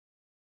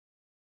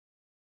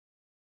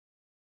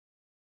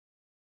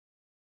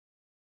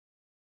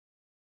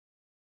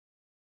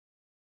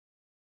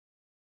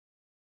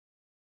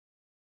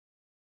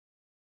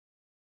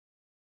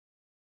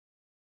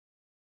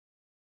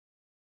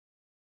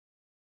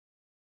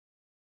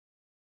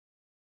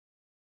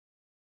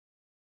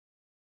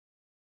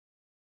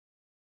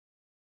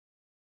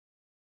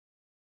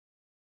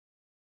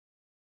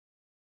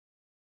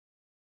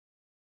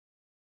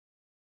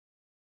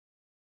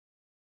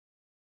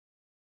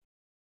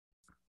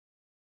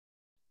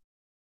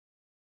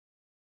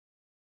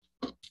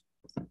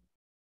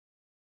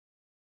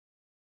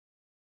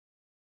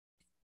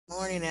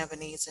Morning,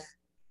 Ebenezer.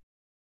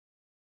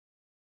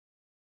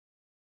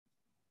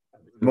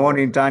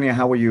 Morning, Tanya.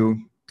 How are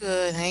you?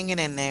 Good, hanging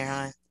in there,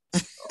 hon.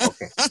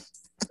 Okay.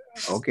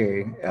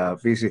 Okay.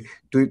 Busy.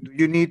 Do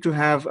you need to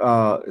have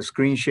a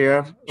screen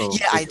share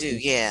Yeah, for I do. you?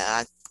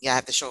 Yeah, I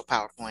have to show a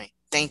PowerPoint.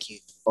 Thank you.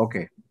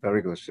 Okay.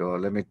 Very good. So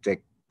let me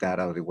take that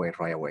out of the way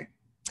right away.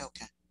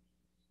 Okay.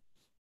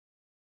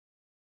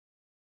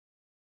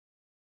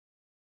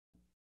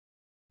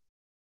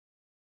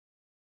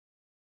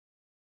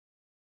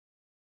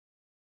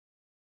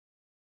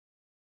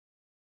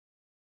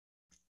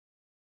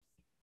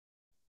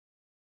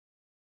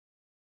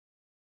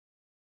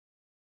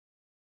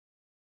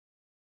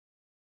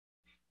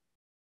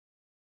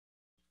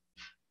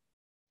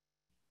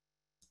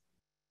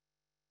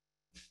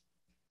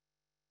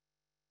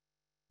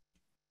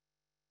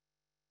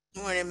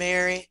 Morning,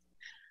 Mary.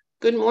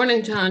 Good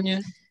morning,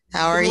 Tanya.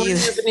 How are Good you?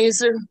 morning,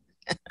 Ebenezer.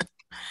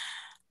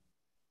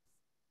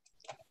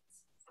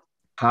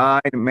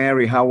 Hi,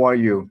 Mary. How are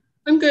you?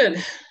 I'm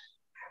good.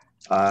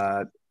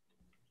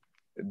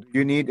 Do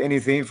you need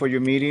anything for your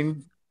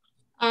meeting?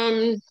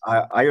 Um,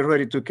 I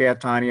already took care of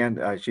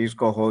Tanya. She's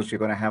co-host. She's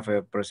gonna have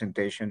a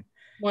presentation.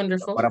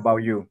 Wonderful. What about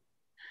you?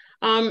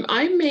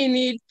 I may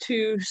need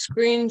to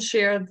screen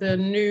share the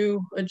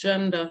new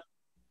agenda,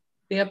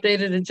 the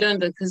updated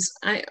agenda, because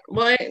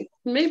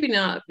maybe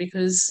not,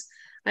 because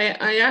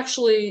I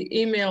actually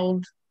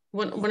emailed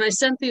when I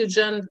sent the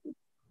agenda,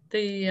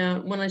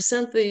 when I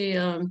sent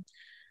the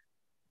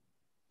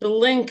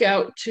link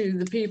out to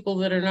the people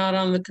that are not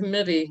on the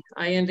committee,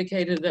 I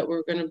indicated that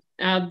we're going to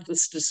add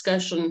this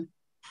discussion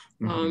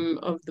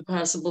of the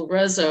possible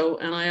reso,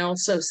 and I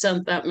also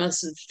sent that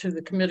message to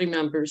the committee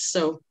members.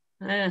 So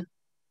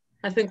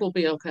I think we'll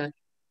be okay.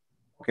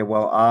 Okay.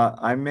 Well,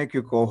 I make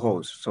you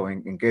co-host. So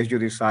in case you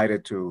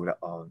decided to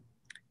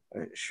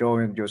show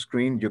in your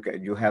screen,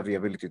 you have the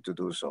ability to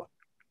do so.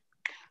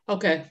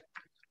 Okay.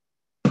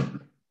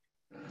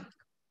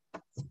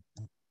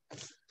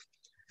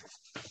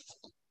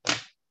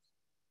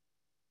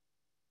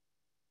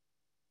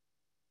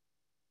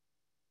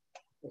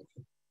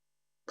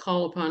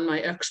 Call upon my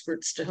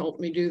experts to help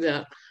me do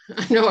that.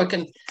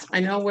 I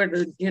know where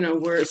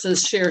where it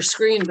says share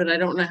screen, but I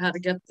don't know how to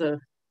get the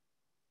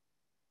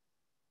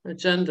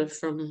agenda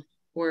from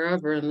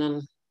wherever and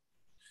then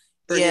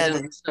bring it Yeah,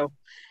 in. So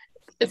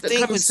the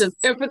thing with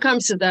if it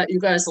comes to that, you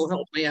guys will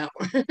help me out.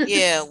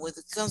 yeah, when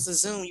it comes to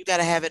Zoom, you got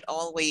to have it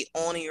all the way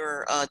on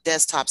your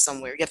desktop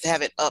somewhere. You have to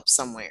have it up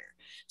somewhere.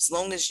 As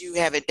long as you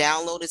have it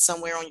downloaded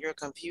somewhere on your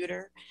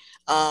computer,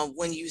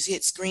 when you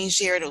hit screen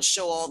share, it'll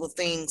show all the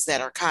things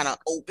that are kind of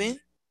open.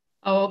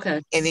 Oh,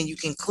 okay. And then you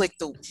can click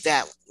the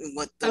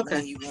Okay.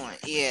 one you want.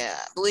 Yeah,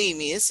 believe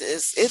me,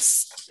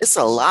 it's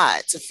a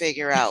lot to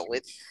figure out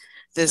with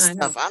this I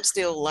know. stuff. I'm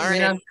still I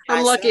mean, learning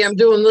I'm lucky myself. I'm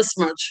doing this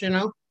much.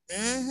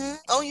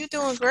 Oh, you're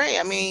doing great.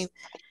 I mean,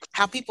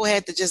 how people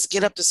had to just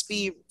get up to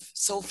speed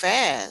so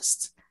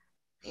fast,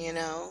 you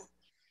know.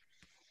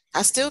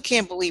 I still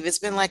can't believe it's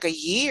been like a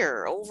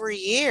year, over a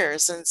year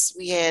since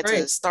we had to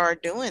Right.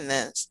 start doing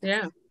this.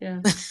 Yeah.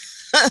 Yeah.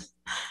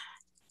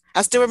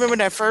 I still remember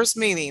that first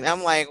meeting.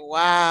 I'm like,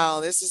 wow,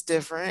 this is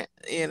different.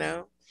 I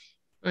know.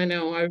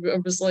 I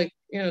was like,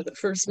 the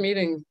first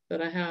meeting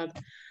that I had,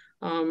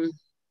 um,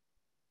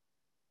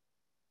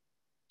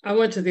 I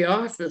went to the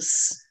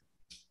office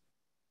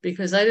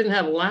because I didn't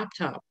have a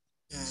laptop,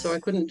 so I Mm-hmm.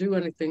 couldn't do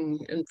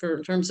anything in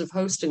terms of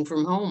hosting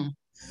from home.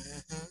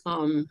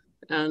 Um,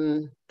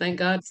 and thank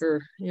God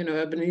for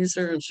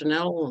Ebenezer and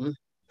Chanel and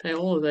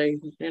Paola. They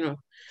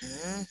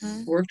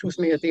Mm-hmm. worked with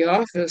me at the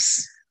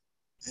office.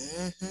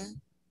 Mm-hmm.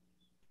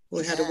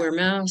 We had to Yeah. wear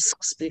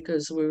masks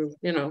because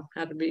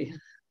had to be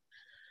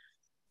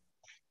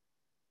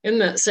in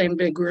that same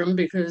big room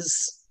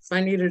because if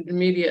I needed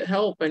immediate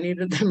help, I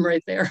needed them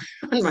right there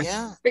on my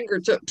Yeah.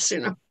 fingertips.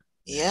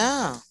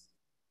 Yeah.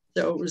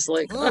 So it was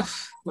like, oh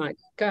Oof. my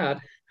God.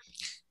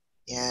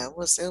 Yeah, it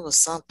was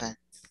something.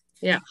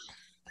 Yeah.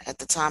 At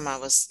the time I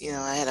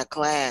had a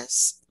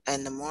class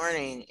in the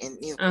morning and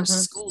of course the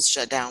Uh-huh. schools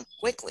shut down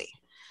quickly.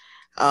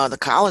 The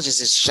colleges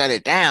just shut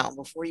it down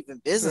before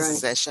even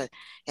businesses Right. that shut.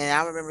 And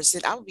I remember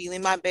I would be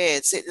in my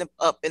bed, sitting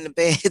up in the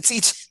bed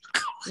teaching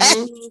class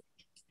Mm-hmm.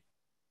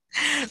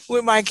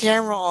 with my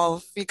camera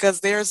off because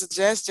their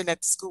suggestion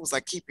at the school was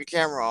like, keep your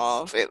camera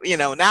off.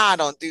 Now I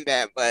don't do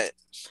that, but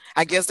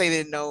I guess they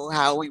didn't know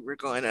how we were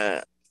going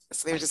to.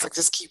 So they were just like,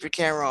 just keep your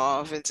camera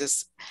off and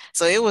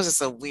so it was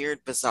just a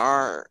weird,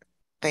 bizarre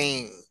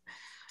thing.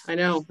 I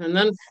know. And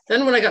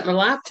then when I got my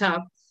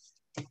laptop,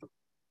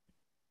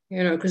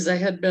 because I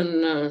had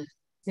been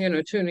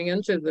tuning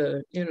into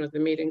the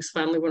meetings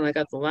finally when I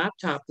got the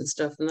laptop and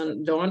stuff, and then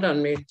it dawned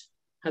on me,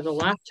 had the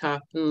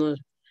laptop and the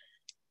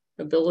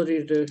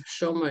ability to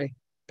show my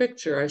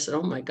picture. I said,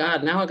 "Oh my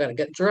God, now I got to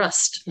get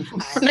dressed."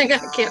 I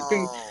I can't be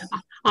know.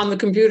 on the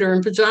computer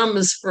in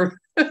pajamas for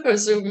a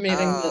Zoom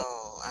meeting, but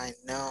Oh, I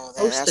know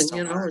that's hosting,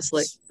 the it's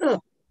like, worst.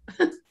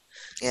 oh,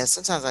 Yeah,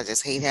 sometimes I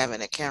just hate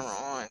having a camera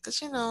on because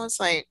it's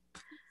like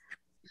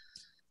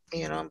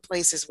in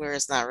places where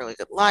it's not really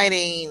good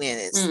lighting, and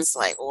it's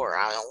like, or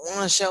I don't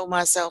want to show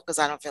myself because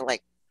I don't feel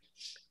like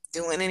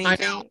doing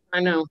anything. I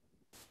know.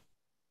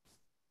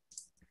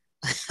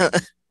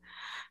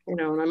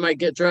 And I might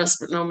get dressed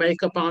but no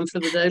makeup on for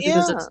the day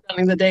because I'm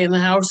spending the day in the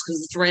house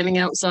because it's raining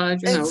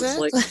outside.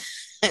 Exactly.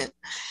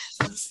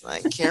 It's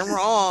like camera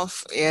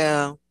off.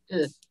 Yeah.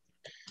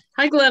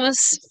 Hi,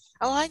 Glennis.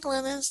 Oh, hi,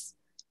 Glennis.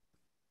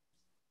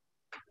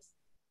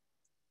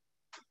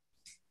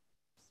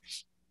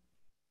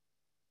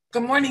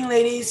 Good morning,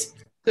 ladies.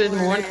 Good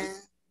morning.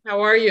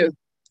 How are you?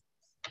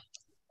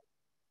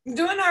 I'm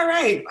doing all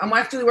right. I'm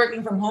actually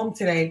working from home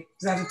today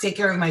because I have to take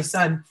care of my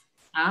son.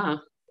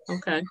 Ah,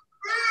 okay.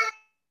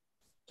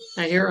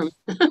 I hear him.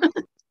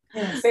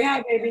 Yeah, say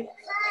hi, baby.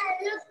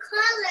 Look,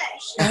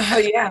 colors. Oh,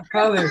 yeah,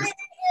 colors.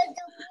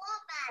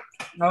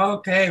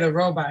 Okay, the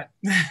robot.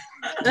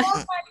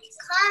 Colors.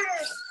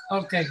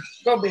 Okay,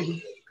 go,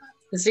 baby.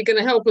 Is he going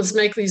to help us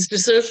make these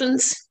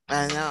decisions?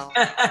 I know.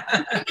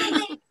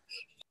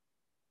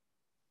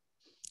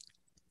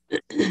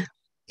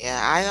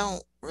 Yeah, I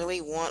don't really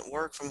want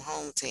work from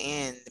home to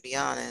end, to be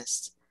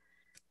honest.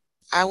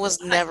 I was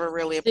never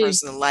really a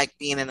person to like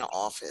being in the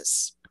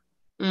office.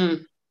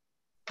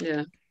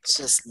 Yeah. It's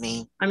just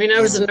me. I mean, I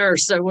was a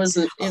nurse. I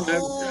wasn't, I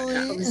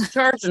was a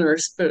charge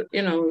nurse, but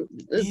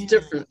it's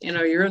different.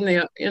 You're in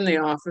the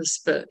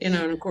office, but and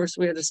of course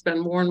we had to spend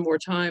more and more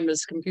time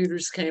as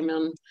computers came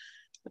in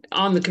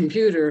on the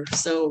computer.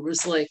 So it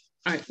was like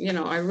I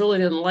really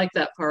didn't like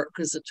that part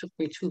because it took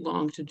me too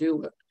long to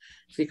do it.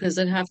 Because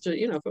I'd have to,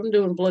 if I'm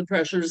doing blood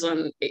pressures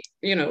on,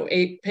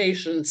 8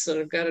 patients that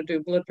I've got to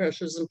do blood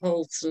pressures and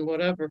pulse and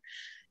whatever,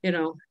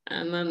 and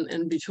then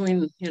in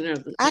between,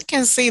 I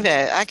can see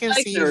that. I can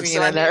see you being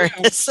a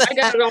nurse. I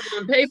got it all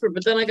on paper,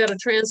 but then I got to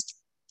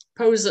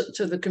transpose it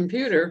to the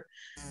computer.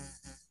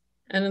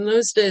 And in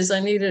those days, I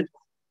needed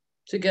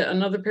to get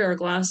another pair of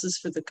glasses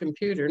for the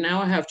computer.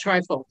 Now I have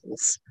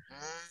trifocals,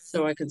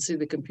 so I can see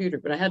the computer,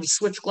 but I had to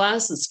switch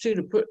glasses too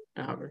to put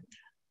Albert.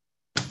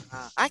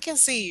 I can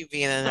see you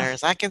being a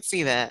nurse. I can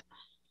see that.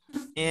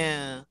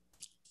 Yeah.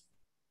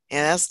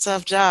 Yeah, that's a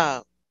tough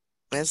job.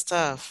 That's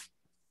tough.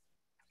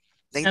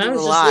 They do I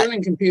was a just lot.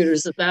 learning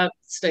computers at that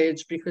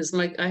stage because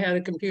I had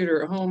a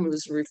computer at home. It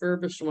was a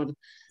refurbished one,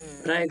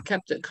 but I had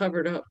kept it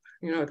covered up.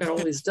 I got all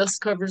these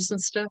dust covers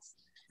and stuff.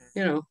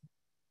 I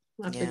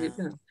figured,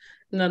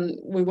 And then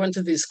we went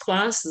to these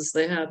classes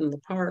they had in the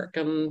park,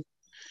 and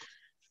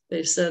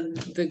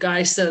the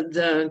guy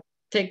said,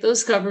 take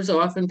those covers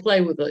off and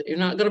play with it. You're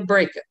not going to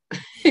break it.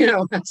 I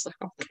was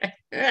like,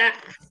 okay.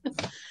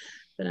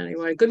 But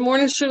anyway, good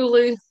morning,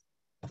 Shuli.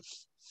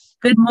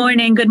 Good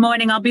morning. Good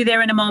morning. I'll be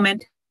there in a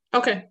moment.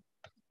 Okay.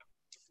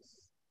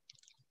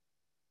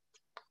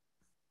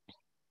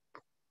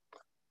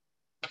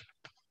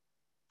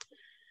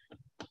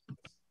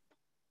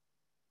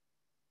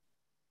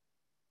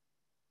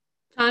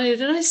 Tanya,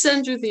 did I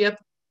send you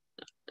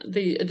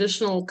the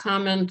additional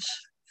comment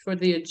for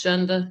the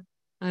agenda?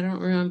 I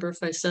don't remember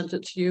if I sent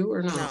it to you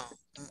or not.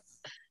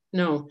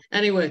 No.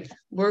 Anyway,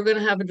 we're going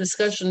to have a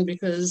discussion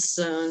because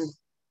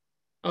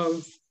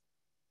of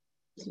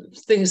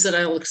things that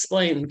I'll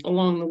explain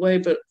along the way,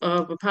 but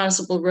of a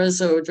possible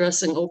reso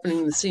addressing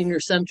opening the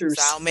senior centers.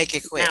 So I'll make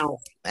it quick. Now.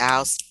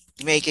 I'll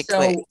make it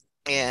quick.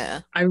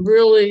 Yeah. I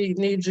really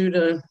need you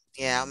to.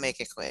 Yeah, I'll make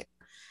it quick.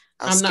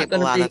 I'm not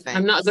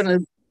going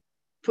to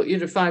put you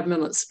to 5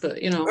 minutes, but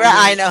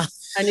I know.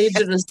 I need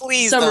you to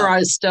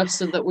summarize stuff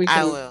so that we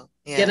can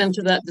get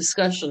into that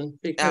discussion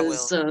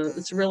because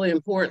it's really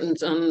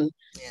important and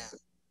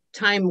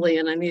timely,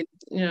 and I need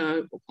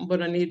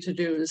what I need to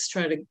do is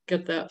try to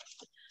get that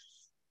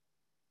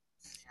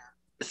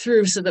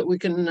through so that we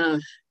can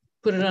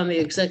put it on the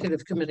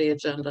executive committee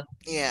agenda.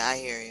 Yeah, I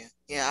hear you.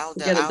 Yeah, I'll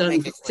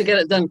make it quick. To get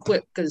it done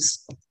quick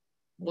because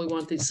we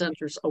want these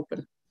centers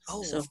open.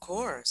 Oh, of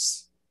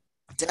course.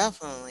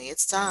 Definitely.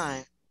 It's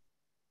time.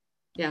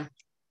 Yeah.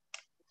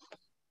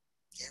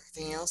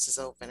 Everything else is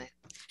opening.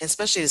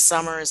 Especially the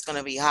summer is going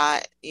to be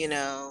hot,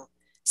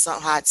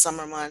 some hot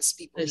summer months.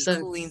 People need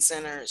cooling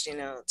centers,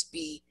 to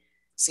be.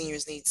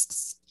 Seniors need,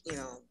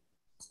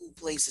 cool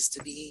places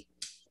to be.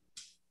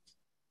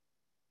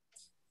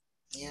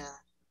 Yeah.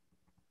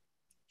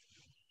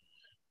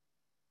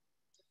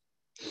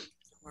 Don't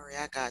worry,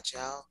 I got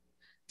y'all.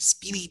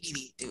 Speedy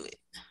beady do it.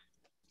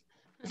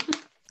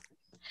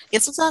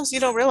 And sometimes you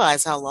don't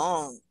realize how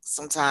long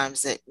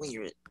sometimes that when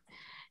you're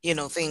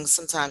things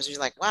sometimes you're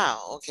like,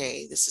 wow,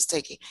 okay, this is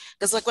taking,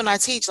 because like when I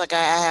teach, like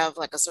I have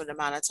like a certain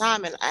amount of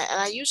time and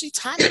I usually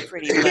time it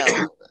pretty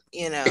well,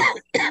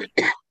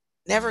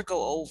 never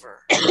go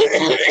over.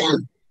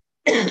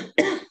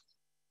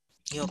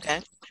 You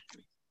okay?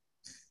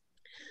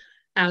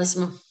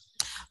 Asthma.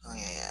 Oh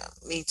yeah,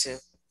 me too.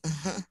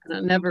 And I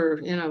never,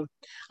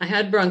 I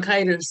had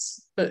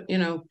bronchitis, but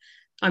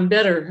I'm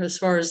better as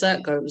far as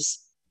that goes.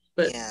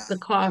 But the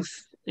cough,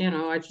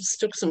 I just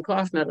took some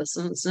cough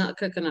medicine. It's not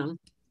kicking on.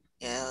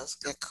 Yeah,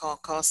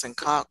 constant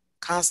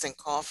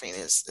coughing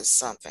is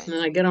something. And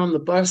then I get on the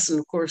bus, and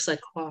of course I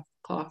cough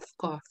cough,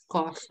 cough,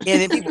 cough. Yeah,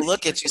 then people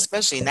look at you,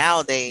 especially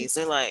nowadays.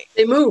 They're like,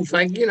 They move,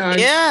 like,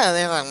 yeah,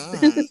 they're like,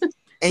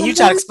 and Good you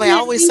try to explain. I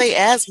morning, always say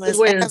asthma. Good It's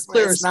way to asthma.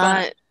 clear a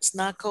spot. It's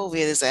not COVID.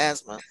 It's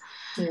asthma.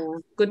 Yeah.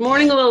 Good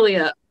morning,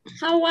 Lilia.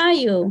 How are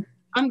you?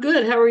 I'm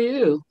good. How are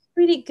you?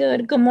 Pretty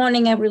good. Good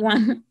morning,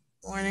 everyone.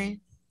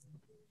 Morning.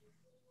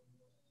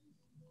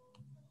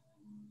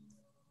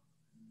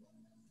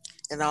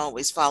 And I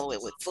always follow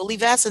it with fully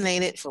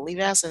vaccinated, fully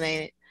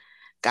vaccinated.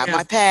 Got Yeah.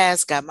 my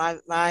pass, got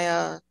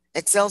my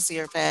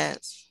Excelsior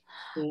pass.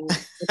 Yeah.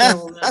 I got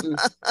all that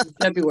in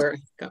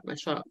February. Got my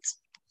shots.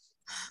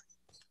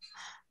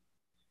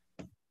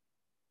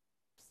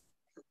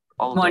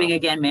 Morning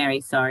again, Mary.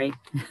 Sorry.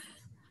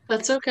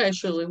 That's okay,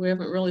 Shirley. We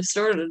haven't really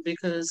started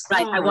because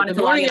Right, I wanted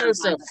good to log morning, in on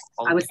Joseph.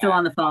 I was still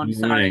on the phone. Good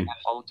Sorry. morning.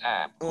 Alt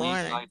tab. Please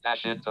Morning. type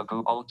dash into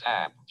Google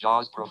tab.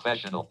 JAWS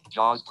Professional.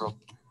 JAWS Pro.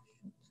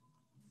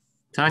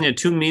 Tanya,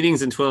 2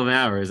 meetings in 12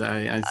 hours.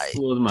 I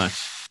flew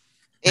much.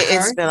 It's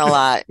Sorry? been a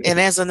lot. And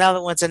there's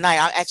another one tonight.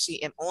 I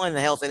actually am on the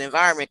Health and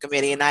Environment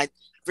Committee, and I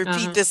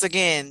repeat this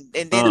again,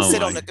 and then Oh,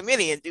 sit on my. the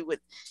committee and do what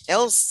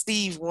else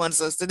Steve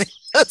wants us to do.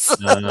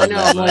 I know.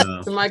 I'm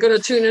like, am I going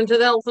to tune into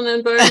the Health and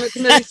Environment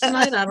Committee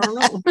tonight? I don't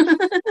know.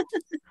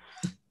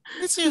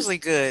 It's usually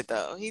good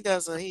though. He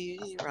does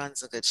he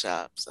runs a good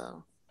shop,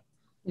 so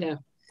Yeah.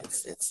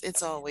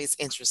 it's always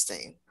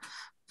interesting.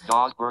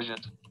 JAWS version.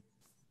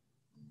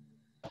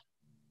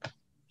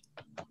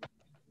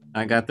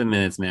 I got the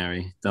minutes,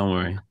 Mary. Don't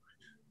worry.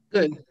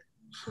 Good.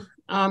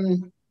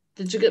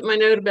 Did you get my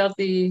note about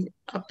the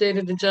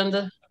updated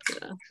agenda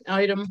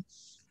item?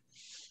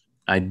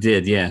 I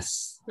did,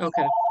 yes.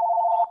 Okay.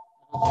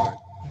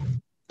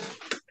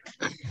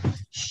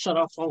 Shut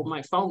off all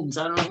my phones.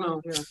 I don't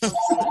know. Here. Let's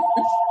see.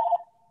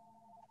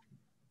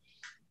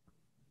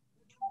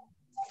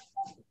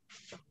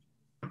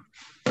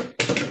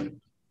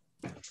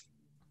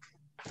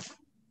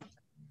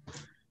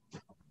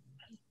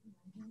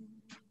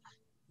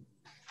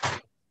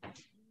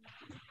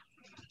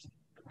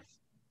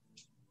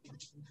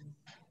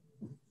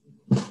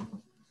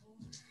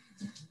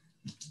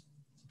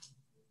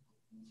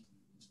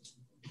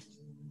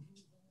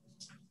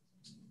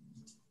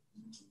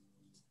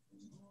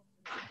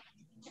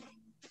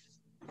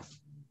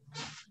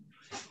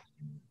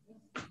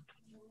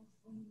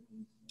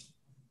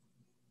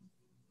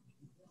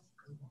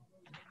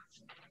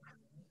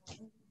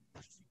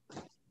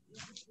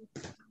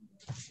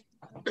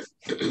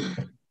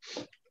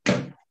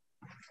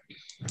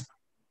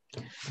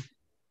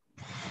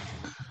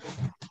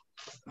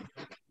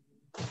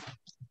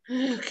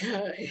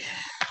 Okay.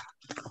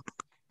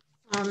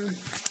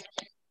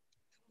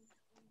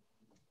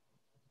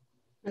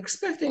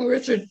 Expecting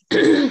Richard,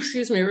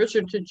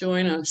 Richard to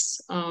join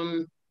us.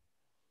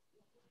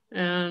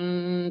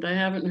 And I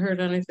haven't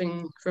heard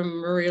anything from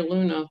Maria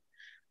Luna.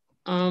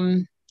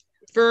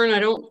 Vern, I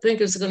don't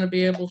think is going to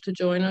be able to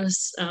join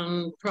us,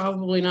 and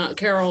probably not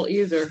Carol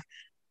either.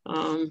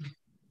 I'm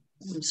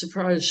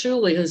surprised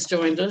Shuli has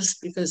joined us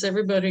because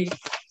everybody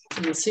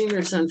in the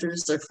senior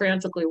centers are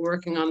frantically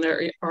working on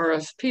their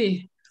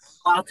RFP.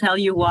 I'll tell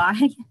you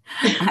why.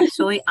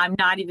 Actually, I'm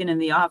not even in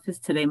the office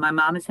today. My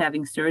mom is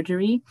having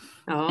surgery,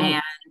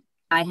 and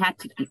I had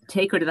to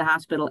take her to the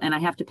hospital, and I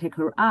have to pick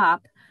her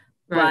up,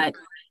 but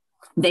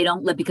they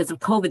don't let, because of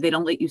COVID, they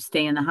don't let you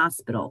stay in the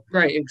hospital.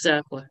 Right,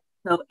 exactly.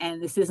 So,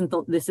 and this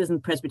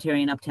isn't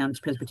Presbyterian Uptown, it's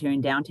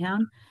Presbyterian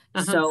Downtown.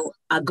 So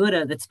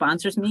Aguda that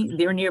sponsors me,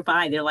 they're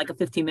nearby. They're like a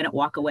 15-minute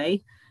walk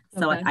away.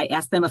 So I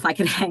asked them if I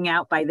could hang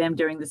out by them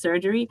during the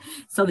surgery.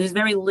 So there's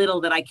very little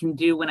that I can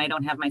do when I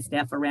don't have my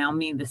staff around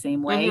me the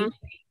same way.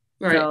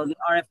 So the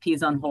RFP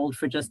is on hold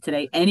for just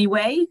today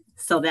anyway.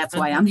 So that's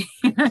why I'm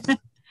here.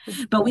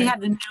 But we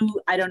have the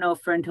new, I don't know if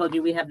Fern told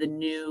you, we have the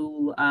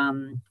new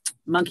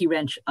monkey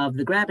wrench of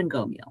the grab and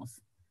go meals.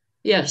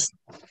 Yes.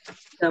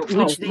 So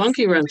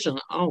monkey wrench.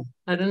 Oh,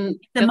 I didn't.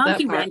 The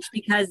monkey wrench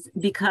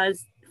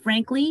because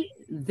frankly,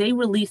 they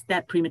released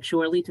that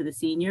prematurely to the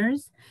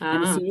seniors,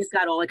 and the seniors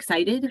got all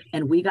excited,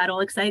 and we got all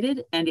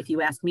excited. And if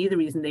you ask me, the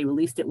reason they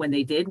released it when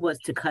they did was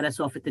to cut us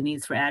off at the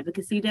Needs for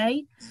Advocacy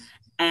Day.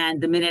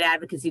 And the minute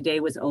Advocacy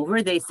Day was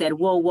over, they said,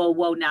 whoa, whoa,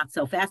 whoa, not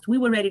so fast. We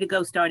were ready to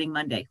go starting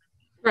Monday.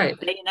 Right.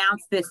 They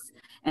announced this,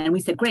 and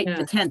we said, great,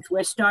 the 10th,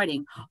 we're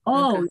starting.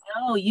 Oh,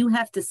 no, you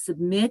have to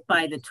submit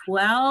by the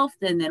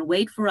 12th and then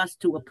wait for us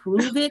to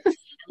approve it.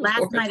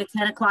 Last night at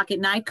 10 o'clock at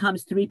night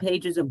comes 3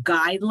 pages of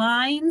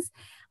guidelines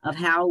of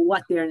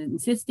what they're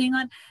insisting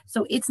on.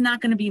 So it's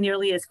not going to be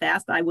nearly as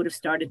fast. I would have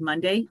started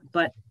Monday,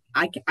 but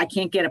I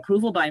can't get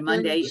approval by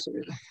Monday.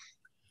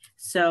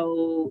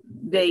 So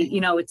they,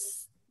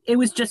 it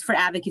was just for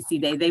Advocacy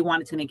Day. They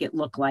wanted to make it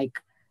look like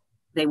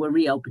they were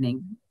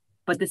reopening.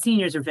 But the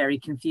seniors are very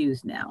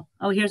confused now.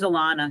 Oh, here's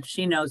Alana.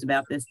 She knows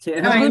about this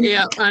too.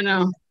 Yeah, I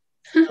know.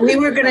 We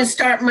were going to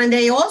start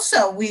Monday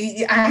also.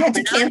 I had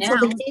to cancel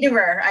the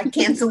caterer. I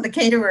canceled the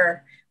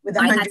caterer.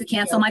 I had to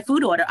cancel my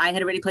food order. I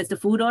had already placed a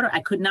food order.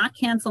 I could not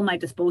cancel my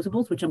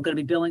disposables, which I'm going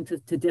to be billing to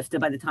DFTA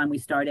by the time we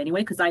start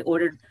anyway, because I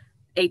ordered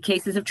 8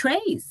 cases of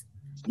trays.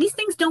 These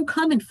things don't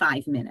come in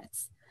 5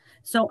 minutes.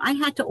 So I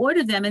had to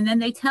order them, and then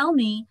they tell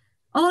me,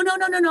 oh,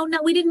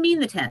 no, we didn't mean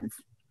the 10th.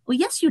 Well,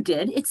 yes, you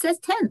did. It says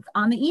 10th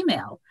on the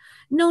email.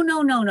 No,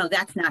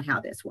 that's not how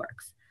this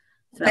works.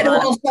 So, but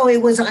also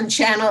it was on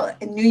channel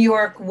New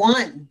York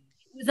 1.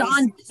 It was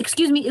on,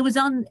 excuse me, it was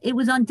on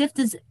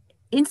DIFTA's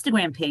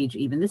Instagram page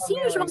even. The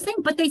seniors are all saying,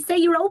 but they say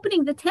you're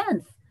opening the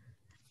 10th.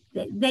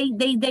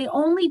 They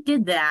only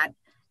did that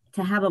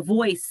to have a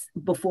voice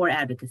before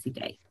Advocacy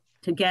Day,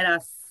 to get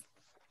us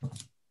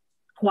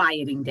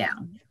quieting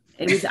down.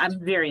 I'm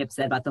very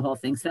upset about the whole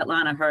thing.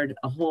 Svetlana heard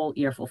a whole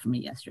earful from me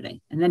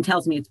yesterday and then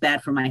tells me it's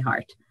bad for my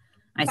heart.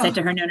 I said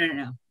to her,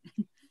 no.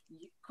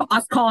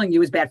 Us calling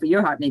you is bad for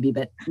your heart maybe,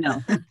 but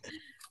no.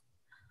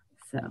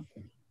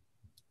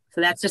 So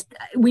that's just,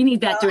 we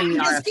need that during the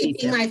RFP. I'm just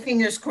keeping my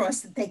fingers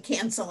crossed that they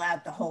cancel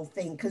out the whole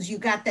thing, because you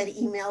got that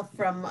email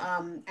from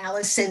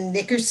Allison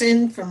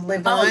Nickerson from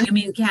Live On. Oh, you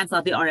mean cancel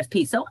out the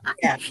RFP. So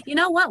yeah. You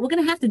know what? We're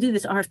going to have to do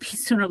this RFP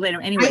sooner or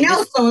later anyway. I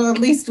know, so at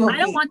least I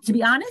don't want, to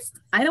be honest,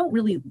 I'm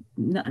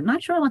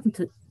not sure I want them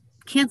to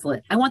cancel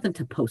it. I want them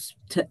to post,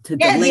 to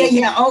delay it.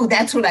 Yeah. Oh,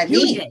 that's what I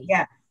mean.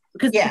 Yeah.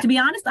 Because to be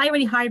honest, I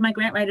already hired my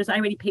grant writers. I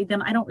already paid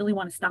them. I don't really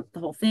want to stop the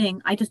whole thing.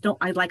 I'd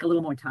like a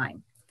little more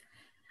time.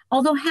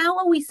 Although, how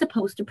are we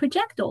supposed to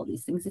project all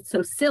these things? It's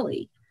so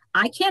silly.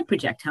 I can't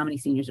project how many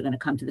seniors are going to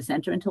come to the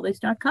center until they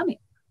start coming.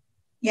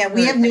 Yeah,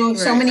 we have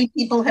so many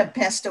people have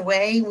passed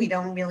away. We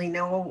don't really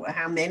know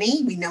how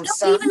many. We know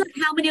some. Even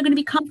how many are going to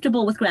be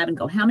comfortable with grab and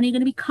go? How many are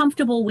going to be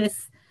comfortable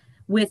with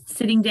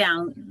sitting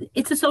down?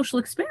 It's a social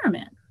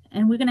experiment,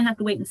 and we're going to have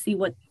to wait and see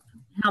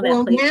how that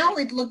plays. Well, now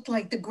it looked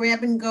like the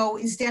grab and go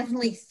is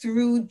definitely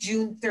through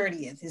June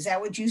 30th. Is that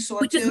what you saw?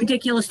 Which is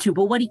ridiculous too.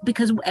 But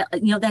because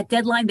that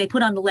deadline they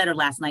put on the letter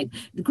last night,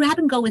 the grab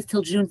and go is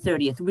till June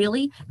 30th.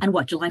 Really? And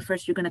what, July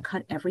 1st, you're going to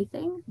cut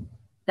everything?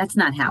 That's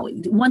not how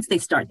once they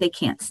start, they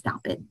can't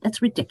stop it.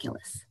 That's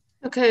ridiculous.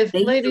 Okay,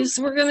 ladies,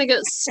 we're going to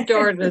get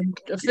started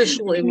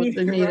officially with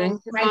the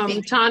meeting.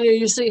 Tanya,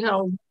 you see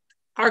how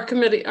our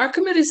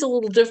committee's a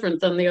little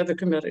different than the other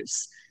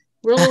committees.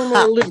 We're a little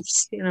more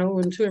loose,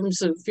 in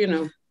terms of,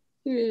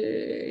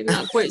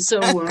 not quite so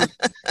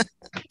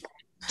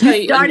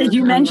tight.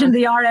 You mentioned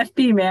the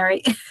RFP,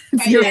 Mary.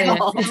 Yeah.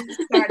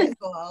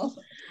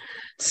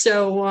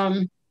 So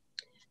I'm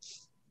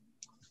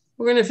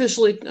going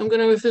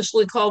to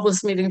officially call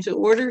this meeting to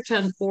order,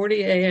 10:40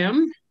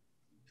 a.m.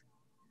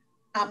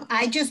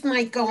 I just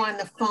might go on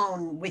the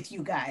phone with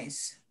you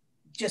guys,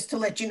 just to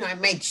let you know. I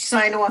might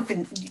sign off.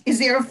 Is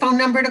there a phone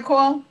number to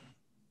call?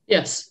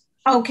 Yes.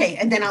 Okay,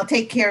 and then I'll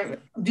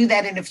do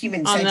that in a few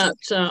minutes.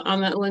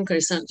 On that link I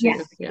sent to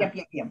you. Yeah.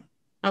 Yep.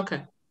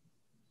 Okay.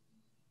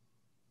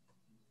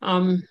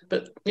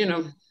 But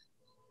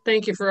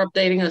thank you for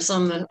updating us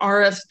on the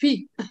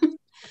RFP.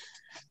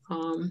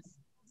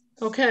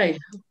 Okay.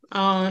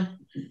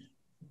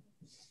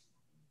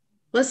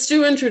 Let's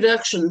do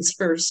introductions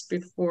first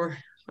before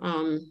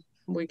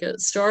we get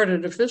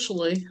started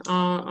officially.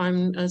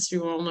 I'm, as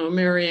you all know,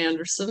 Mary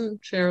Anderson,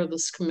 chair of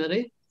this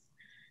committee.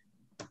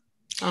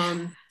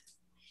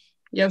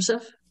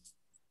 Yosef?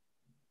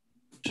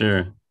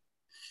 Sure.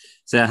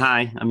 So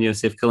hi, I'm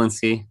Yosef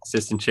Kalinsky,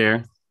 assistant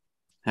chair.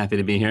 Happy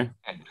to be here.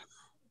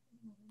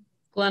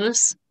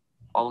 Glennis?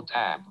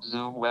 Alt-Tab,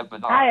 Zoom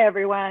webinar. Hi,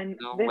 everyone.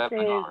 Zoom this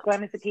webinar. is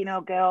Glennis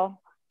Aquino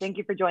Gill. Thank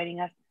you for joining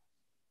us.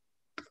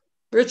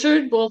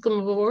 Richard,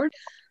 welcome aboard.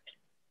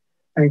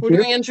 Thank We're you.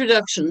 doing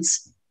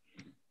introductions.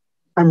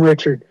 I'm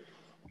Richard.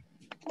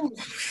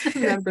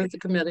 Member of the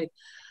committee.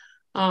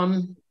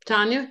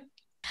 Tanya?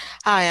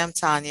 Hi, I'm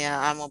Tanya.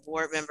 I'm a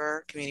board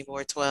member, Community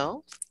Board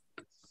 12,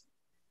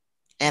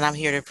 and I'm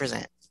here to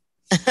present.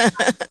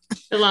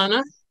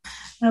 Ilana?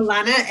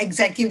 Ilana,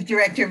 Executive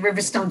Director of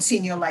Riverstone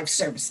Senior Life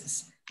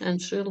Services.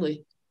 And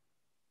Shirley.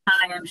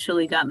 Hi, I'm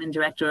Shirley Gottman,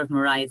 Director of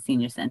Mariah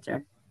Senior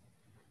Center.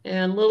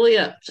 And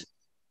Liliette.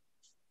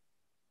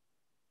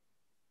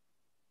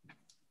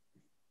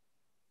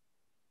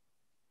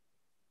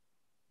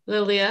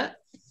 Liliette?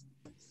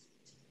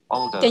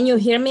 Can you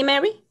hear me,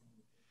 Mary?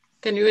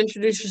 Can you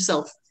introduce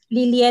yourself?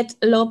 Liliette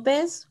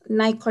Lopez,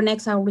 Night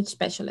Connects Outreach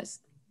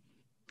Specialist.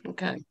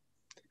 Okay. I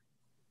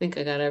think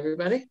I got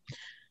everybody.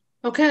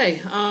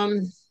 Okay.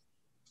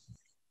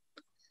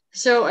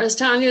 So as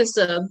Tanya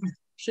said,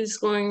 she's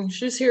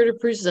here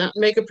to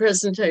make a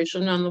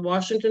presentation on the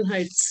Washington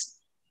Heights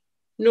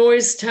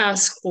Noise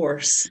Task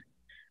Force,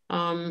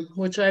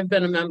 which I've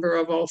been a member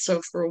of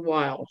also for a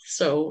while.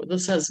 So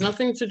this has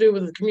nothing to do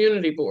with the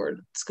community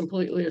board. It's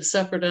completely a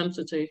separate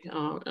entity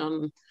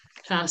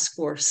task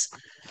force.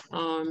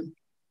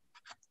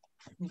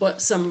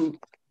 But some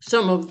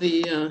of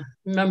the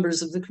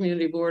members of the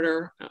community board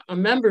are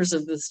members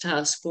of this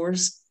task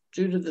force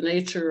due to the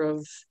nature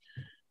of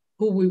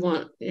who we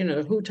want,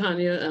 who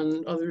Tanya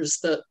and others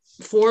that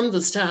formed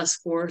this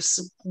task force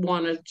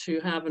wanted to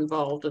have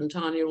involved. And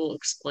Tanya will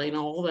explain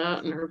all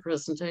that in her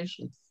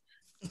presentation.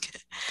 Okay.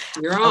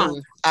 You're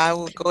on. I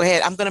will go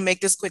ahead. I'm going to make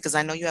this quick because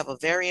I know you have a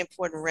very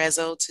important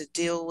reso to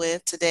deal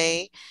with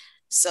today.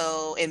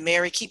 So, and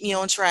Mary, keep me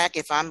on track.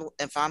 If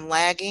I'm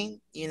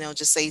lagging,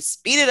 just say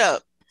speed it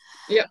up.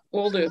 Yeah,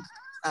 we'll do.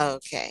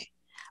 Okay.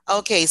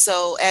 Okay,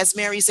 so as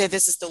Mary said,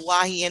 this is the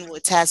Wahi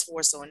Inwood Task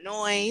Force on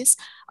Noise.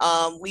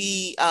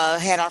 We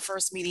had our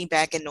first meeting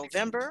back in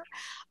November.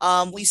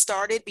 We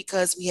started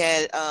because we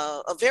had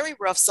a very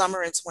rough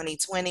summer in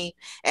 2020.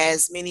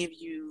 As many of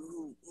you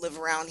who live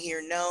around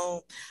here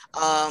know,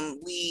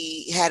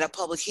 we had a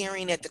public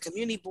hearing at the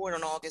community board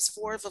on August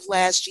 4th of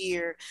last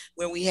year,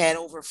 where we had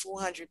over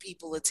 400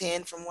 people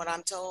attend, from what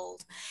I'm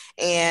told,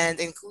 and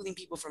including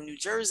people from New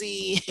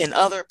Jersey and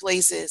other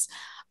places.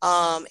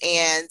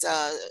 And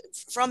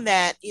from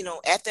that,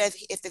 at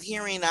the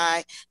hearing,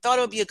 I thought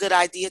it would be a good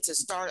idea to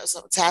start a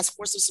task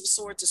force of some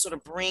sort to sort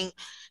of bring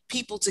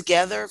people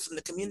together from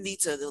the community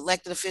to the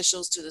elected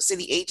officials to the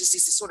city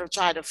agencies to sort of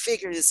try to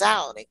figure this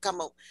out and come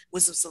up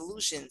with some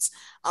solutions.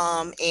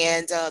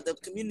 And the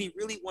community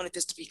really wanted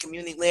this to be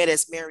community led,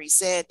 as Mary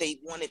said. They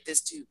wanted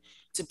this to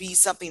be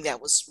something that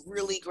was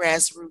really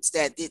grassroots,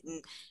 that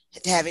didn't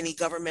have any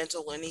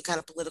governmental or any kind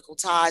of political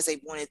ties. They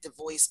wanted the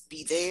voice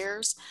be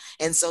theirs.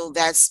 And so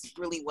that's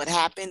really what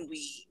happened.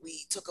 We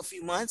took a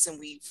few months and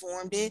we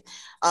formed it.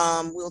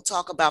 We'll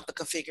talk about the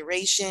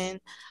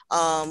configuration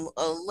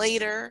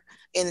later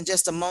in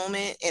just a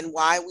moment, and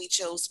why we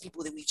chose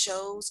people that we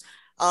chose.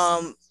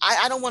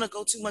 I don't want to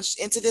go too much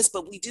into this,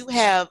 but we do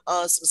have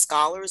some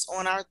scholars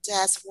on our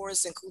task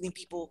force, including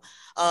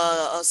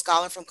a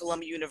scholar from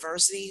Columbia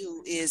University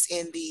who is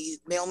in the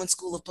Mailman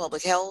School of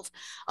Public Health.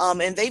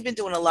 And they've been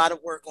doing a lot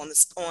of work on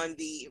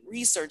the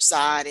research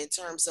side in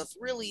terms of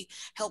really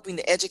helping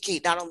to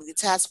educate not only the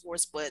task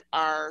force, but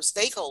our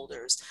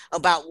stakeholders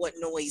about what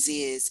noise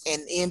is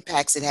and the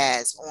impacts it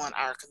has on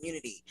our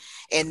community.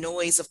 And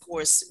noise, of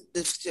course,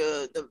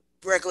 the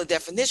regular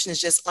definition is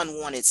just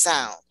unwanted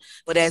sound.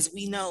 But as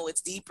we know,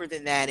 it's deeper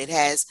than that. It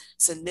has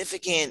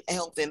significant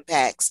health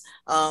impacts,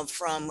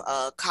 from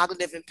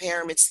cognitive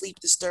impairment,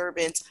 sleep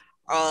disturbance,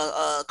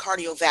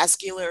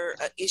 cardiovascular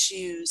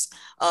issues.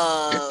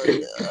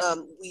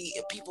 Some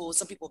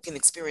people can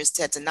experience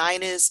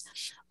tinnitus,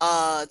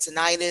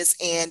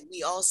 and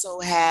we also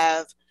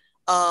have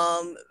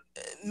um,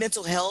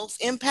 mental health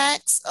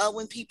impacts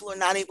when people are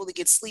not able to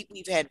get sleep.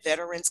 We've had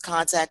veterans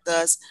contact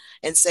us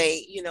and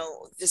say,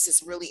 this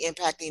is really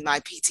impacting my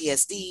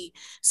PTSD.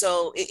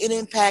 So it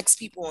impacts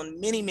people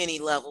on many, many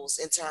levels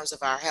in terms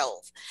of our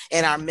health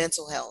and our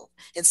mental health.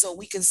 And so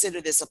we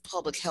consider this a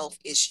public health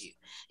issue.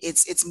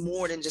 It's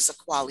more than just a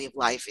quality of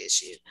life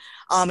issue.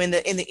 And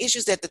the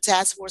issues that the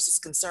task force is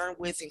concerned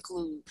with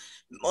include,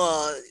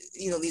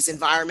 these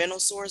environmental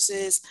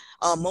sources.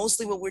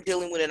 Mostly what we're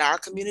dealing with in our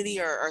community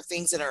are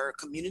things that are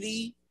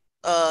community,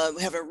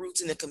 have a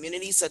roots in the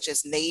community, such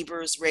as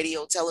neighbors,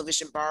 radio,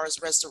 television, bars,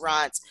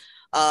 restaurants,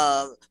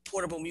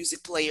 portable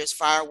music players,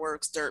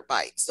 fireworks, dirt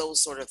bikes,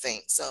 those sort of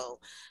things. So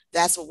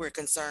that's what we're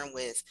concerned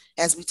with.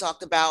 As we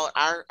talked about,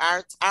 our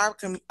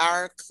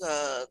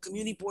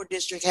community board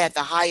district had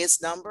the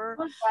highest number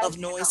of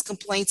noise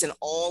complaints in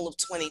all of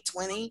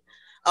 2020.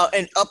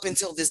 And up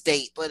until this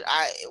date, but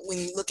when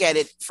you look at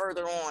it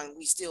further on,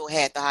 we still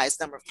had the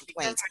highest number of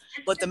complaints.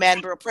 But the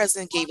Madden Borough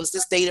president gave us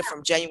this data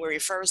from January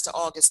 1st to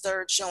August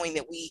 3rd, showing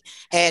that we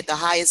had the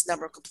highest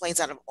number of complaints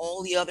out of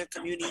all the other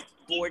community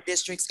board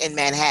districts in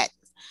Manhattan.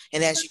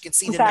 And as you can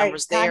see, the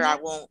numbers there, I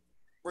won't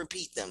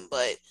repeat them,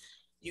 but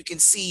you can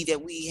see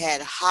that we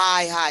had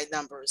high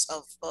numbers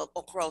of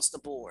across the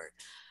board.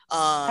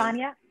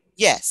 Tanya?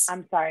 Yes.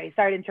 I'm sorry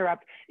to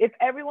interrupt. If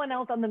everyone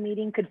else on the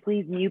meeting could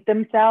please mute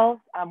themselves,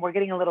 we're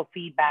getting a little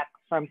feedback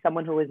from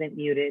someone who isn't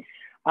muted.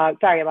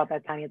 Sorry about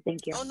that, Tanya.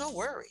 Thank you. Oh, no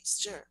worries.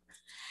 Sure.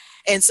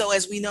 And so,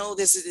 as we know,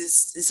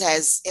 this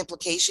has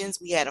implications.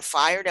 We had a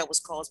fire that was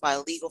caused by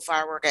illegal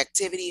firework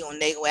activity on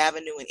Nagle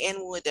Avenue in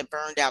Inwood that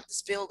burned out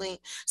this building.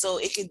 So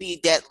it can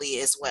be deadly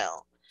as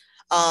well.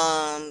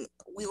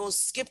 We will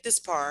skip this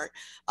part,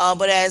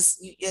 but as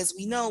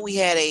we know, we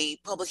had a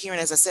public hearing,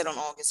 as I said, on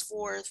August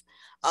 4th,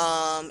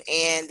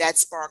 and that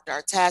sparked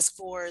our task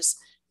force.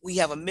 We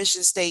have a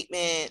mission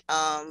statement.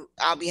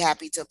 I'll be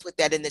happy to put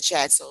that in the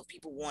chat, so if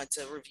people want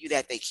to review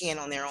that, they can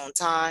on their own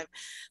time.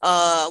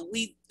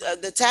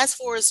 The task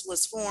force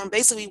was formed.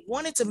 Basically, we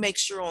wanted to make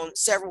sure on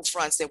several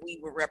fronts that we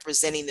were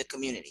representing the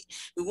community.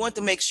 We want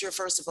to make sure,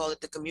 first of all,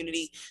 that the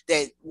community,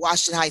 that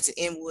Washington Heights and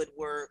Inwood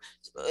were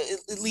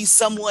at least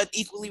somewhat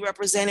equally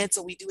represented.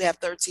 So we do have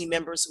 13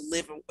 members who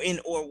live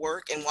in or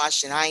work in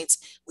Washington Heights.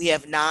 We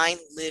have 9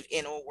 who live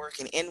in or work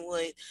in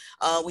Inwood.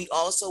 We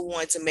also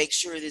want to make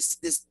sure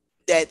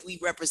that we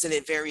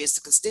represented various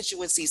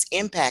constituencies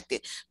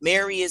impacted.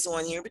 Mary is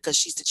on here because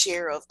she's the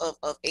chair of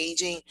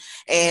aging,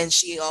 and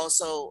she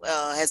also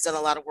has done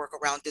a lot of work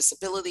around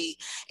disability.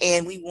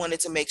 And we wanted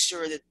to make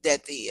sure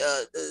that the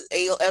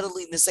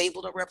elderly and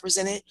disabled are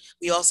represented.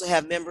 We also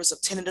have members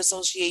of tenant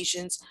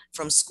associations,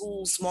 from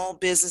schools, small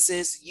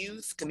businesses,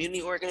 youth,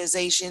 community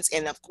organizations,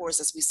 and of course,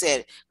 as we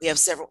said, we have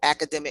several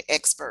academic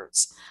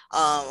experts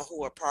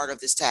who are part of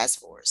this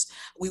task force.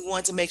 We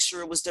want to make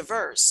sure it was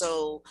diverse.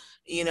 So,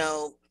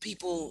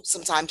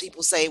 sometimes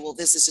people say, well,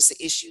 this is just an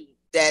issue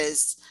that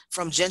is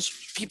from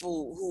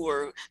people who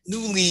are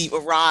newly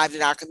arrived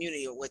in our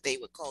community, or what they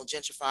would call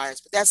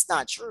gentrifiers, but that's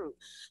not true.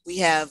 We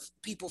have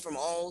people from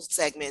all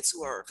segments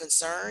who are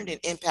concerned and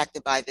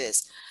impacted by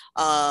this.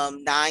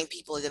 9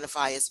 people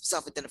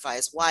self-identify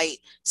as white,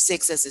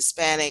 6 as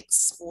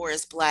Hispanics, 4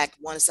 as Black,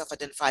 1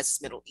 self-identifies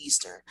as Middle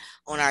Eastern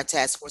on our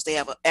task force. They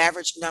have an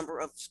average number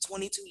of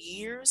 22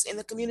 years in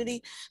the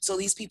community. So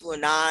these people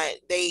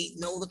they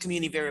know the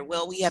community very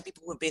well. We have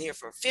people who have been here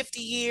for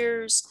 50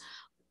 years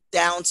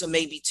down to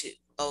maybe 2.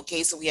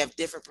 Okay, so we have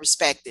different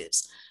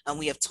perspectives.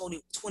 We have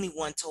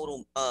 21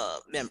 total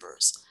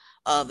members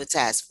of the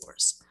task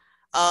force.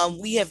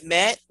 We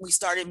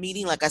started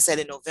meeting, like I said,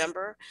 in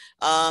November,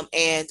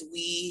 and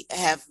we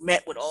have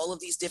met with all of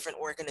these different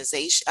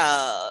organizations,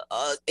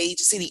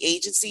 city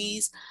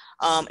agencies,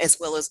 as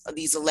well as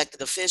these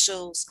elected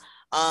officials.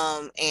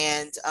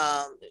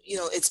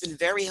 It's been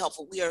very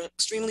helpful. We are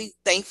extremely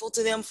thankful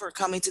to them for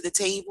coming to the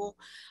table.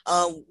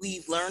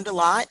 We've learned a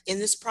lot in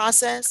this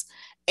process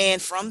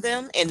and from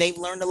them, and they've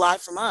learned a lot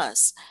from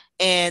us.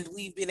 And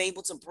we've been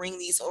able to bring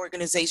these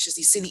organizations,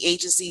 these city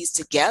agencies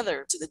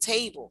together to the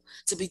table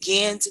to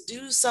begin to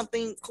do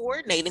something,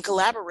 coordinate and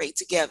collaborate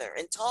together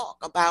and talk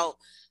about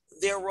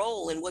their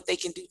role and what they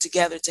can do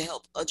together to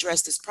help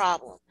address this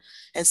problem.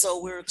 And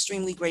so we're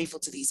extremely grateful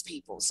to these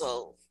people.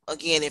 So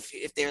again,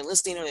 if they're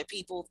listening or they're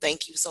people,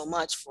 thank you so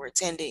much for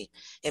attending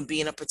and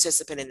being a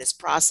participant in this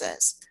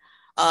process.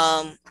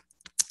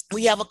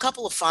 We have a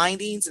couple of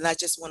findings, and I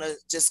just want to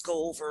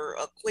go over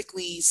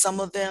quickly some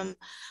of them.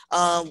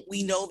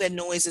 We know that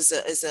noise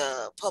is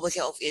a public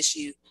health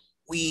issue.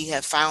 We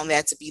have found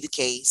that to be the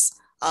case.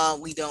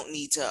 We don't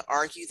need to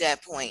argue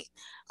that point.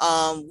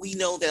 We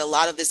know that a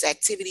lot of this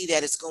activity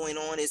that is going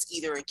on is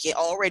either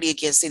already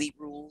against city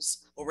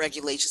rules or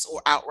regulations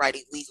or outright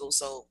illegal.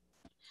 So,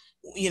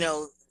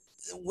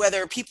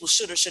 whether people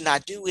should or should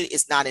not do it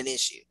is not an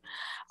issue.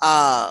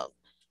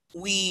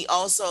 We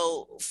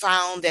also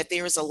found that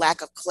there is a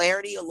lack of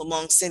clarity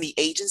among city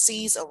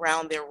agencies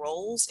around their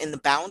roles and the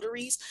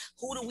boundaries.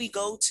 Who do we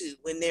go to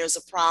when there's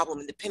a problem,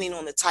 and depending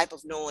on the type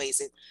of noise,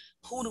 and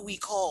who do we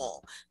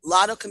call? A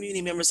lot of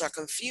community members are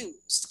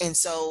confused. And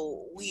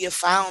so we have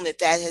found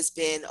that has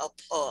been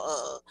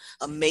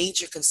a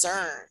major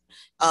concern.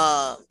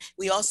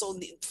 We also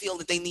feel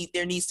that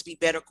there needs to be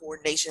better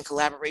coordination and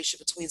collaboration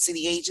between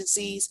city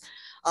agencies.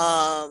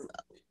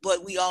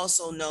 But we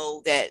also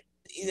know that,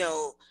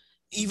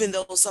 even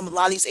though a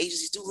lot of these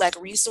agencies do lack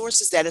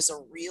resources, that is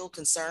a real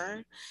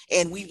concern.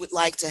 And we would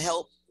like to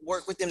help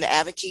work with them to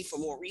advocate for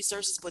more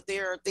resources, but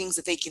there are things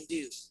that they can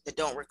do that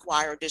don't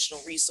require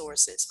additional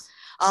resources.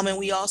 And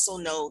we also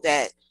know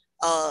that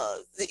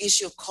the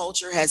issue of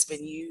culture has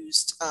been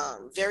used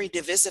very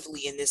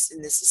divisively in this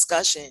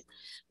discussion.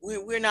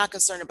 We're not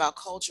concerned about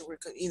culture.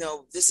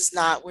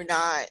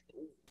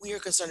 We are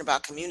concerned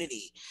about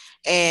community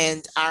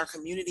and our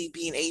community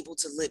being able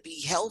to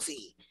be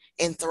healthy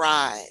and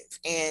thrive.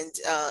 And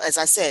as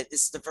I said,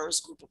 this is a diverse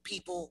group of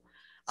people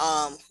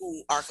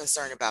who are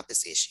concerned about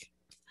this issue.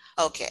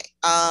 Okay.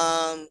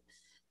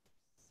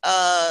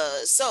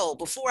 So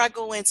before I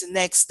go into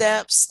next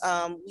steps,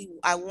 I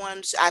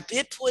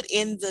did put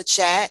in the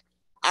chat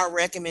our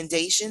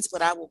recommendations,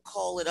 but I will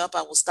call it up.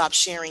 I will stop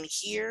sharing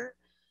here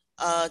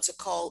to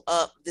call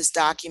up this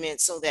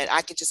document so that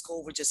I could just go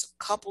over just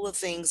a couple of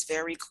things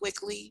very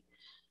quickly.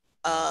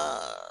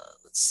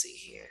 Let's see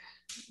here.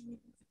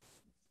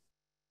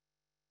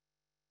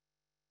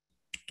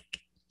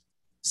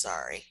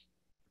 Sorry.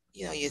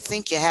 You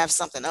think you have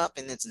something up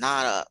and it's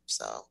not up.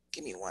 So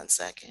give me 1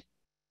 second.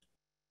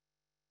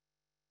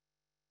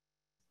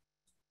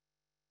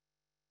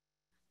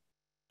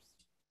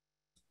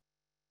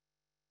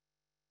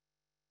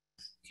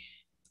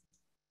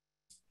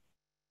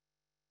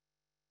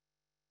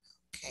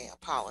 Okay,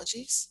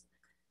 apologies.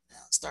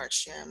 I'll start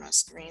sharing my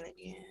screen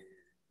again.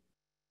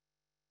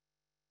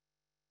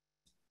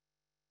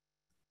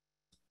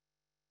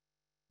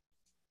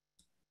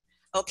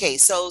 Okay,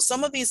 so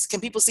some of these, can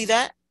people see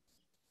that?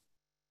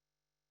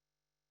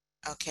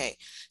 Okay,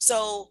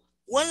 so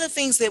one of the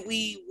things that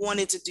we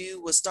wanted to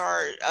do was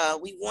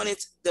we wanted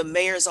the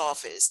mayor's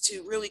office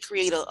to really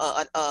create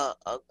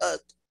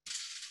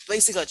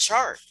basically a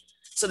chart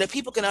so that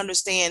people can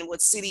understand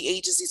what city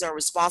agencies are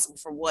responsible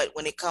for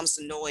when it comes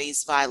to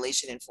noise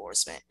violation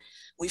enforcement.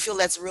 We feel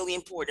that's really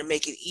important to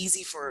make it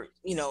easy for,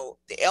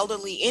 the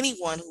elderly,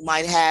 anyone who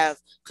might have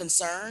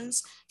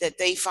concerns, that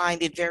they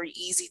find it very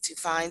easy to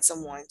find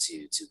someone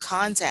to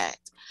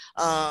contact,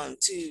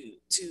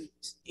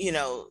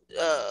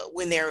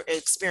 when they're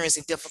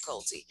experiencing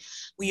difficulty.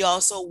 We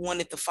also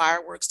wanted the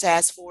fireworks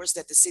task force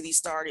that the city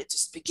started to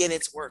begin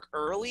its work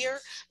earlier.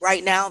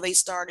 Right now, they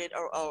started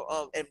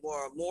at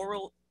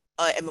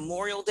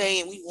Memorial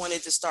Day, and we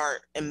wanted to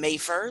start in May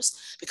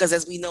 1st, because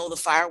as we know, the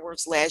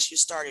fireworks last year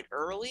started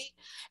early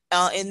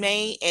in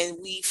May, and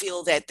we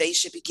feel that they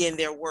should begin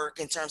their work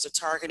in terms of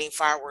targeting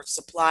fireworks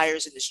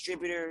suppliers and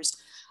distributors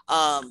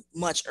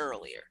much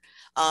earlier.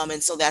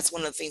 And so that's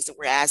one of the things that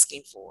we're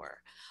asking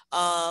for.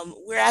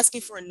 We're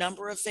asking for a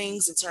number of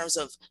things in terms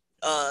of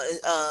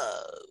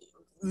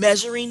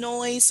measuring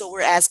noise. So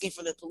we're asking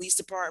for the police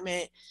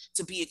department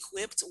to be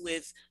equipped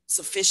with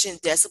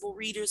sufficient decibel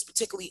readers,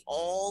 particularly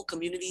all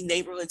community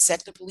neighborhood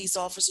sector police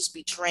officers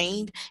be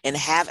trained and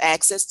have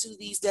access to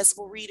these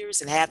decibel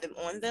readers and have them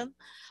on them.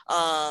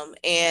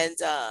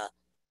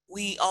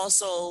 We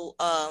also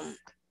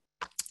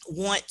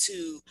want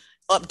to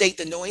update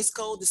the noise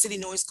code. The city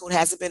noise code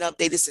hasn't been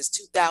updated since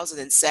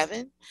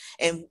 2007.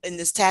 And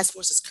this task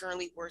force is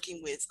currently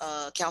working with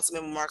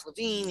Councilmember Mark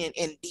Levine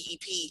and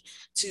DEP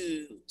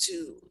to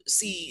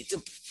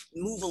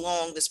move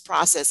along this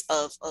process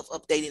of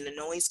updating the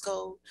noise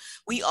code.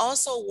 We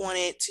also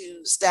wanted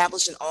to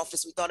establish an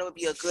office. We thought it would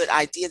be a good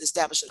idea to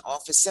establish an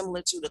office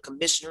similar to the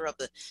commissioner of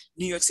the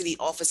New York City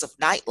Office of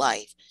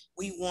Nightlife.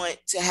 We want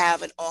to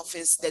have an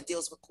office that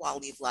deals with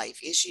quality of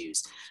life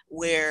issues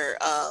where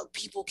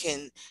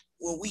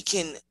we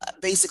can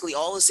basically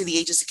all the city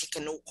agencies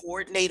can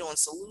coordinate on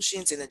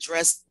solutions and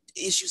address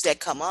issues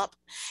that come up,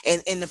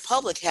 and the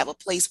public have a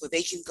place where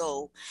they can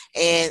go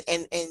and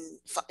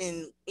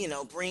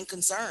bring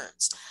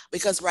concerns,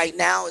 because right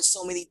now it's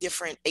so many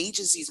different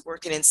agencies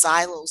working in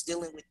silos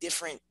dealing with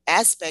different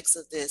aspects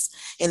of this,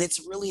 and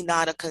it's really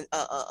not a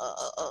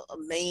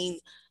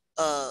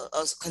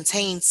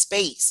contained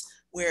space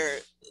where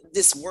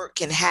this work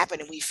can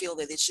happen, and we feel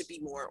that it should be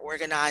more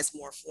organized,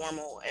 more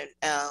formal and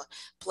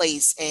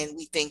place. And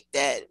we think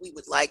that we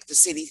would like the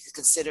city to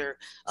consider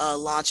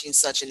launching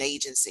such an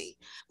agency.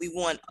 We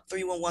want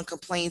 311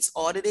 complaints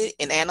audited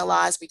and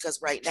analyzed,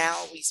 because right now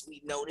we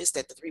noticed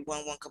that the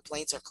 311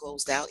 complaints are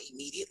closed out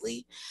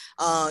immediately,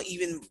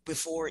 even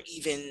before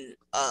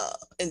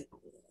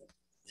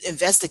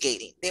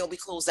investigating. They'll be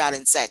closed out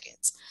in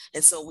seconds.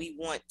 And so we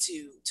want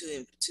to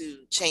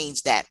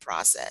change that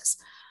process.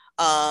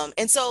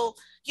 And so,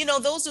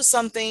 those are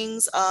some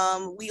things.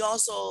 We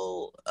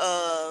also,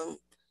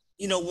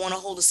 want to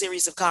hold a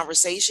series of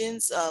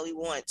conversations. We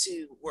want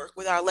to work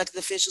with our elected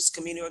officials,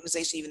 community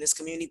organization, even this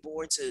community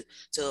board to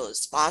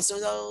sponsor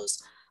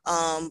those.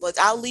 But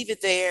I'll leave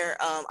it there.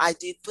 I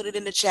did put it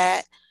in the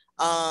chat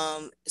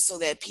so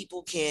that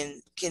people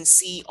can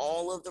see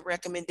all of the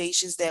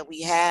recommendations that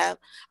we have.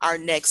 Our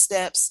next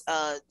steps,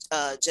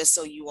 just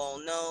so you all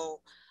know,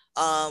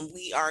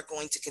 we are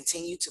going to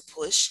continue to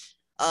push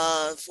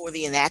for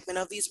the enactment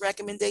of these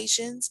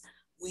recommendations.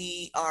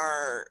 We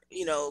are,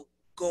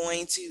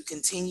 going to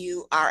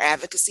continue our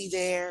advocacy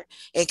there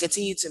and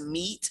continue to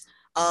meet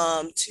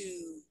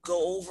to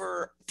go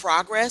over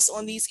progress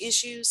on these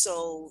issues.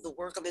 So the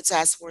work of the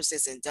task force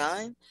isn't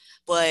done,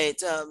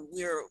 but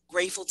we're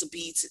grateful to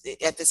be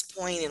at this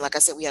point. And like I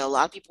said, we had a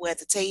lot of people at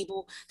the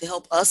table to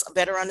help us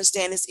better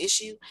understand this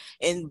issue.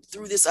 And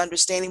through this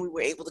understanding, we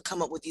were able to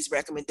come up with these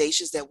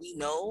recommendations that we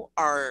know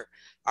are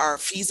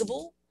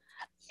feasible.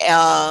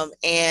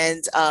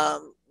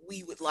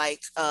 We would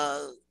like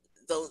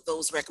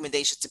those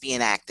recommendations to be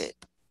enacted.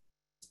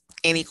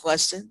 Any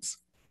questions?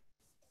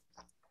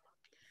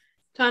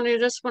 Tanya, I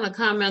just want to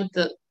comment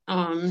that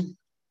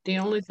the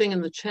only thing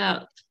in the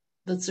chat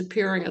that's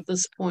appearing at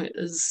this point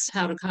is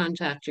how to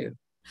contact you.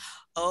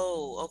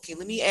 Oh, okay.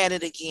 Let me add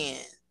it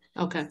again.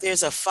 Okay.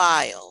 There's a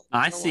file.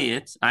 I see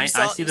it. I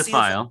see the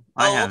file.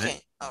 I have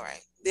it. All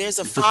right. There's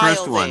a It's file the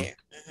first one. there.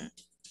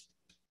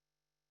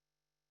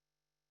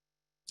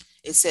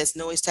 It says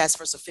Noise Task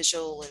Force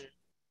Official, and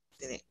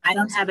then I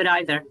don't have it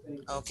either.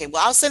 Okay,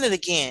 well, I'll send it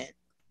again.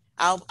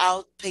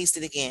 I'll paste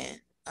it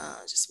again.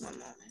 Just one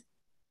moment.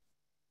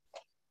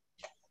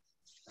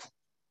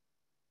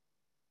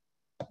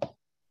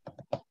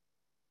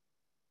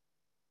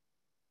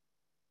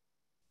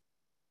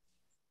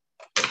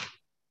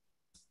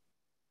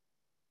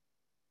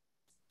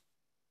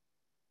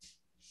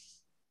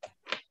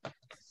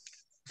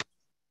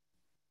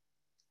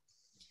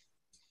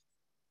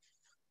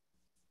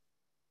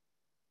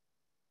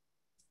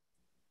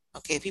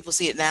 Okay, people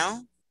see it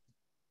now?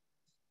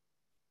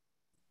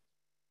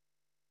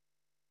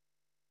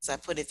 So I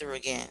put it through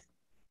again.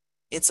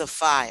 It's a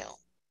file.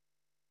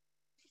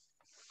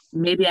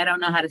 Maybe I don't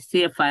know how to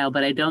see a file,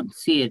 but I don't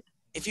see it.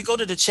 If you go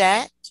to the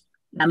chat.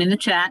 I'm in the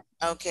chat.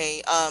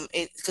 Okay,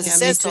 because it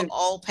says to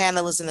all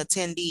panelists and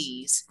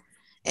attendees.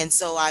 And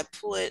so I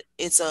put,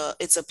 it's a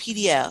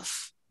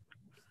PDF.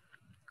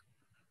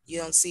 You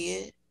don't see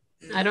it?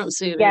 I don't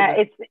see it. Yeah,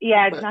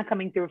 it's not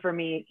coming through for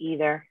me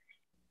either.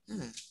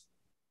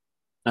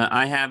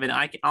 I have it.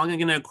 I'm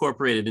going to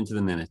incorporate it into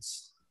the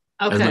minutes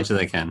as Okay. much as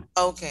I can.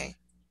 Okay.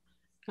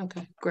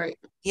 Okay, great.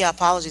 Yeah,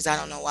 apologies. I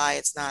don't know why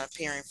it's not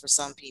appearing for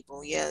some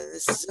people. Yeah,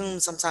 this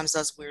Zoom sometimes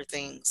does weird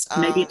things.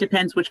 Maybe it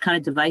depends which kind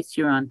of device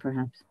you're on,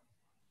 perhaps.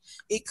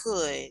 It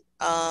could.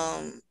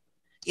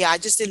 Yeah, I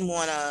just didn't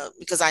want to,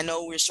 because I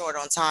know we're short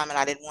on time and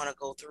I didn't want to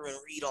go through and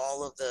read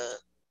all of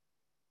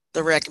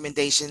the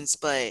recommendations,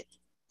 but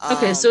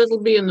Okay, so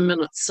it'll be in the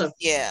minutes. So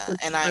yeah,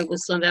 and I will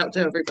send out to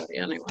everybody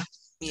anyway.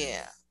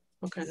 Yeah.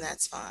 Okay. And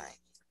that's fine.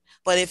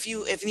 But if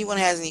anyone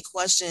has any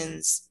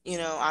questions,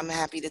 I'm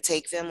happy to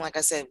take them. Like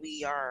I said,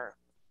 we're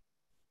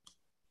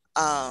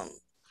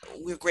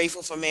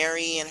grateful for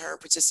Mary and her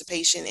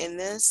participation in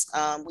this.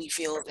 We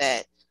feel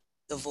that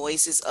the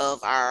voices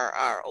of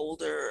our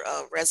older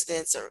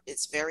residents.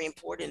 It's very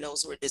important,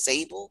 those who are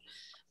disabled,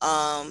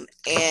 and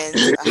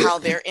how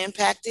they're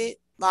impacted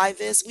by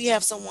this. We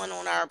have someone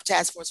on our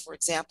task force, for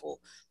example,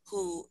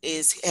 who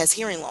has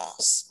hearing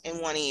loss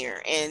in one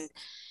ear,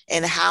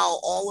 and how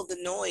all of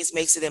the noise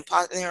makes it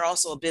impossible. They're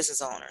also a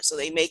business owner, so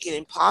they make it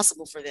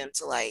impossible for them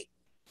to like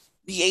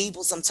be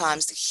able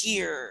sometimes to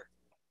hear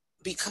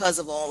because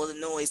of all of the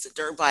noise, the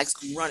dirt bikes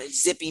running,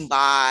 zipping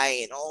by,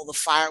 and all the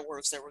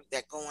fireworks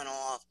that going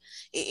off.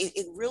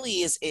 It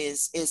really is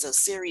a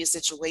serious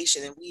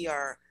situation, and we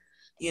are,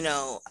 you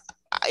know,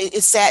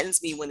 it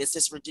saddens me when it's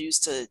just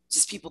reduced to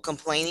just people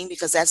complaining,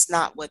 because that's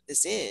not what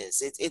this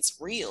is. It's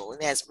real.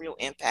 It has real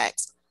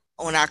impacts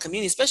on our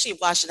community, especially in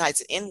Washington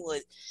Heights and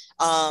Inwood,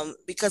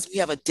 because we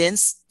have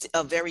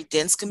a very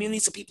dense community,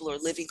 so people are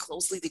living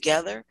closely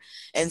together,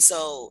 and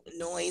so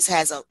noise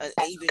has an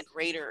even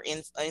greater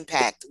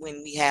impact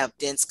when we have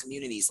dense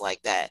communities like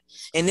that.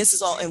 And this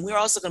is all, and we're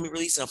also going to be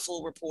releasing a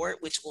full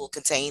report, which will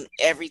contain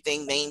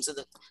everything, names of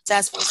the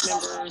task force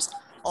members,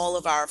 all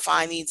of our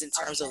findings in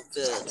terms of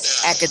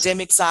the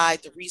academic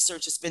side, the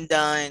research that's been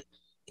done.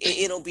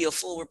 It'll be a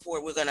full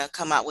report. We're going to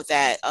come out with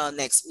that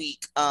next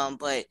week.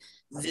 But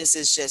this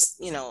is just,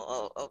 you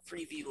know, a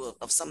preview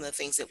of some of the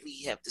things that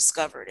we have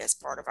discovered as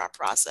part of our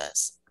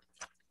process.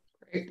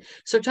 Great.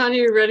 So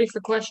Tanya, you ready for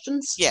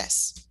questions?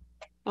 Yes.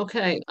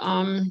 Okay.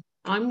 I'm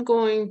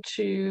going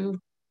to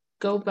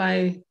go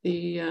by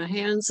the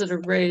hands that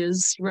are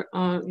raised.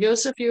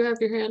 Joseph, you have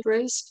your hand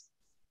raised?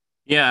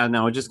 Yeah,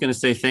 no, we're just going to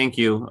say thank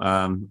you.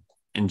 And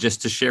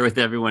just to share with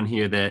everyone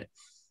here that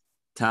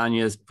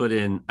Tanya's put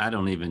in, I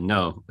don't even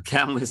know,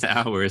 countless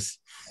hours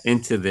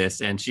into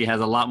this, and she has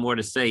a lot more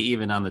to say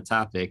even on the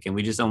topic, and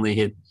we just only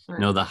hit, you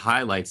know, the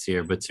highlights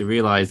here. But to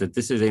realize that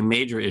this is a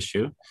major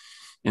issue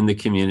in the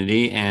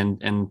community,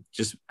 and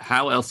just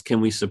how else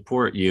can we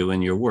support you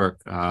in your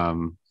work?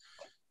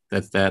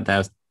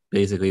 That's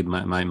basically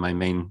my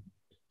main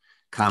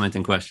comment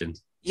and question.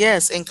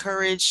 Yes,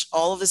 encourage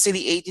all of the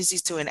city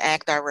agencies to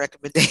enact our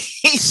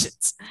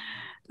recommendations.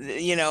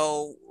 You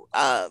know,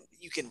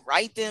 you can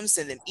write them,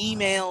 send them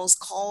emails,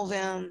 call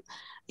them,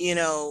 you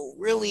know,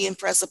 really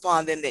impress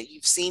upon them that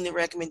you've seen the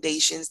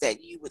recommendations,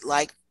 that you would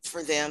like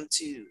for them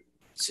to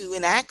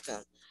enact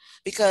them.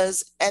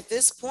 Because at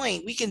this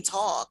point we can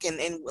talk,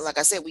 and like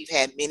I said, we've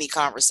had many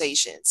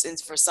conversations, and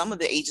for some of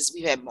the agencies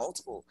we've had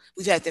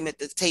them at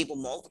the table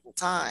multiple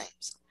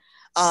times.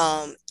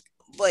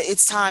 But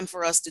it's time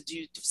for us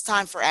it's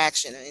time for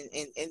action.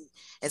 And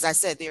as I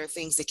said, there are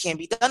things that can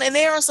be done. And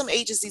there are some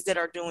agencies that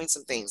are doing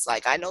some things.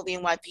 Like I know the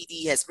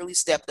NYPD has really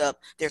stepped up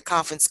their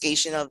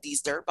confiscation of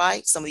these dirt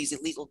bikes, some of these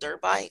illegal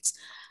dirt bikes.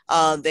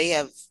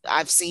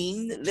 I've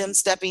seen them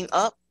stepping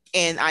up.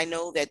 And I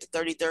know that the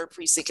 33rd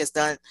Precinct has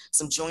done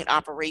some joint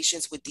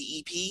operations with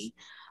DEP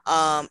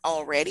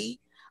already.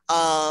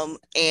 And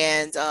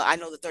I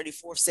know the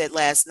 34th said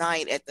last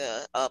night at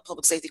the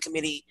Public Safety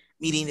Committee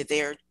meeting that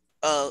they're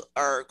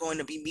are going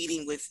to be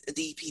meeting with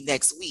DEP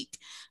next week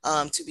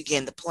to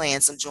begin to plan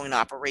some joint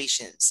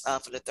operations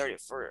for the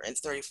 34th and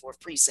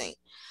 34th Precinct.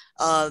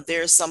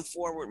 There's some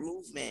forward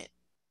movement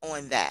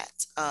on that.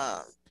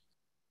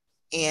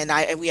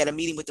 And we had a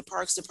meeting with the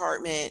Parks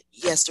Department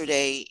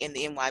yesterday in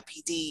the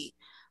NYPD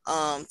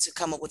to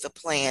come up with a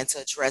plan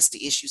to address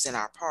the issues in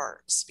our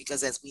parks,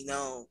 because as we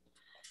know,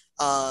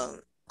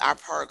 our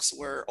parks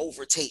were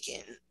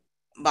overtaken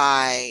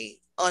by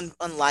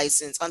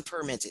unlicensed,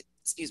 unpermitted,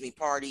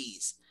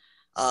 parties,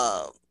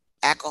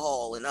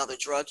 alcohol and other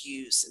drug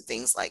use and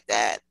things like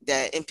that.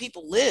 And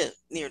people live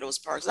near those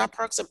parks. Our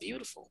parks are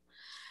beautiful.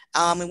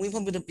 And we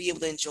want them to be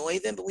able to enjoy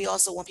them, but we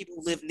also want people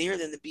who live near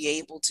them to be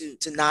able to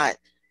not,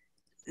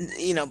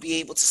 you know, be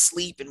able to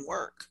sleep and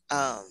work.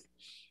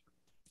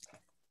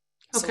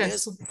 Okay,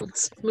 so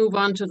let's move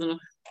on to the,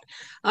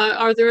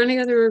 are there any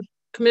other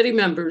committee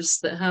members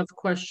that have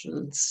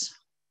questions?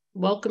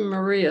 Welcome,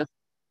 Maria.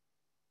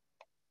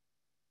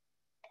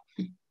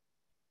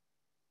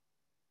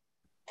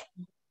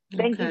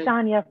 Thank you,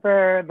 Tanya,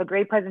 for the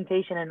great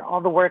presentation and all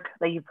the work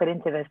that you put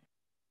into this.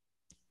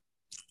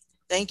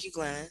 Thank you,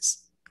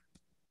 Glennis.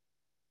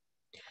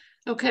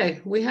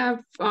 Okay, we have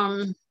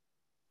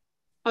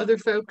other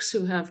folks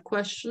who have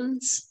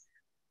questions.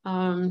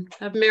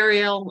 Have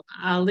Marielle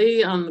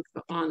Ali on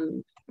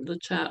the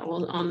chat,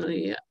 on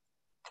the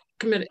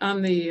committee,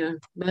 on the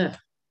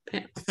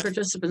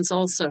participants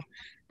also,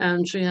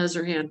 and she has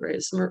her hand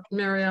raised.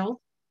 Marielle.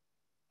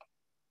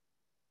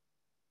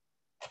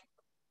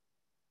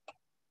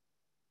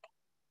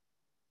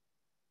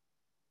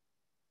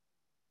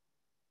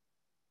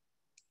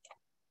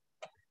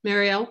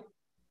 Marielle?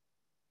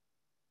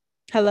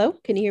 Hello,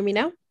 can you hear me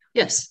now?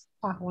 Yes.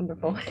 Oh,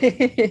 wonderful.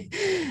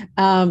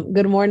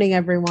 Good morning,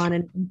 everyone,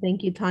 and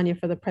thank you, Tanya,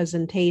 for the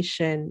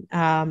presentation.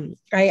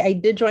 I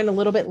did join a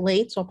little bit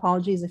late, so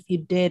apologies if you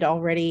did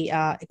already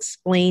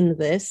explain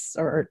this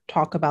or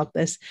talk about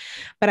this,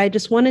 but I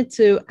just wanted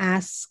to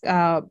ask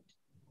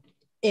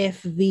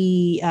if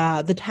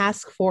the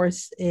task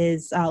force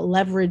is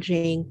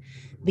leveraging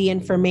the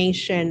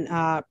information,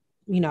 on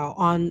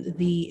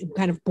the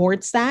kind of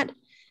board stat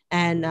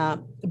and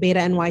Beta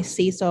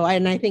NYC. So,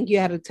 and I think you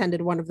had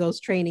attended one of those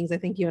trainings. I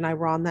think you and I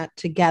were on that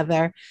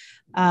together.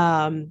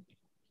 And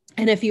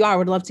if you are, I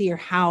would love to hear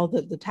how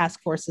the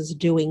task force is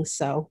doing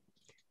so.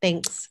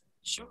 Thanks.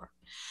 Sure.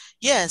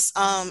 Yes.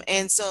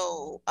 And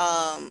so,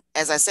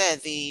 as I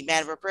said, the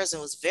Madam Borough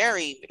President was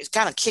it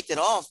kind of kicked it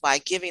off by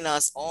giving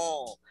us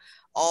all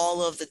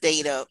of the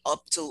data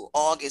up to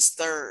August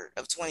 3rd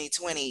of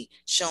 2020,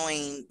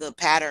 showing the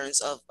patterns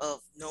of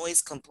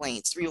noise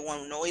complaints,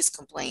 301 noise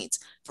complaints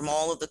from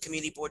all of the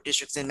community board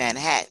districts in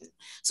Manhattan.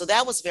 So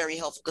that was very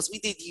helpful because we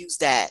did use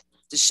that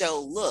to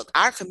show, look,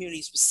 our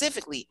community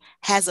specifically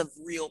has a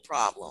real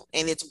problem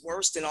and it's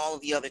worse than all of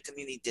the other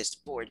community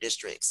board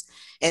districts.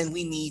 And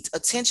we need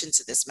attention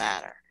to this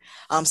matter.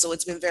 So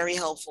it's been very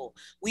helpful.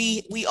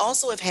 We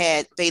also have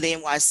had Beta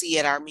NYC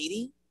at our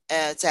meeting,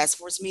 task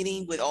force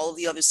meeting with all of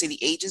the other city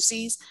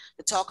agencies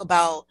to talk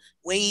about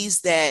ways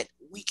that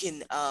we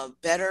can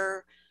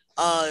better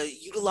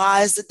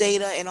utilize the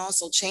data and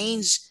also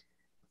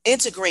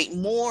integrate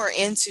more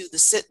into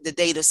the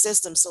data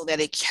system so that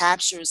it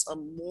captures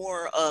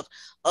more of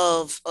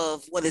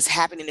what is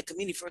happening in the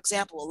community. For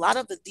example, a lot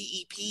of the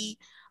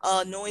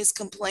DEP noise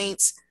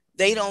complaints,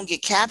 they don't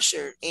get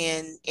captured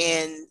in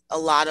a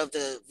lot of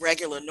the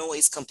regular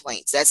noise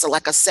complaints. That's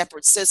like a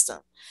separate system.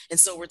 And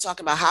so we're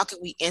talking about how can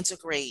we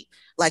integrate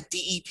like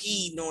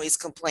DEP noise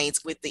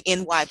complaints with the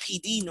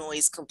NYPD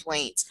noise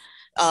complaints.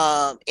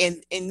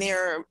 And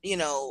there,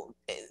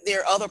 there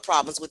are other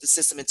problems with the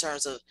system in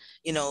terms of,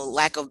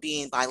 lack of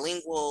being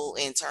bilingual,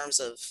 in terms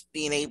of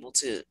being able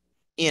to,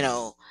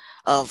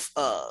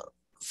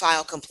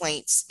 file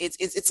complaints.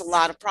 It's a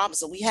lot of problems.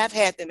 So we have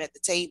had them at the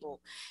table,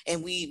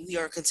 and we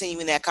are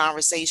continuing that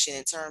conversation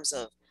in terms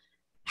of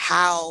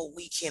how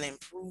we can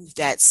improve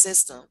that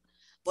system.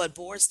 But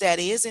BoardStat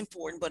is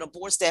important, but a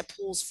BoardStat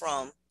pulls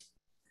from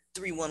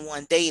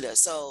 311 data.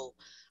 So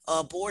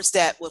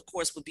BoardStat, of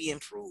course, would be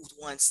improved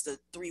once the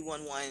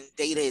 311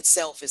 data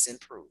itself is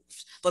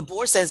improved. But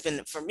BoardStat has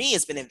been, for me,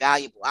 it's been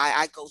invaluable.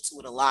 I go to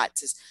it a lot.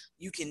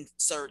 You can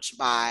search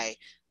by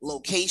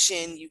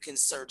location, you can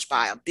search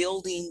by a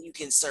building, you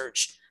can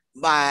search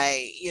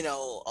by,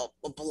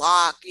 a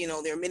block,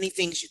 there are many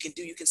things you can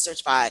do. You can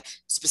search by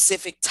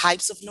specific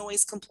types of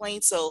noise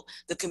complaints. So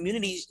the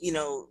community,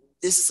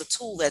 this is a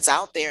tool that's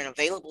out there and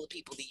available to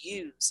people to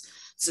use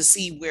to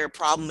see where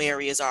problem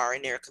areas are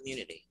in their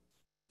community.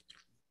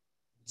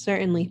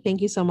 Certainly.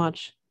 Thank you so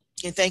much.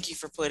 And thank you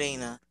for putting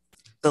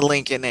the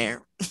link in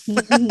there.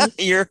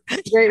 You're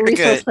great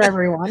resource good for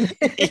everyone.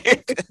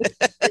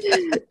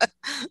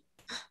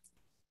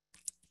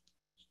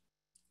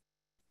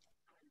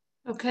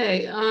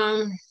 Okay.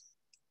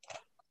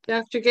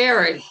 Dr.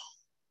 Gary,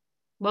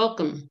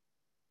 welcome.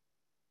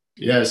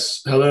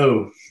 Yes.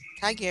 Hello.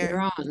 Hi, Gary. You're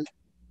on.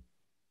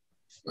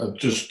 I'm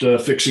just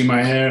fixing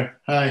my hair.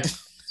 Hi.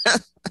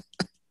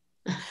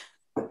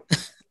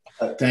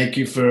 Thank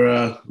you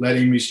for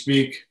letting me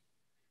speak.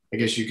 I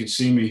guess you can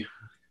see me.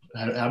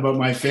 How about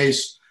my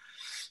face?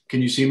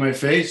 Can you see my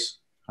face?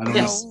 I don't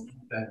know.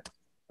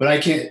 But I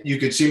can't, you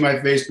could see my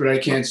face, but I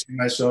can't see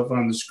myself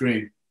on the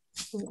screen.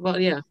 Well,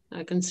 yeah,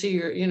 I can see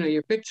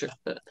your picture,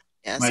 but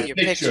yeah, my your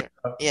picture.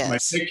 Yes.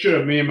 My picture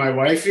of me and my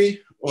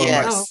wifey? Or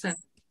yes.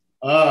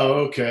 Oh,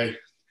 okay.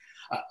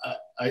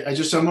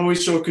 I'm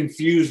always so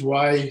confused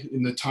why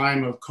in the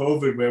time of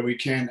COVID where we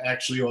can't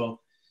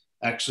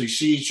actually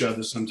see each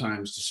other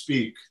sometimes to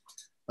speak,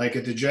 like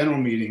at the general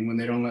meeting when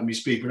they don't let me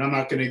speak, but I'm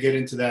not going to get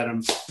into that.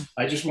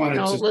 I just wanted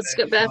to let's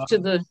get back to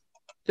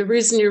the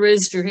reason you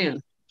raised your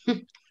hand.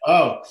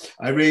 Oh,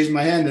 I raised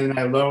my hand and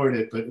I lowered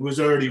it, but it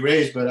was already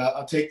raised, but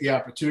I'll take the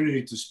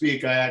opportunity to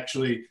speak.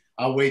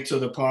 I'll wait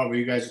till the part where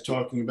you guys are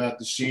talking about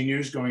the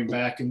seniors going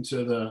back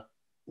into the,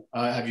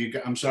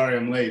 I'm sorry,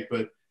 I'm late,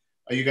 but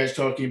are you guys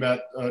talking about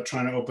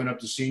trying to open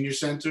up the senior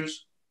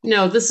centers?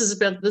 No, this is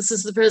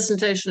the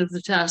presentation of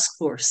the task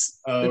force,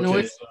 the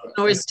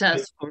noise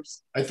task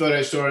force. I thought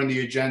I saw on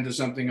the agenda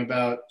something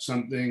about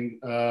something.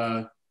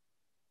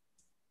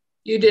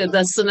 You did.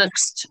 That's the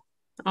next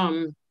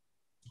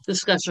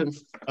discussion.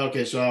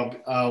 Okay, so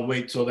I'll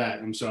wait till that.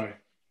 I'm sorry.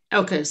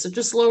 Okay, so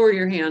just lower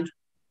your hand.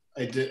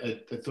 I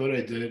did. I thought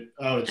I did.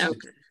 Oh, it's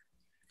okay.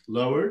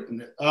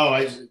 Lowered.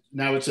 Oh,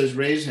 now it says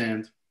raise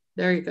hand.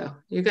 There you go.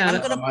 You got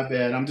it. Oh, my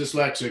bad. I'm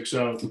dyslexic,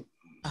 so.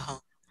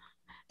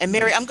 And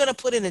Mary, I'm going to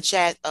put in the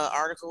chat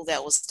article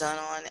that was done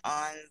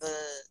on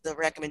the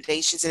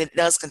recommendations, and it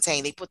does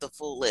contain, they put the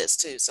full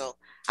list too. So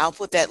I'll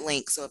put that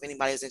link. So if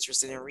anybody's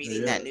interested in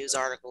reading that news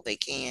article, they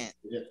can.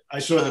 Yeah. I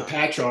saw the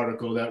patch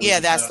article.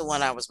 That's the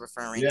one I was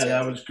referring to. Yeah,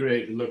 that was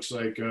great. It looks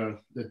like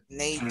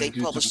they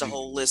published a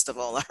whole list of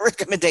all our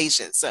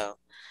recommendations. So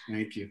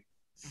thank you.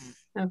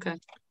 Okay.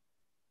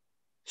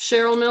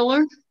 Cheryl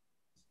Miller.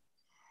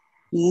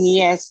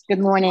 Yes. Good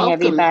morning, Welcome.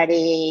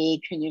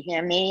 everybody. Can you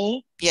hear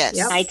me? Yes.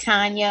 Yep. Hi,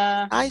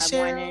 Tanya. Hi,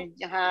 Cheryl.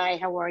 Hi,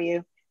 how are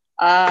you?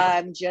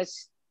 I'm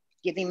just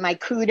giving my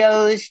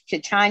kudos to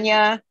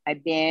Tanya. I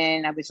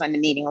was on the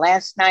meeting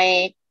last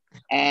night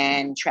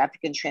and traffic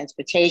and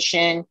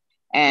transportation,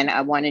 and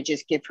I want to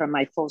just give her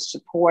my full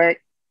support.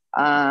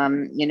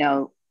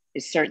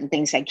 There's certain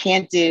things I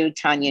can't do,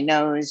 Tanya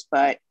knows,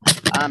 but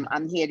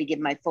I'm here to give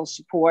my full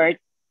support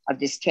of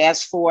this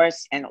task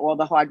force and all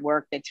the hard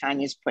work that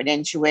Tanya's put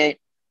into it.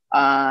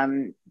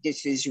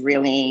 This is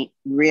really,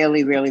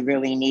 really, really,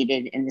 really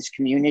needed in this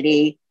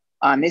community.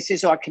 This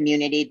is our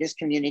community. This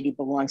community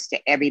belongs to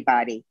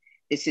everybody.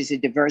 This is a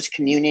diverse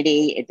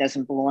community. It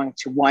doesn't belong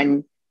to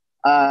one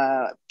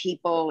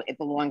people. It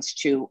belongs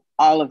to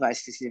all of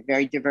us. This is a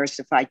very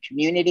diversified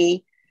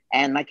community.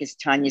 And like as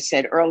Tanya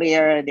said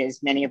earlier,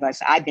 there's many of us,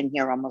 I've been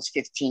here almost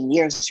 15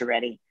 years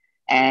already.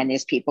 And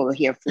there's people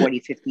here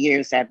 40, 50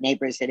 years. I have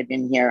neighbors that have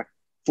been here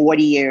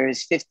 40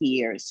 years, 50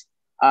 years.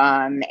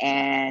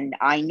 And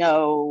I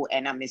know,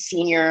 and I'm a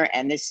senior,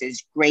 and this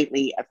is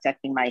greatly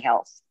affecting my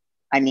health.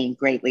 I mean,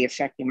 greatly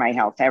affecting my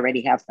health. I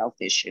already have health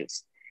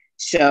issues.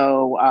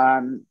 So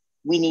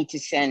we need to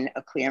send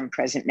a clear and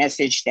present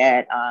message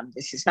that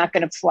this is not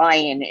going to fly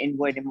in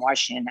Wood and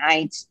Washington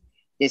Heights.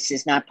 This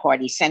is not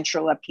Party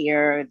Central up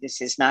here.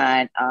 This is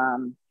not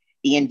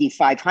the Indy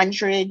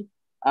 500.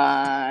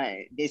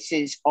 This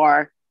is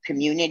our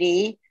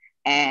community,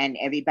 and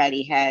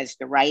everybody has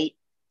the right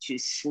to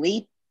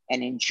sleep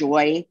and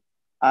enjoy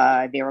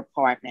their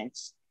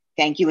apartments.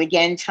 Thank you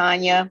again,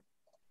 Tanya.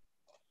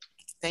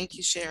 Thank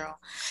you, Cheryl.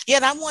 Yeah,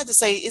 and I wanted to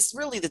say it's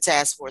really the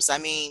task force. I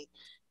mean,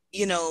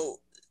 you know,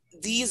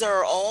 these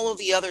are all of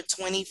the other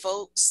 20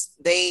 folks.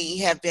 They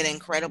have been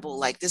incredible.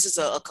 Like this is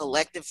a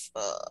collective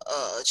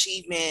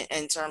achievement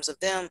in terms of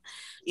them.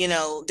 You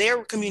know,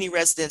 they're community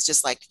residents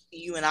just like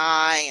you and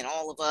I and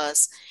all of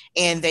us,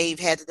 and they've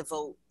had to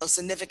devote a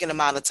significant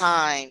amount of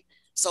time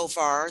so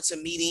far to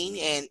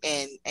meeting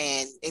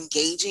and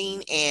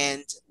engaging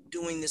and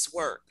doing this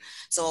work.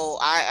 So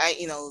I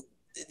you know,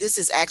 this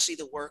is actually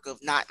the work of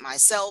not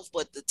myself,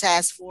 but the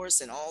task force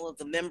and all of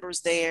the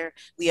members there.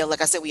 We have,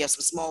 like I said, we have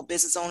some small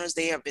business owners.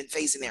 They have been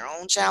facing their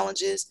own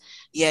challenges,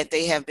 yet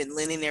they have been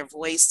lending their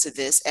voice to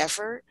this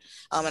effort.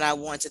 And I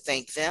want to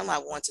thank them. I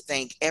want to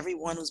thank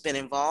everyone who's been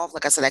involved.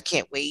 Like I said, I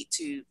can't wait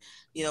to,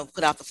 you know,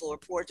 put out the full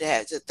report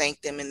to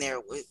thank them in there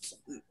with,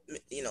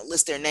 you know,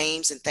 list their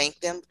names and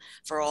thank them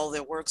for all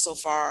their work so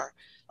far.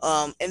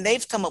 And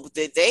they've come up with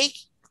it. They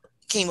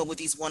came up with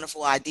these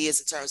wonderful ideas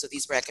in terms of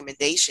these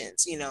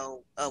recommendations. You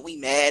know, we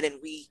met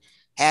and we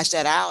hashed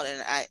that out,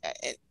 and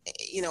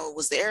you know, it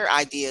was their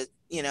idea,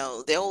 you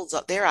know,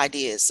 their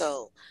ideas.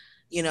 So,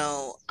 you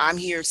know, I'm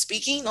here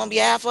speaking on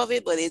behalf of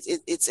it, but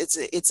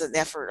it's an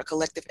effort, a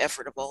collective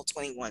effort of all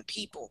 21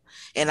 people.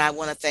 And I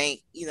want to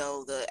thank, you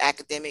know, the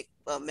academic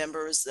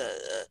members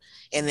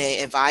and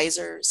the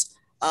advisors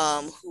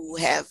who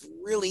have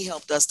really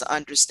helped us to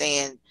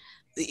understand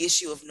the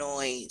issue of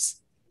noise.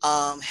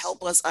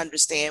 Help us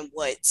understand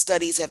what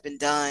studies have been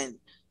done,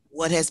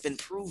 what has been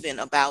proven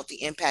about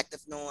the impact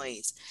of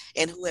noise,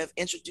 and who have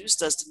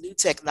introduced us to new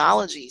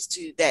technologies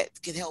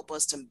that can help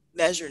us to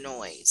measure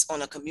noise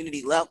on a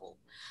community level.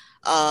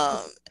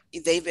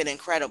 They've been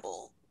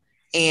incredible.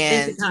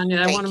 And thank you,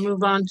 Tanya. I want to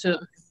move on to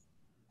a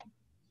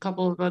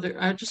couple of other,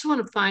 I just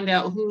want to find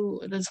out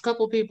who, there's a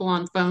couple of people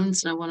on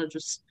phones, and I want to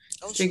just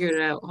figure it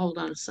out. Hold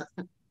on a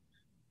second.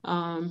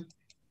 So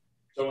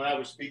when I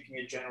was speaking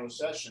at general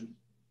session,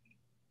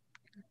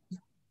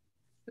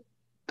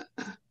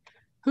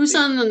 who's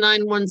on the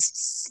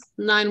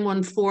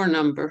 914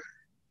 number?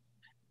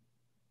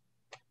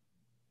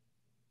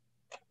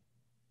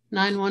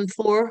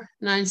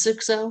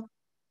 914-960?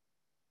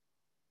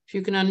 If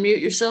you can unmute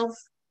yourself.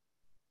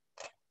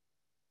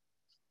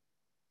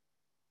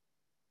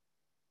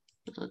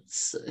 Let's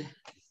see.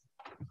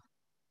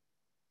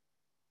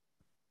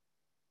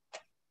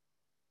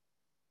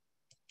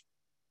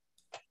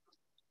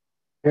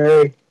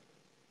 Mary,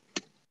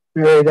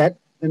 that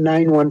the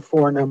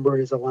 914 number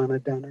is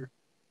Alana Dunner.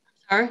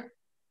 Sorry?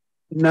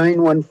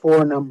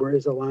 914 number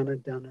is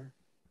Alana Dunner.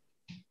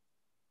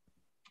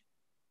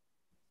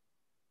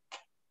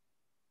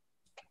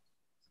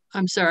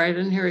 I'm sorry, I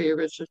didn't hear you,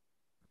 Richard.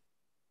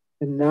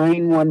 The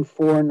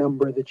 914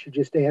 number that you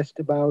just asked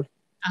about,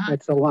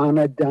 that's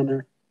Alana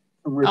Dunner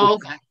from Riverside. Oh,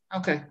 okay.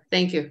 Okay,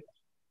 thank you.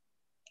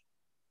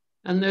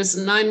 And there's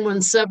a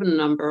 917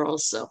 number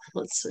also.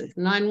 Let's see,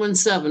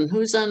 917.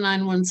 Who's on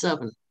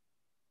 917?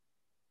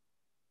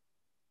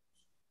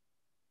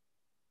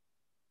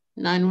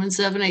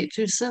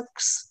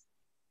 917-826.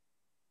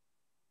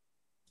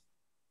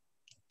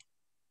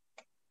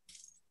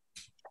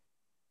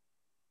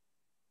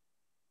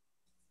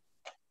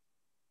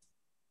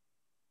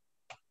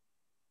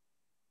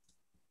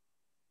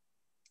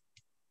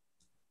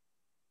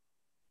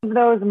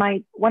 One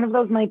of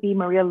those might be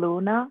Maria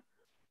Luna.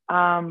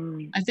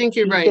 I think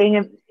you're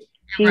right.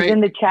 She's right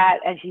in the chat,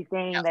 and she's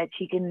saying that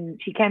she can't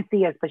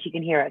see us, but she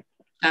can hear us.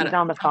 She's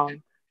on the phone.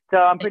 Okay. So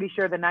I'm pretty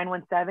sure the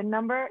 917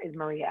 number is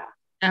Maria.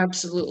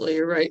 Absolutely,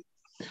 you're right.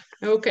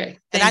 Okay.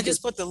 And I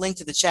just put the link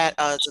to the chat,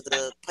 to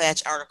the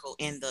Patch article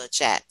in the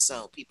chat,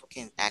 so people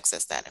can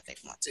access that if they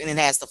want to. And it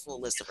has the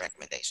full list of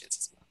recommendations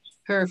as well.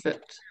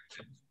 Perfect.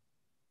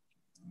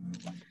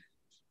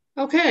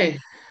 Okay.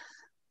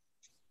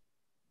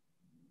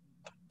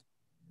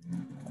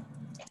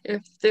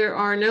 if there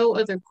are no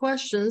other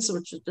questions,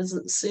 which it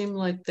doesn't seem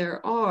like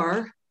there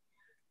are,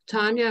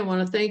 Tanya, I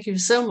want to thank you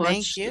so much.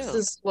 Thank you. This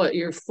is what,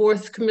 your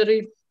fourth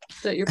committee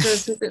that you're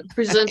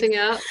presenting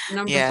at,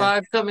 number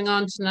 5 coming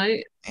on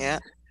tonight. Yeah.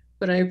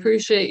 But I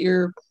appreciate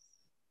your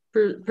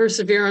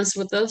perseverance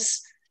with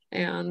us,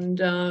 and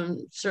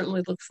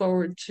certainly look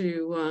forward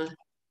to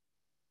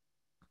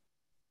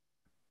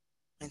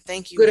and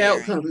thank you, good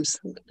Mary.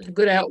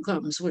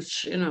 outcomes,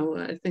 which, you know,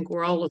 I think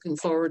we're all looking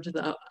forward to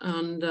that.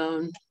 And,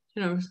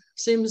 you know,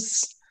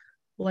 seems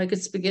like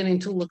it's beginning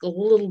to look a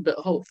little bit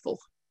hopeful.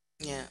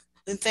 Yeah.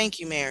 And thank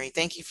you, Mary.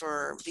 Thank you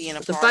for being a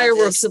The part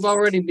fireworks of this. have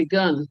already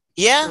begun.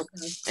 Yeah. Okay.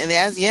 And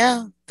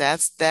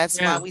that's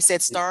why we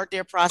said start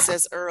their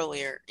process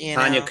earlier. You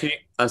Tanya, know?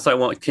 I'm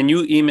sorry, can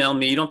you email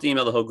me? You don't have to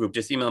email the whole group,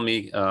 just email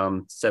me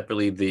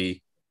separately the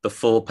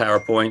full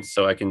PowerPoint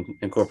so I can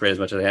incorporate as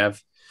much as I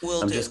have.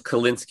 Will do. Just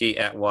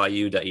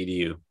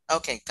Kalinsky@yu.edu.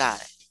 Okay,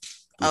 got it.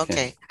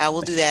 Okay. I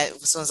will do that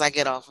as soon as I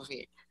get off of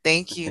here.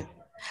 Thank you.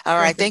 All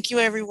right. Thank you,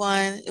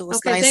 everyone. It was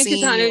nice thank you,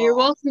 seeing Tanya. you You're all.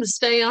 welcome to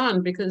stay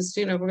on because,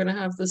 you know, we're going to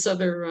have this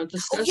other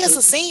discussion. Oh, yes,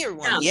 a senior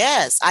one.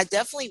 Yes, I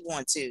definitely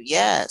want to.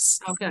 Yes.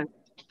 Okay.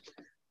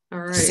 All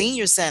right.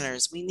 Senior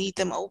centers, we need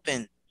them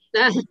open.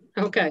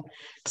 Okay.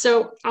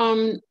 So,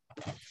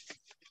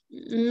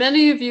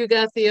 many of you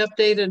got the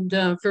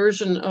updated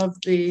version of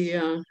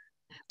the,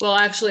 well,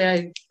 actually,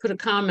 I put a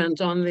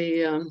comment on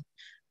the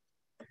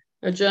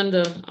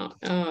agenda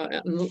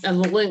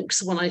and the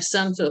links when I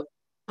sent it.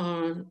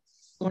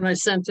 When I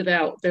sent it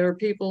out, there are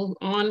people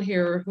on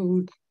here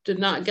who did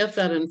not get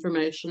that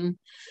information.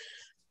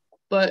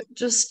 But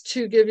just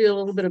to give you a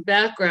little bit of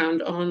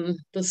background on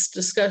this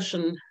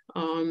discussion,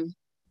 I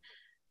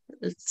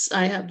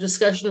have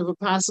discussion of a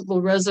possible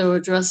reso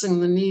addressing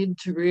the need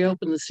to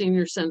reopen the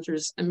senior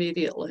centers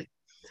immediately.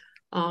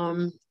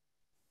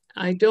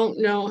 I don't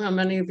know how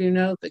many of you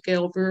know that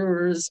Gail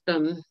Brewer has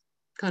been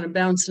kind of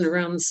bouncing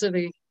around the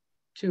city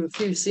to a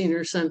few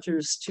senior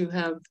centers to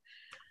have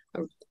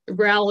a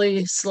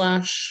rally /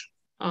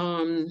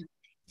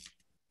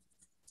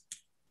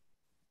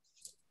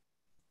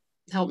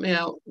 help me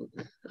out,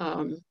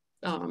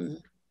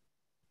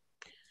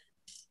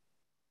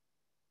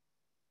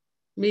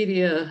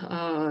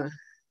 media,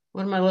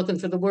 what am I looking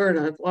for the word?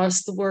 I've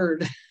lost the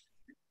word.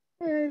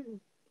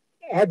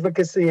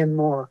 Advocacy and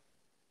more.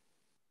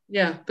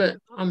 Yeah, but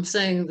I'm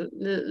saying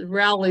the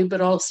rally,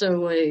 but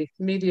also a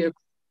media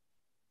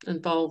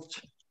involved.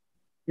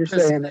 You're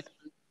saying it.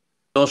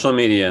 Social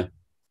media.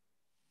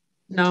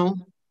 No,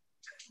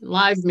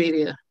 live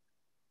media.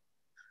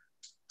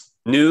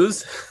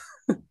 News.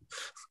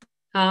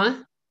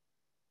 Huh?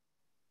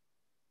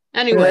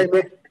 Anyway.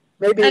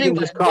 Maybe you can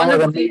just call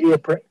it a media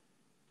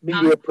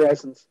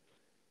presence.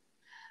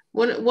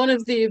 One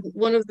of the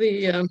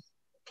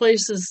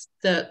places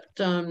that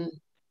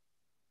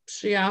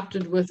she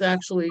opted with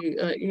actually,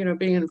 you know,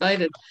 being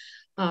invited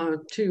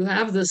to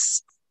have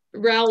this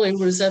rally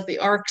was at the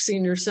ARC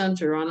Senior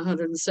Center on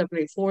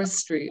 174th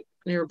Street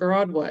near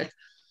Broadway.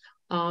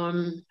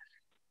 2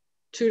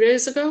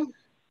 days ago,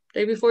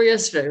 day before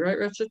yesterday, right,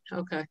 Richard?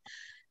 Okay.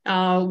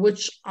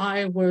 Which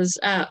I was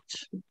at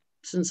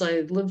since I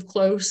live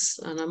close,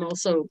 and I'm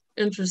also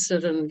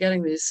interested in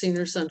getting these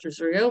senior centers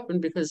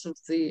reopened because of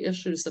the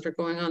issues that are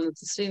going on with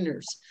the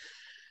seniors.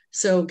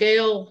 So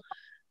Gail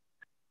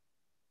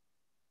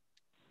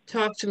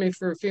talked to me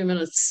for a few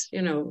minutes,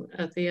 you know,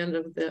 at the end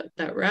of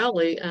that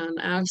rally, and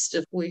asked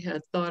if we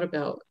had thought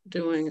about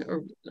doing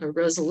a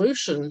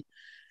resolution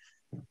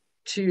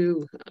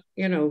to,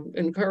 you know,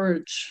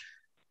 encourage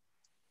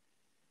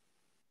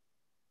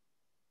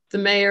the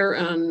mayor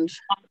and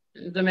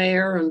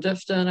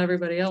DIFTA and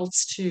everybody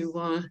else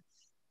to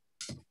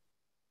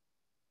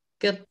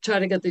try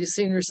to get these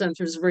senior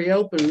centers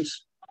reopened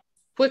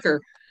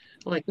quicker,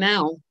 like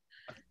now,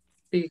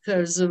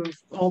 because of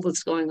all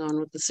that's going on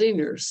with the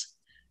seniors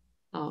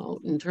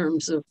in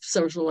terms of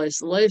social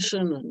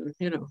isolation and,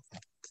 you know,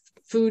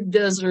 food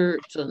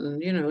desert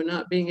and, you know,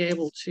 not being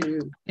able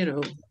to, you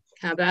know,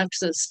 have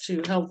access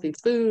to healthy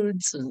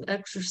foods and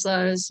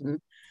exercise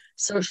and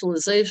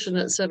socialization,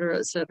 et cetera,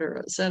 et cetera,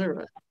 et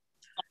cetera.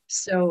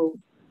 So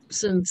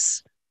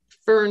since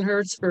Fern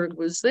Hertzberg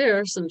was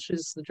there, since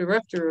she's the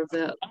director of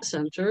that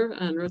center,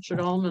 and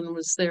Richard Allman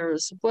was there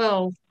as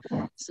well,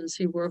 since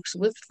he works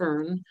with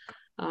Fern,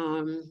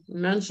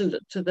 mentioned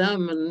it to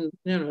them, and,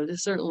 you know, they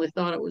certainly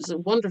thought it was a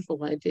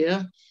wonderful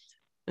idea.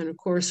 And of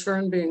course,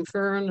 Fern being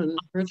Fern and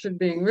Richard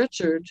being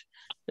Richard,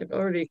 they've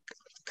already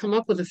come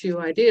up with a few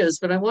ideas,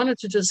 but I wanted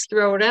to just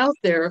throw it out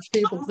there if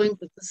people think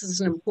that this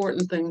is an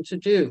important thing to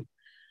do.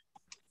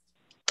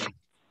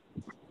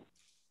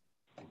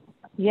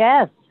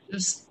 Yes.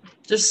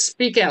 Just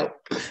speak out.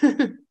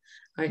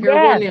 I hear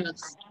one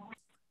yes.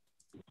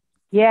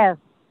 Yes.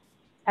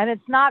 And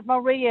it's not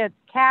Maria, it's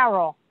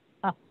Carol.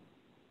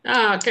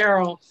 Ah,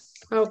 Carol.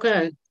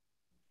 Okay.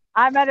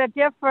 I'm at a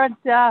different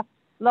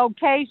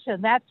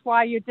location. That's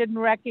why you didn't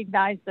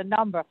recognize the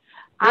number.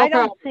 I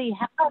don't see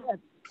how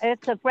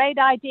it's a great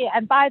idea.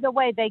 And by the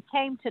way, they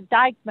came to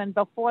Dyckman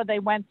before they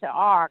went to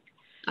ARC.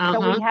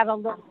 So we had a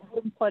little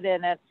input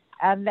in it.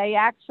 and they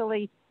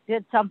actually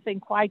did something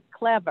quite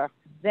clever.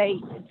 They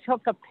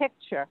took a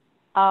picture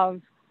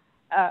of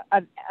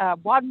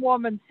one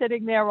woman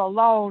sitting there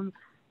alone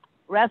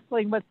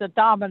wrestling with the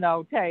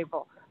domino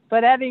table.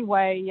 But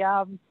anyway,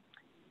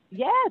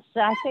 yes,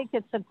 I think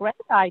it's a great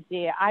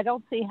idea. I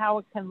don't see how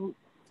it can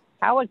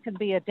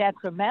be a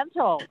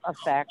detrimental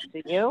effect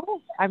to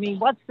you. I mean,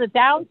 what's the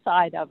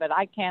downside of it?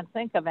 I can't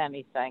think of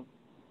anything.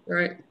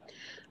 Right.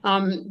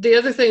 The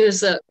other thing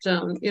is that,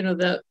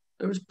 that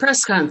it was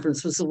press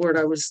conference was the word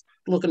I was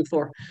looking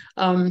for.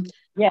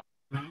 Yeah.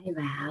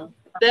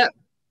 That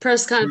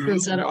press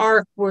conference at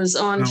ARC was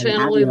on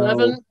Channel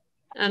 11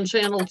 and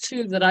Channel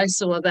 2 that I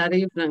saw that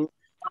evening.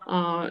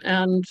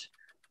 And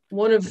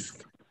one of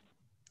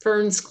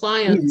Fern's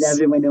clients. You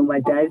love it when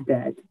Oma does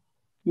that.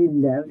 You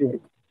love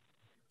it.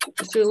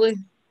 Julie?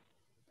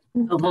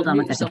 Oh, hold on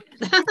one second.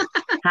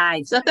 Hi.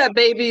 Is that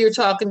baby you're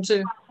talking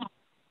to?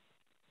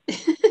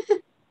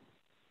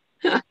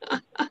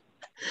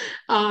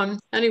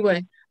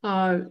 Anyway,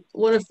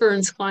 one of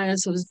Fern's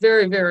clients was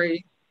very,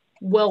 very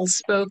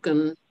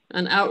well-spoken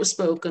and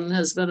outspoken,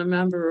 has been a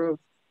member of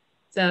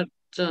that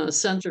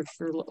center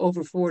for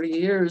over 40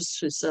 years,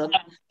 she said.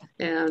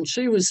 And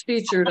she was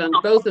featured on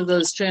both of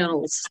those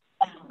channels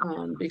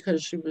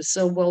because she was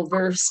so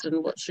well-versed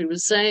in what she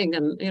was saying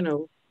and,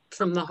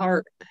 from the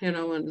heart,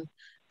 and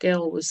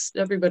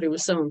everybody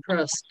was so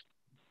impressed.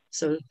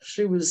 So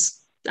she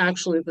was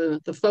actually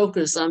the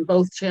focus on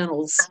both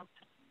channels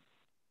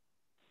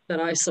that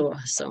I saw.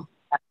 So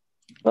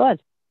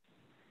good.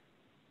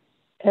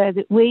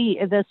 The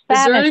Spanish.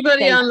 Is there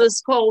anybody on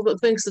this call that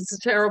thinks it's a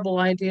terrible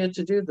idea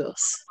to do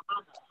this?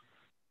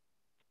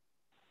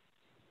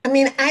 I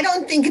mean, I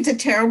don't think it's a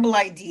terrible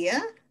idea.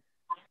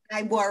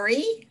 I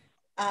worry.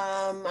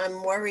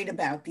 I'm worried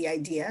about the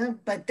idea,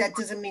 but that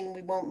doesn't mean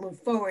we won't move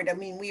forward. I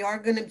mean, we are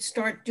going to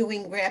start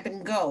doing grab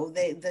and go.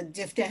 The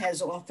DFTA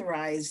has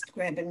authorized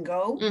grab and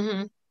go.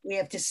 Mm-hmm. We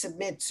have to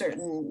submit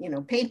certain,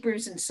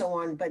 papers and so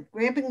on, but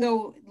grab and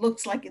go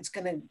looks like it's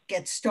going to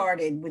get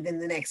started within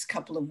the next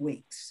couple of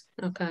weeks.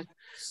 Okay.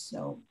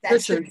 So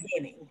that's the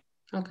beginning.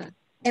 Okay.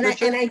 And I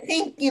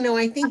think,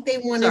 I think they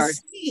want to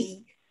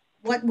see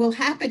what will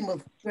happen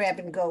with grab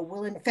and go.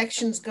 Will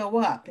infections go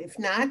up? If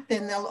not,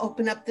 then they'll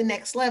open up the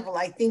next level.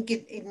 I think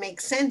it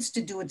makes sense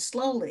to do it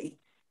slowly.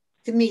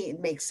 To me, it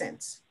makes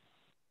sense.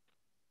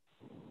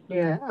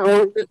 Yeah,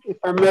 if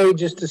I may,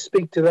 just to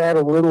speak to that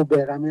a little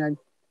bit. I mean,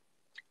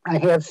 I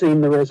have seen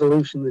the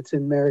resolution that's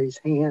in Mary's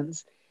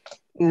hands,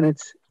 and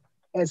it's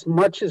as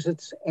much as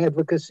it's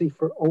advocacy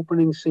for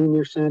opening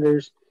senior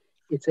centers,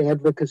 it's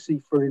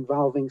advocacy for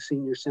involving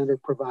senior center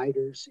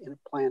providers in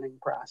a planning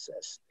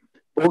process.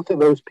 Both of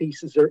those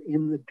pieces are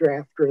in the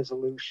draft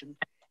resolution.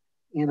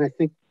 And I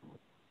think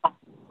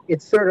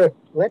it's sort of,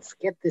 let's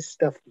get this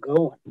stuff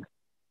going.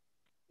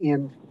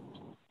 And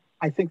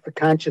I think the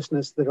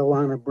consciousness that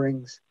Alana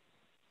brings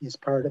is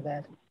part of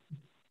that.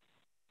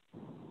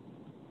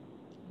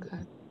 Okay.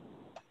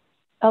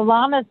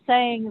 Alana's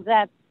saying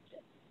that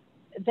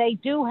they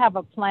do have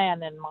a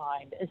plan in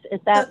mind.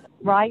 Is that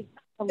right?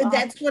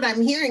 That's what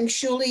I'm hearing.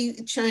 Surely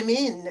chime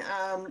in.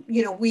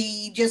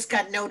 We just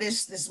got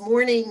notice this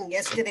morning,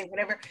 yesterday,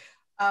 whatever,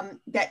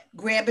 that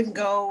grab and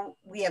go,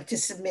 we have to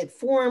submit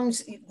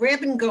forms.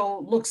 Grab and go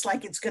looks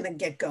like it's going to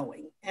get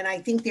going. And I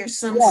think there's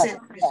some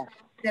centers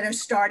that are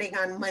starting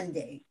on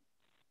Monday.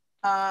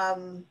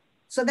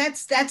 So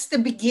that's the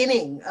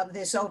beginning of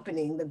this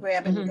opening, the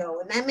grab and go.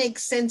 And that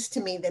makes sense to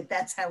me that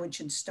that's how it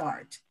should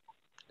start.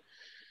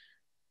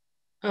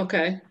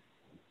 Okay.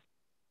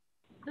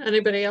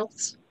 Anybody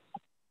else?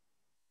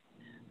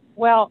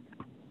 Well,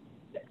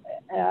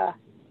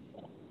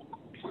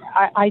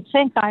 I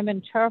think I'm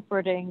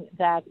interpreting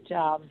that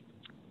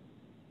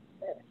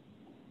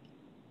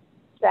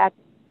that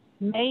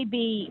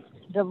maybe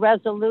the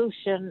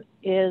resolution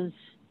is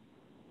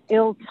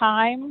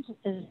ill-timed.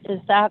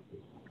 Is that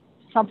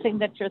something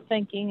that you're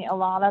thinking,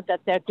 Alana,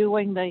 that they're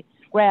doing the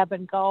grab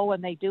and go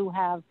and they do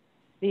have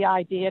the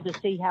idea to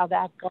see how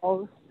that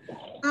goes?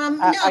 No,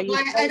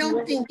 I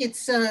don't think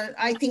it's,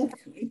 I think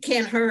it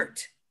can't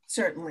hurt,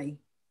 certainly.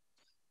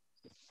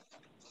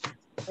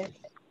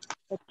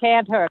 It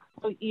can't hurt.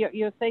 So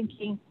you're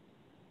thinking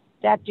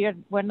that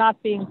we're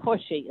not being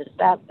pushy. Is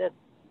that it?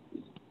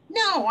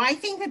 No, I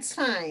think it's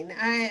fine.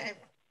 I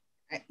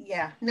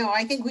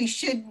think we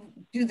should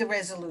do the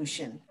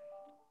resolution.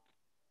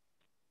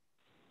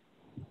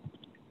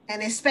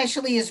 And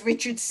especially as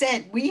Richard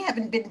said, we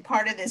haven't been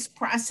part of this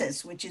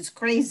process, which is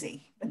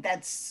crazy, but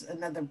that's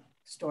another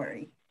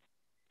story.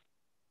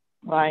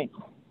 Right.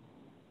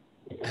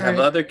 Have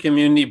other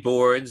community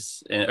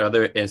boards and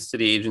other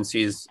city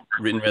agencies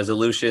written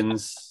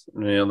resolutions?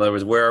 In other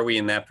words, where are we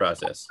in that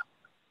process?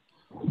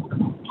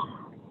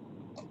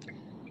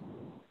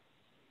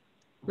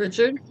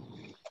 Richard?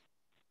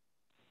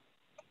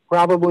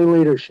 Probably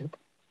leadership.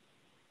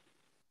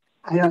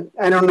 I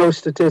don't know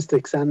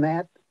statistics on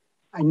that.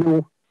 I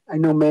know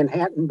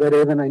Manhattan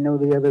better than I know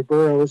the other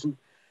boroughs, and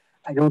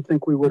I don't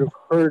think we would have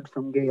heard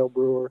from Gail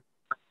Brewer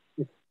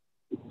if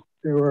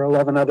there were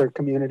 11 other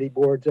community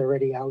boards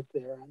already out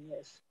there on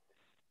this.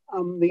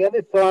 The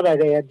other thought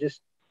I'd add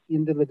just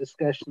into the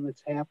discussion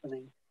that's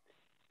happening,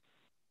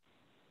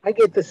 I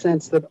get the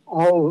sense that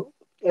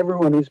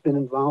everyone who's been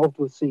involved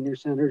with senior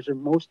centers, or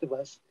most of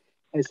us,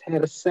 has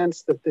had a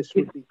sense that this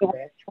would be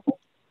gradual.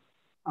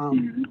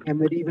 And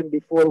that even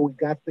before we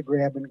got the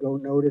grab and go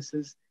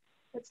notices,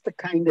 that's the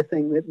kind of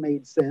thing that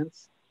made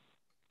sense.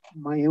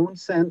 My own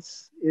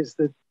sense is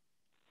that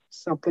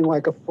something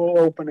like a full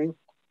opening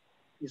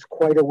is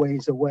quite a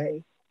ways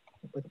away,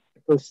 but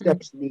those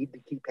steps need to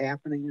keep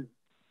happening. And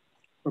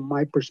from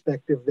my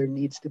perspective, there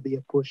needs to be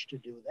a push to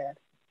do that.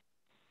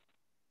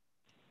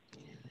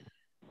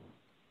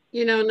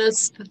 You know, and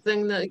that's the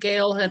thing that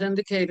Gail had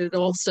indicated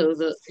also,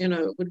 that, you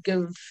know, it would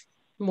give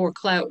more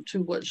clout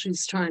to what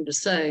she's trying to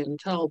say and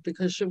tell,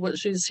 because what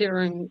she's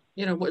hearing,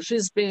 you know, what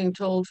she's being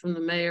told from the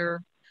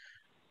mayor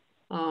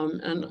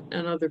and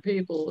other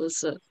people is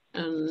that,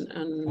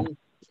 and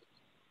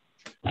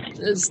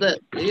is that,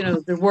 you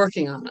know, they're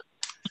working on it.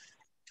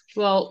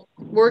 Well,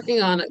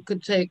 working on it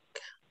could take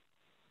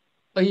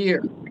a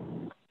year.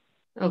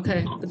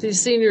 Okay, but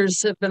these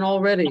seniors have been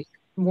already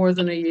more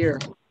than a year.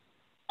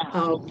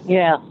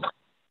 Yeah.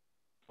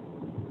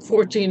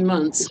 14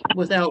 months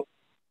without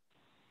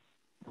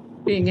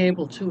being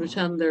able to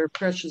attend their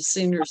precious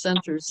senior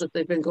centers that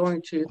they've been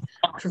going to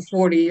for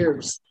 40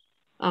 years.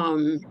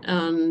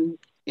 And,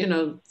 you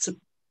know, it's a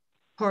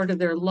part of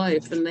their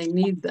life, and they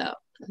need that.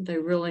 They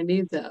really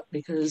need that,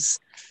 because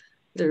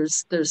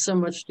there's so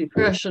much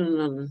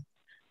depression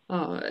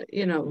and,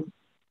 you know.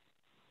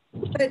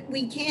 But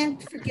we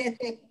can't forget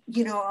that,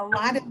 you know, a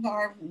lot of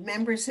our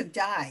members have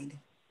died.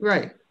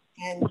 Right.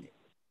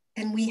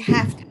 And we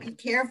have to be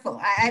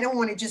careful. I don't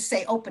want to just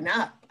say open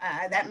up.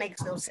 That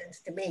makes no sense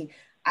to me.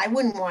 I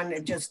wouldn't want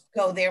to just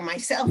go there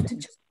myself to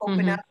just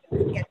open up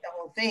and get the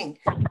whole thing.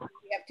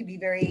 We have to be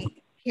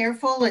very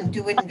careful and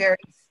do it in various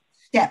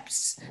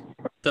steps.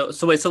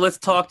 So let's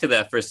talk to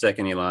that for a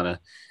second, Ilana.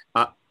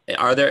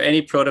 Are there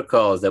any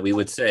protocols that we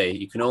would say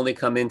you can only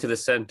come into the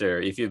center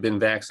if you've been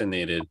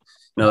vaccinated?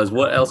 In other words,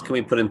 what else can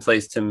we put in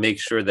place to make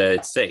sure that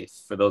it's safe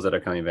for those that are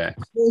coming back?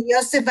 Well,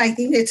 Yosef, I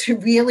think it's a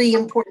really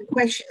important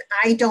question.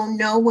 I don't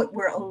know what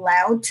we're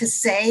allowed to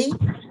say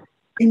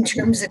in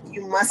terms of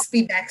you must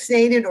be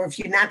vaccinated, or if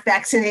you're not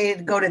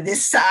vaccinated, go to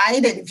this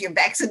side, and if you're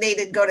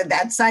vaccinated, go to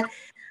that side.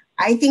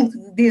 I think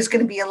there's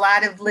going to be a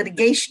lot of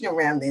litigation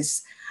around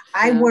this.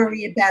 I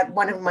worry about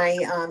one of my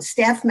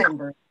staff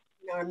members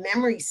in our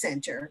memory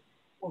center,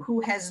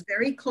 who has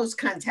very close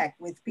contact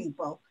with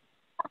people,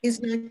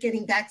 is not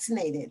getting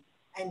vaccinated.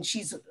 And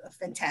she's a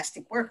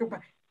fantastic worker,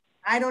 but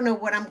I don't know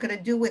what I'm going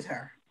to do with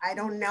her. I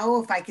don't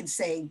know if I could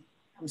say,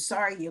 I'm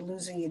sorry, you're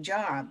losing your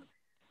job.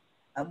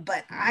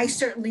 But I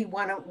certainly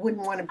wouldn't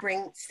want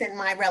to send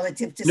my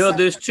relative to. No,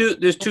 there's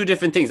two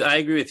different things. I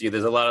agree with you.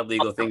 There's a lot of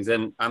legal things,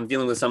 and I'm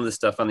dealing with some of the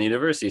stuff on the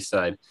university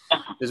side.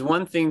 There's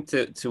one thing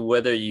to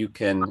whether you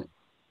can,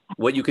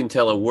 what you can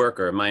tell a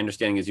worker. My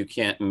understanding is you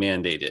can't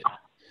mandate it,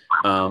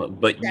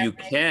 but you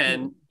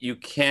can.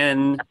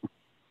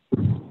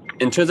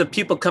 In terms of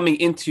people coming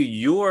into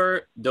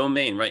your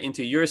domain, right,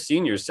 into your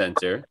senior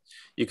center,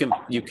 you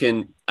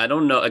can, I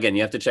don't know, again,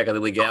 you have to check out the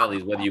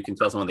legalities, whether you can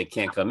tell someone they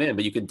can't come in,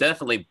 but you could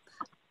definitely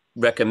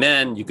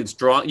recommend, you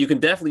can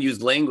definitely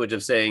use language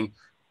of saying,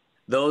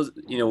 those,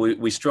 you know,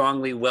 we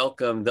strongly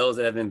welcome those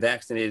that have been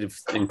vaccinated,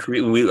 and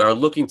we are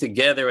looking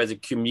together as a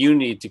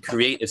community to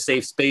create a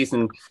safe space,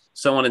 and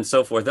so on and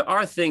so forth. There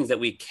are things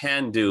that we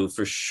can do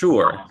for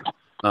sure.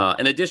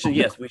 In addition,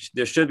 yes,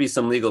 there should be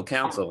some legal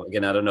counsel.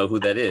 Again, I don't know who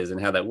that is and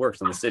how that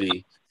works in the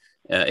city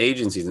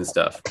agencies and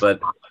stuff, but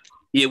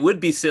it would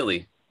be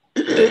silly,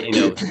 you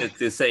know,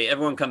 to say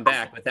everyone come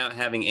back without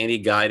having any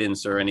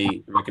guidance or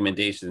any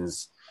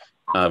recommendations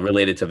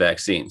related to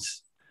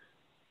vaccines.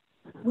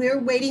 We're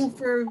waiting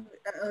for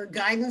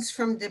guidance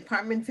from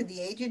Department for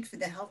the Aged, for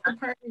the health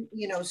department.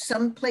 You know,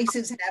 some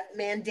places have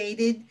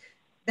mandated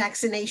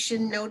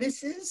vaccination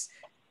notices,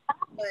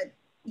 but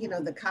you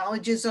know, the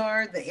colleges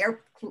are, the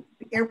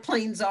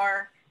airplanes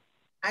are.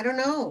 I don't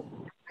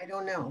know.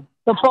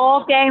 The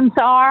ball games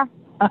are.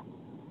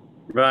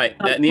 Right.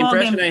 And the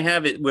impression I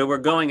have is where we're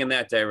going in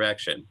that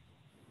direction.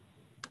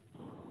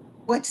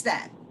 What's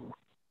that?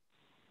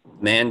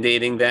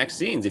 Mandating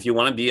vaccines. If you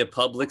want to be a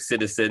public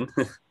citizen,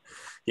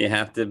 you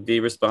have to be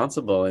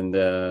responsible. And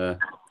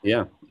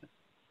yeah.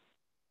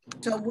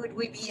 So would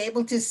we be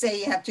able to say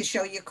you have to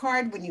show your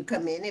card when you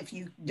come in? If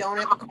you don't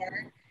have a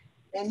card,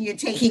 then you're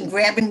taking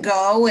grab and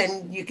go,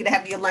 and you could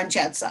have your lunch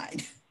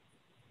outside.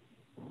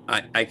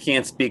 I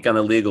can't speak on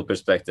the legal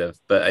perspective,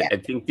 but yeah. I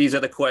think these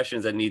are the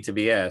questions that need to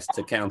be asked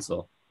to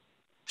counsel.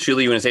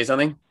 Shuli, you want to say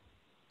something?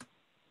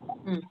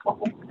 No,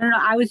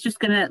 I was just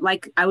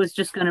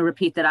gonna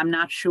repeat that I'm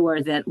not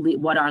sure that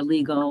what our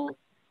legal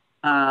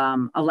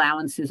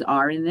allowances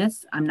are in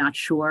this. I'm not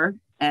sure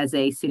as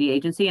a city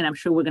agency, and I'm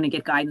sure we're going to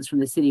get guidance from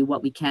the city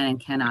what we can and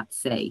cannot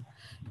say.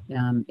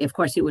 Of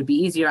course, it would be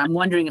easier. I'm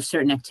wondering if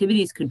certain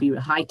activities could be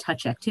high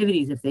touch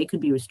activities, if they could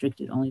be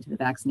restricted only to the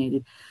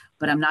vaccinated,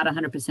 but I'm not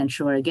 100%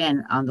 sure,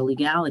 again, on the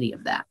legality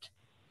of that.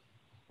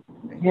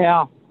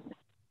 Yeah.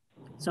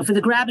 So for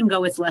the grab and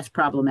go, it's less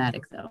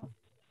problematic though.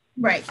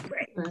 Right.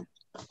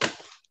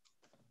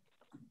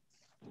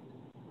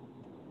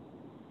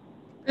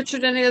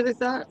 Richard, any other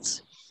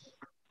thoughts?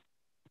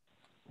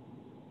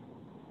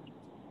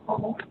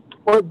 Well,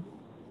 I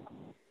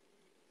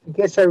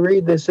guess I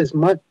read this as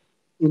much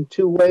in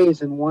two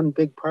ways, and one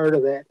big part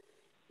of that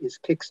is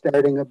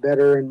kickstarting a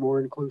better and more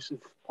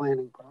inclusive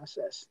planning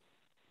process.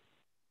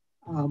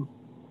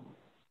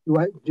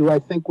 Do I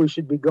think we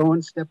should be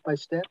going step by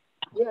step?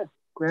 Yeah,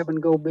 grab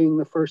and go being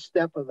the first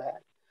step of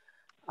that.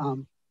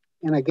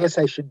 And I guess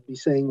I should be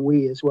saying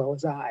we as well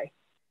as I.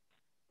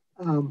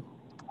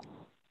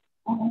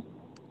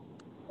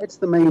 That's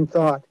the main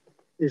thought.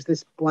 There's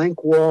this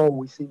blank wall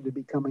we seem to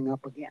be coming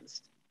up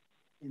against,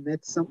 and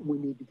that's something we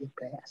need to get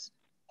past.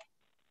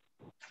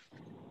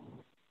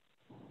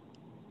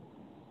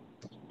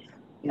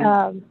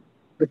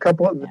 The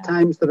couple of the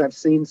times that I've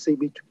seen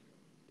CB,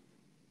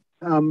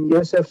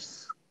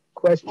 Yosef's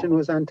question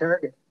was on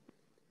target.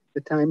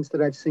 The times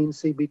that I've seen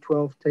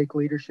CB12 take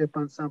leadership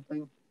on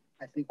something,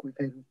 I think we've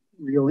had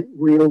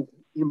real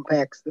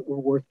impacts that were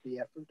worth the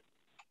effort.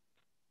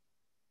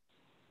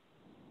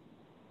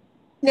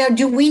 Now,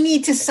 do we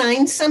need to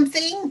sign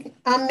something,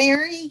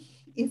 Mary?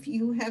 If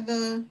you have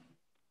is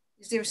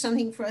there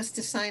something for us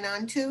to sign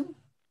on to?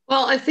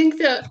 Well, I think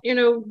that,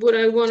 what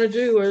I want to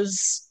do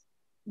is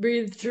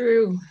read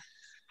through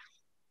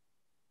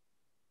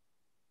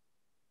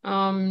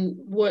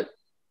what,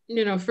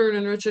 Fern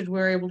and Richard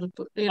were able to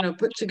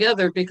put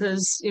together,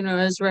 because,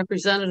 as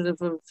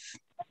representative of,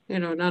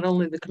 not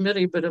only the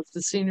committee, but of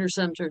the senior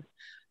center,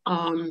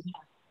 the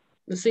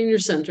senior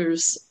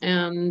centers,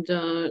 and,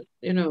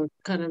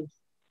 kind of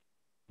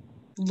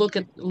look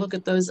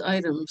at those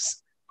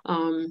items.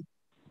 Hold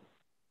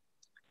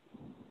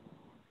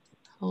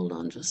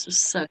on just a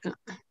second.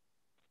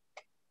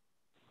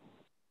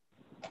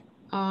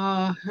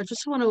 I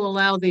just want to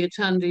allow the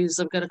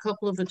attendees, I've got a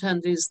couple of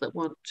attendees that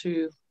want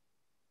to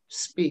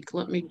speak.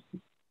 Let me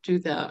do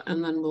that,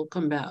 and then we'll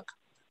come back.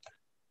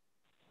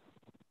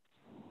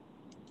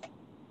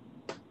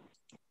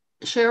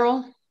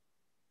 Cheryl?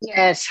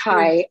 Yes,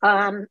 hi.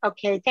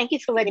 Okay, thank you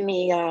for letting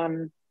me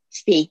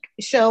speak.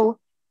 So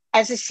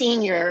as a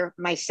senior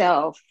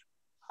myself,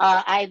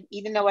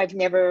 even though I've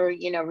never,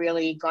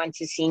 really gone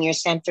to senior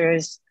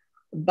centers,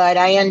 but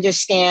I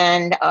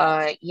understand,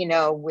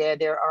 where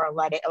there are a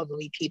lot of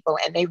elderly people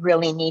and they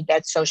really need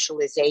that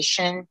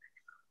socialization.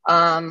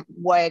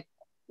 What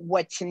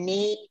to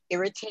me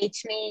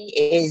irritates me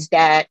is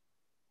that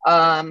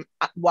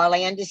while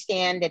I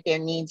understand that there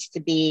needs to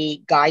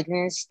be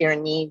guidance,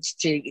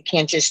 you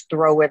can't just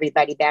throw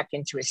everybody back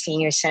into a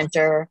senior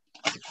center.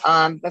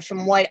 But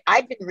from what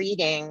I've been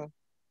reading,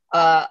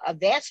 a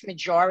vast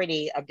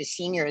majority of the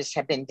seniors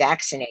have been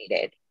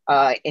vaccinated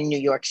in New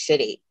York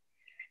City.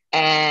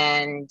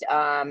 And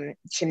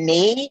to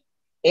me,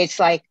 it's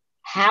like,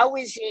 how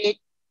is it,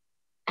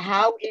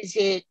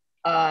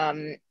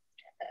 I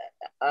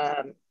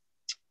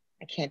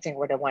can't think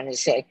what I wanted to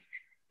say.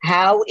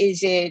 How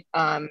is it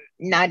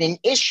not an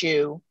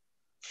issue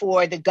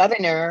for the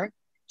governor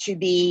to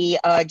be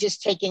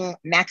just taking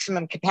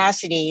maximum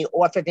capacity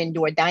off of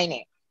indoor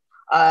dining?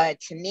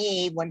 To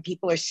me, when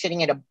people are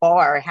sitting at a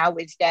bar, how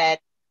is that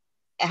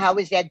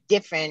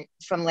different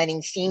from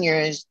letting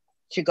seniors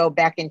to go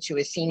back into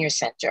a senior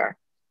center?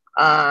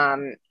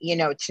 To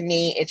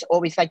me, it's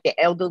always like the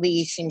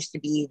elderly seems to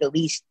be the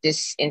least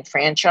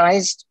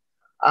disenfranchised,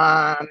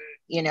 and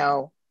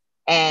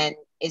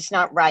it's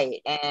not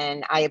right.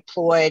 And I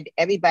applaud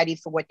everybody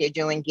for what they're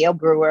doing. Gail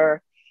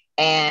Brewer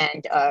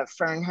and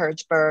Fern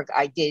Hertzberg,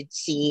 I did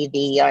see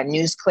the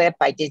news clip.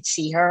 I did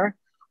see her.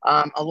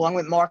 Along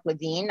with Mark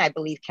Levine. I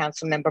believe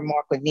Councilmember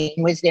Mark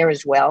Levine was there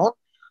as well,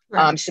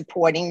 right,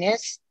 supporting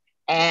this.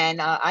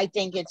 And I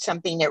think it's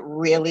something that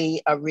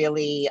really, I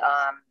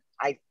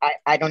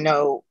don't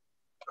know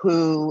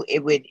who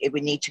it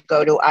would need to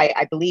go to.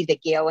 I believe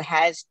that Gail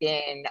has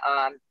been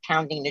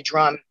pounding the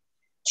drum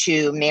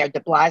to Mayor de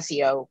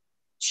Blasio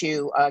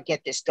to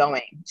get this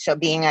going. So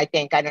I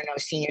don't know,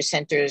 senior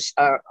centers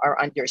are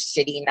under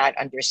city, not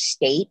under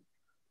state,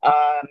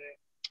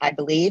 I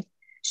believe.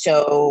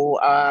 So,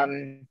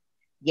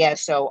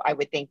 so I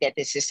would think that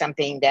this is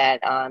something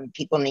that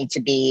people need to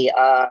be,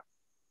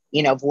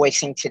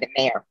 voicing to the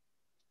mayor,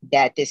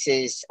 that this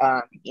is,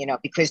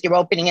 because they're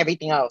opening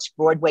everything else,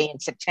 Broadway in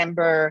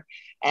September,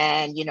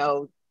 and,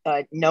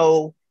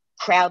 no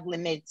crowd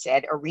limits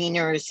at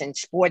arenas and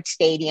sports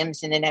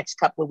stadiums in the next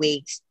couple of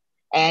weeks.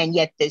 And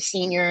yet the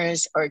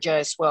seniors are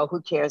just, well,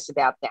 who cares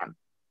about them?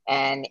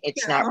 And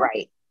it's not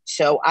right.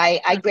 So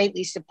I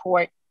greatly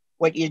support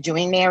what you're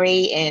doing,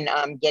 Mary, in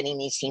getting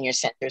these senior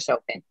centers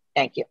open.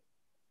 Thank you.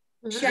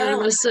 And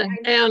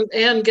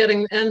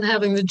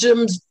having the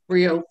gyms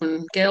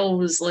reopen. Gail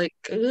was like,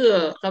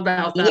 ugh,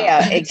 about that.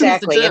 Yeah,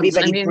 exactly.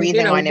 Everybody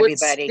breathing on everybody.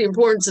 What's the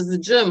importance of the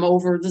gym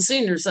over the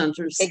senior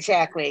centers?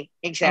 Exactly.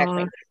 I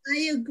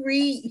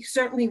agree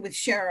certainly with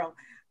Cheryl.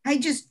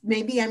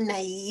 Maybe I'm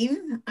naive.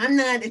 I'm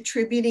not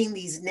attributing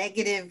these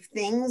negative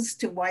things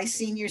to why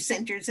senior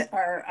centers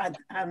are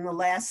on the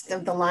last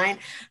of the line.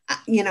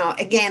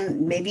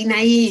 Again, maybe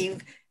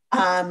naive.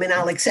 And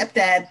I'll accept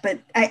that. But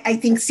I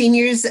think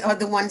seniors are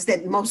the ones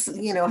that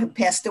mostly, have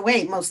passed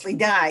away, mostly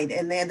died,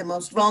 and they're the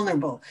most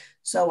vulnerable.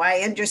 So I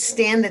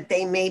understand that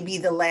they may be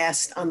the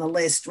last on the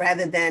list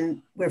rather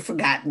than we're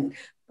forgotten.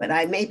 But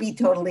I may be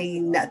totally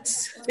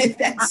nuts.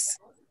 That's,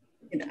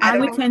 I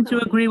would tend to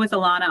agree with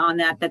Alana on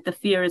that the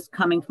fear is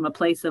coming from a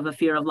place of a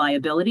fear of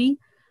liability.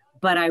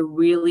 But I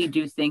really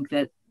do think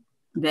that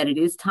it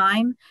is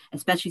time,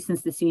 especially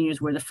since the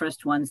seniors were the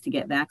first ones to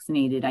get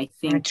vaccinated. I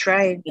think that's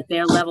right. That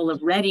their level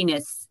of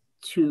readiness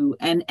to,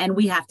 and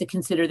we have to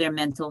consider their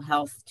mental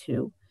health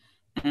too.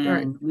 And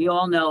Right. we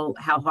all know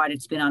how hard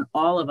it's been on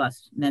all of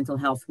us mental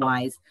health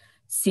wise,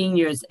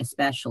 seniors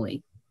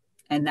especially.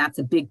 And that's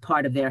a big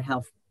part of their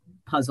health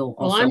puzzle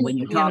Well, also I'm- when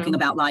you're you talking know,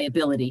 about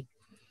liability.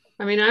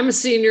 I mean, I'm a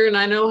senior and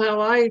I know how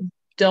I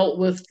dealt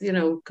with,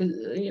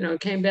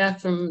 came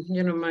back from,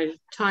 my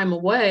time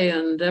away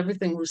and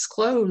everything was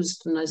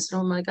closed. And I said,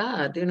 oh my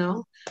God,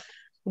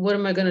 what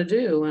am I going to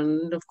do?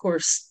 And of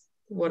course,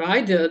 what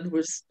I did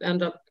was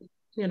end up,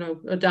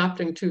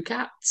 adopting 2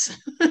 cats.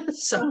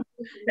 So,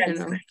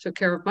 took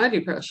care of my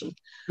depression.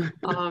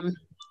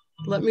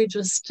 Let me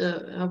just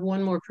have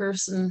one more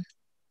person.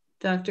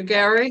 Dr.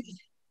 Gary.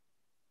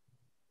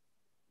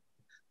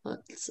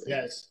 Let's see.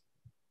 Yes.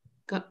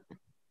 Go.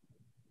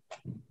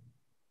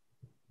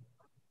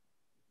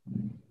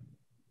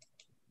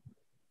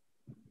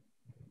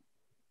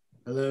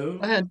 Hello.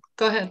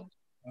 Go ahead.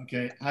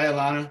 Okay. Hi,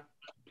 Alana.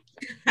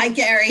 Hi,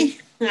 Gary.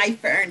 Hi,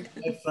 Fern.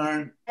 Hi,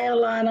 Fern. Hey,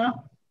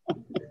 Alana.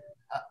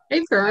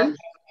 Hey, Fern.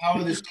 How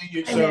are the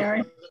seniors? Hi, So,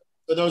 Mary.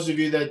 for those of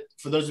you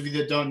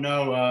that don't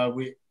know,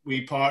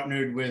 we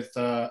partnered with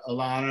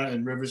Alana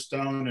and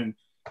Riverstone, and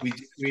we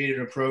created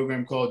a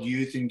program called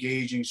Youth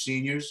Engaging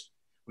Seniors,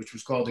 which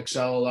was called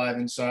Excel Alive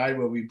Inside,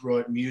 where we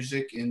brought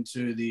music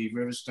into the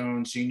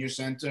Riverstone Senior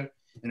Center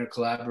in a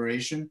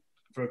collaboration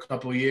for a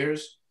couple of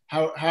years.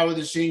 How are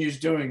the seniors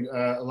doing,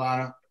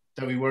 Alana,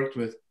 that we worked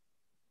with?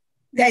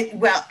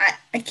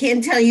 I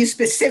can't tell you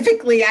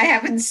specifically. I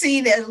haven't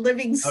seen a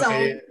living soul.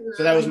 Okay,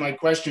 so that was my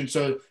question.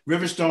 So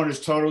Riverstone is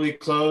totally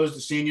closed,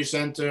 the senior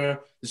center,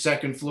 the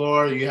second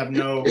floor, you have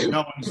no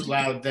one's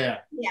allowed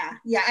there.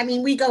 Yeah. I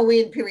mean, we go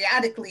in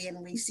periodically and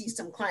we see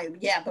some clients.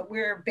 Yeah, but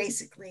we're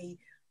basically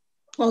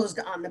closed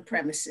on the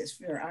premises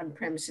for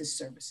on-premises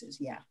services.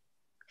 Yeah.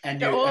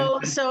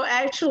 So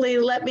actually,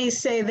 let me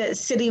say that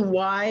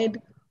citywide,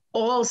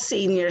 all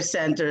senior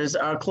centers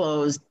are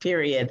closed,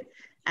 period.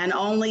 And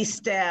only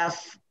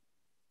staff,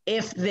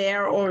 if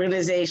their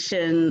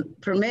organization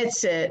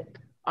permits it,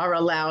 are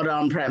allowed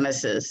on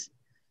premises.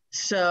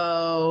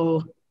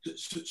 So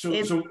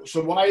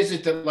why is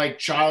it that like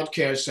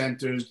childcare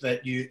centers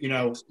that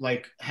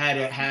had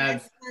to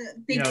have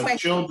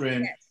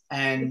children,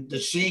 and the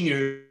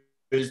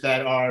seniors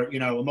that are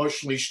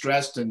emotionally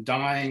stressed and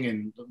dying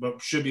and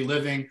should be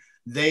living,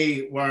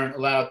 they weren't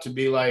allowed to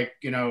be like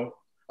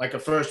a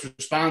first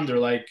responder,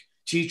 like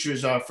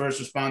teachers are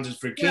first responders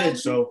for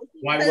kids. So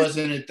why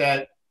wasn't it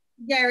that?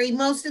 Gary,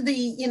 most of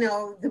the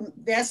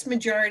vast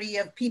majority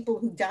of people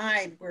who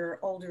died were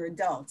older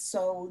adults.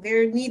 So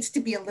there needs to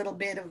be a little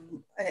bit of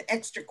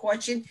extra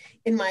caution,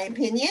 in my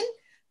opinion.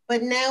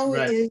 But now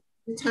is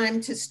the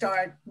time to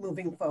start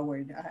moving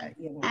forward.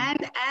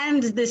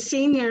 And the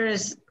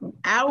seniors,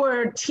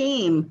 our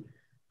team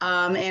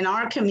in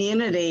our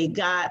community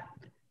got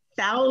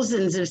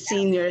thousands of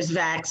seniors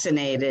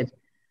vaccinated.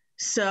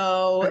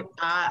 So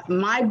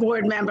my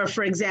board member,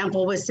 for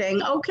example, was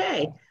saying,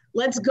 okay,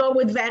 let's go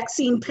with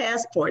vaccine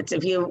passports.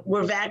 If you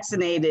were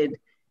vaccinated,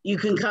 you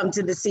can come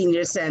to the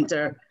senior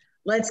center.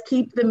 Let's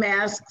keep the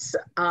masks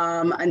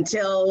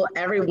until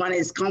everyone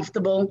is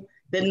comfortable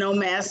that no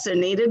masks are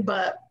needed,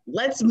 but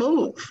let's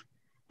move.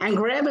 And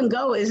grab and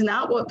go is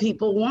not what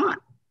people want.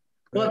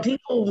 What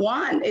people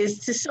want is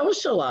to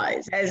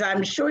socialize, as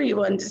I'm sure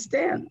you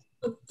understand.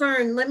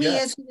 Fern, let me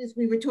ask you this.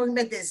 We were talking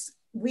about this.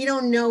 We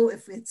don't know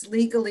if it's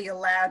legally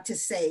allowed to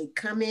say,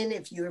 come in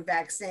if you're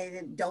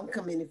vaccinated, don't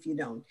come in if you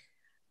don't.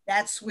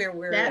 That's where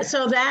we're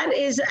So that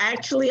is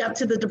actually up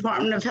to the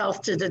Department of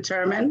Health to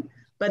determine,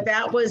 but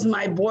that was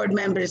my board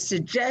member's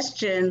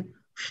suggestion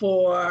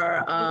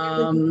for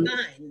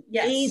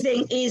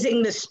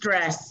easing the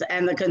stress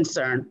and the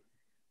concern.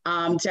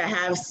 To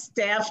have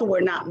staff who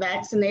are not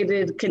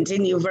vaccinated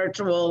continue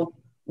virtual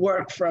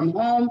work from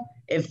home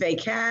if they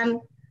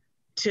can,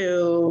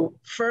 to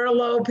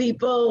furlough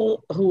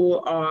people who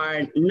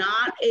are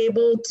not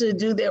able to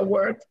do their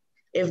work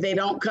if they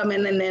don't come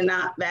in and they're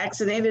not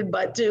vaccinated,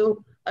 but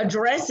to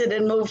address it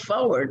and move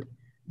forward.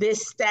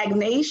 This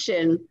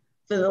stagnation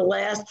for the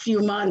last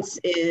few months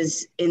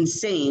is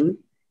insane.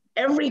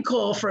 Every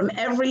call from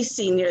every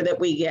senior that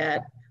we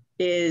get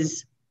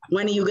is,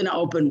 when are you going to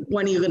open?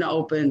 When are you going to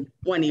open?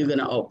 When are you going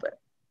to open?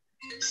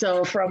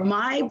 So from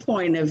my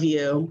point of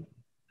view,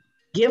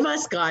 give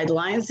us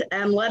guidelines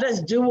and let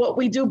us do what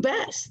we do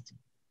best.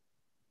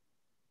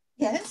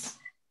 Yes.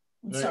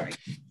 I'm sorry.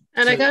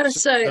 And I got to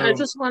say, I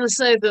just want to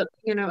say that,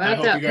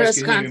 at that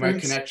press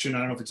conference. My connection, I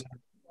don't know if it's.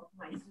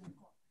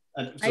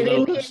 I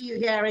didn't hear you,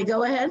 Gary.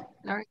 Go ahead.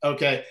 All right.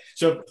 Okay.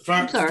 So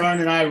Fern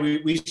and I,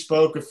 we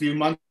spoke a few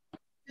months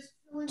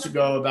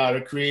ago about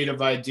a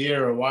creative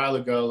idea a while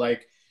ago,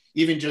 like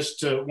even just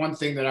to, one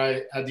thing that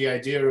I had the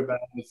idea about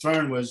with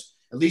Fern was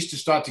at least to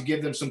start to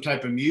give them some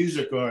type of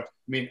music. Or, I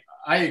mean,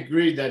 I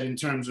agreed that in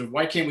terms of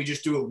why can't we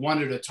just do it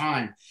one at a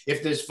time?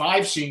 If there's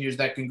 5 seniors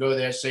that can go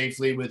there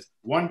safely with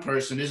one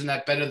person, isn't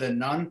that better than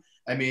none?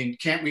 I mean,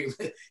 can't we,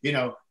 you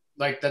know,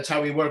 like that's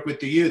how we work with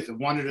the youth,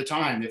 one at a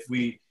time.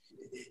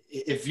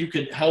 If you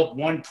could help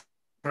one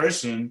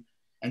person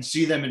and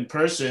see them in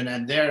person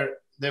and they're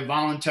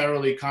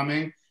voluntarily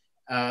coming,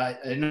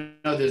 I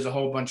know there's a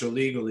whole bunch of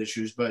legal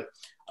issues, but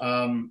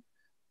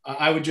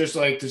I would just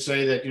like to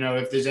say that, you know,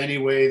 if there's any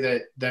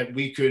way that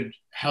we could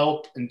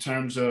help in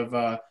terms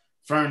of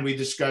Fern, we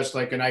discussed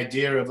like an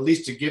idea of at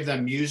least to give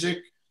them music.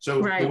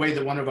 So the way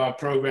that one of our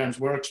programs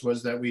works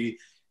was that we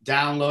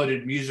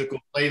downloaded musical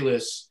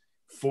playlists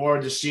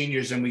for the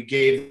seniors and we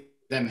gave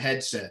them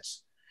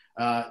headsets.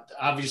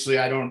 Obviously,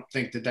 I don't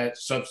think that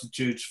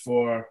substitutes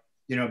for,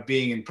 you know,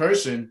 being in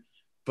person,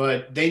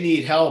 but they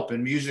need help,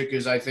 and music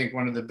is, I think,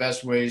 one of the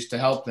best ways to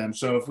help them.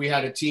 So if we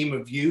had a team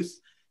of youth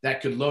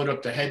that could load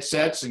up the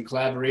headsets in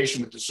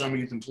collaboration with the Summer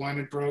Youth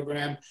Employment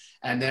Program,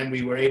 and then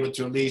we were able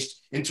to at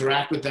least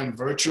interact with them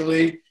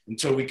virtually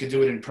until we could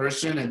do it in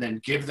person and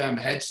then give them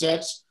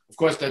headsets. Of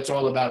course, that's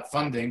all about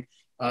funding.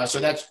 So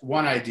that's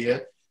one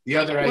idea. The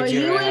other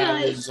idea I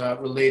have is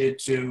related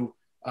to,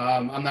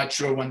 I'm not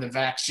sure when the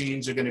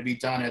vaccines are going to be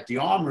done at the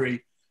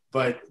Armory,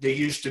 but they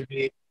used to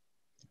be.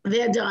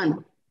 They're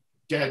done.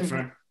 Go ahead,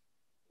 Fern.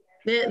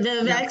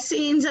 The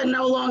vaccines are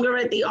no longer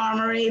at the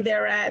Armory.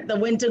 They're at the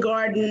Winter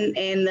Garden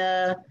and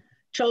the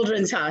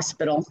Children's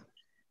Hospital.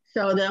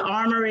 So the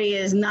Armory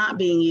is not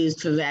being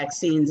used for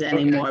vaccines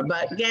anymore. Okay.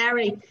 But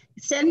Gary,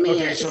 send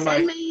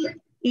me,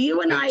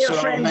 you and I are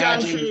friends on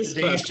Facebook.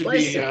 There used to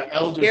be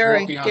elders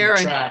walking on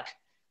the track.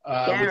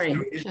 Gary,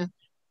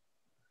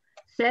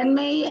 send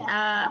me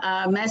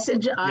a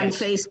message on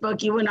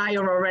Facebook. You and I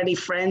are already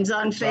friends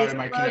on Facebook. Sorry,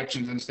 my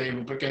connection's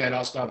unstable, but go ahead,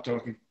 I'll stop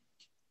talking.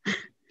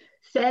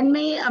 Send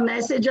me a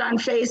message on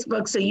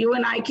Facebook so you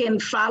and I can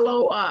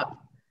follow up,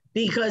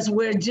 because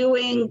we're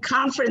doing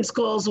conference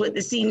calls with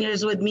the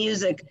seniors with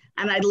music,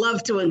 and I'd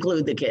love to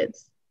include the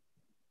kids.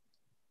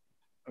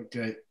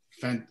 Okay,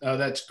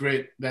 that's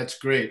great. That's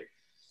great.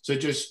 So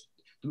just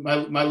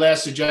my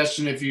last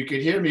suggestion, if you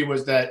could hear me,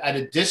 was that at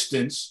a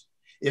distance,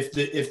 if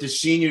the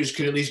seniors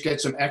could at least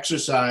get some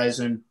exercise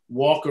and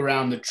walk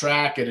around the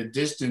track at a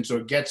distance, or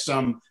get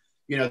some,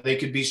 you know, they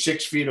could be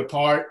 6 feet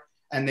apart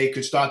and they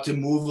could start to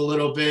move a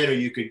little bit, or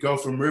you could go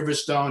from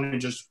Riverstone and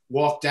just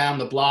walk down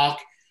the block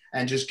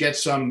and just get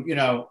some, you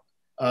know,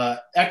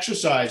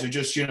 exercise, or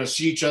just, you know,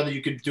 see each other.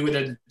 You could do it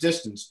at a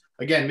distance.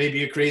 Again,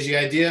 maybe a crazy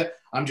idea.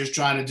 I'm just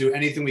trying to do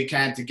anything we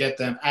can to get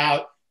them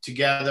out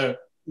together.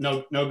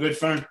 No good,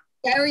 Fern?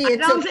 Gary, I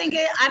don't think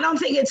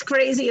it's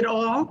crazy at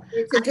all.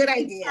 It's a good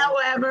idea.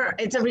 However,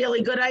 it's a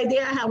really good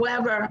idea.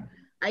 However,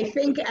 I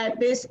think at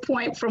this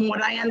point, from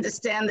what I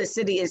understand, the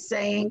city is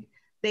saying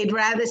they'd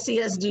rather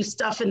see us do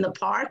stuff in the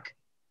park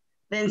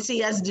than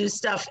see us do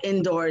stuff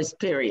indoors,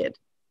 period.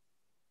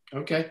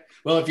 Okay.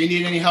 Well, if you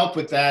need any help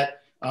with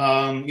that,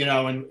 you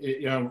know, and,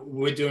 you know,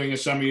 we're doing a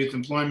summer youth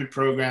employment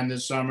program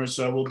this summer,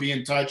 so we'll be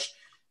in touch.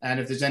 And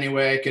if there's any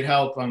way I could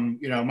help,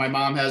 you know, my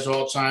mom has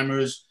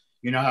Alzheimer's.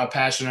 You know how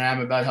passionate I am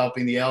about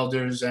helping the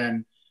elders,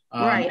 and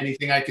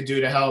anything I could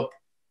do to help,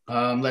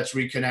 let's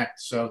reconnect.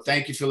 So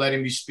thank you for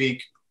letting me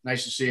speak.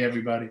 Nice to see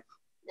everybody.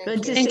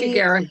 Good to Thank see you,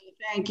 Gary.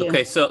 Thank you.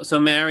 Okay, so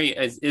Mary,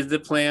 is the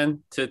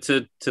plan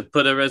to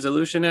put a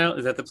resolution out?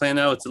 Is that the plan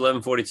now? It's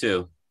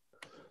 11:42.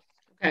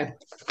 Okay.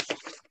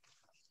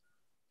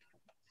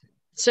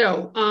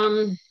 So,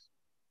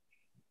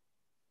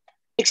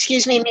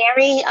 excuse me,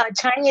 Mary,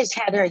 Tanya's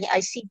had her, I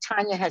see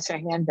Tanya has her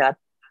hand up.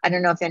 I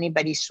don't know if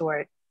anybody saw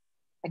it.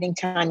 I think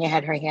Tanya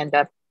had her hand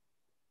up.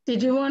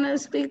 Did you want to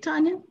speak,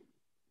 Tanya?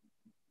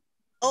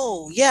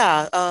 Oh,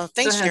 yeah.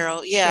 Thanks,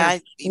 Cheryl. Yeah,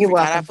 You're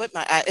welcome. I put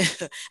my,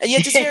 yeah,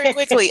 just very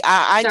quickly.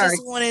 I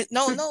just wanted,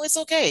 no, it's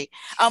okay.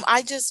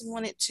 I just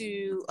wanted to,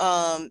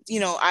 you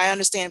know, I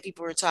understand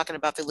people are talking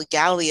about the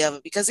legality of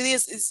it, because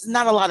it's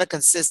not a lot of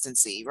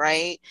consistency,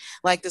 right?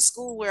 Like the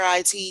school where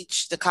I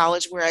teach, the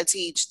college where I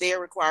teach, they're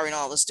requiring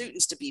all the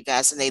students to be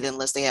vaccinated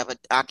unless they have a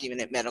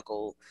documented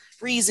medical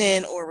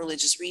reason or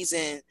religious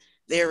reason.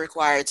 They're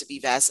required to be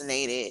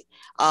vaccinated.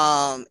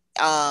 So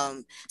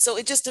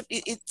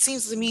it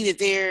seems to me that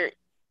there,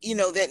 you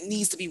know, that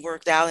needs to be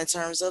worked out in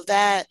terms of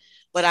that.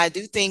 But I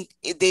do think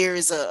there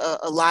is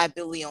a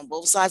liability on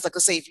both sides. Like,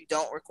 let's say if you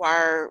don't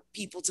require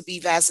people to be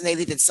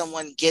vaccinated and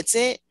someone gets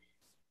it,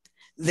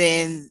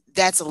 then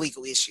that's a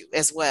legal issue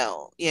as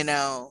well, you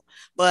know.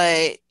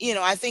 But, you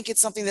know, I think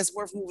it's something that's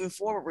worth moving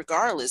forward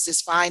regardless.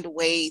 Just find a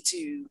way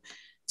to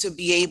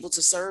be able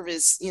to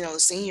service, you know, the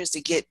seniors to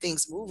get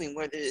things moving,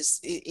 whether it's,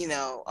 you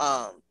know,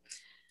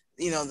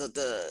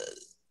 the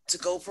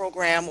to-go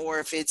program, or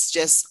if it's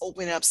just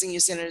opening up senior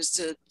centers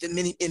to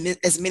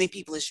as many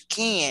people as you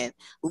can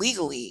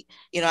legally.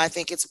 You know, I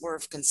think it's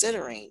worth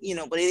considering, you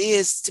know. But it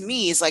is, to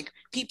me, it's like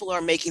people are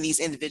making these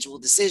individual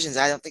decisions.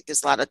 I don't think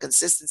there's a lot of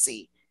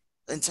consistency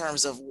in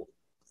terms of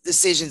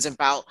decisions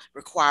about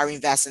requiring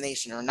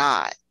vaccination or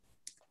not.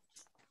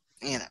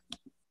 You know,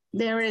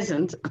 there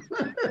isn't.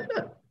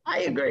 I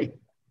agree.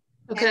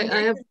 Okay, and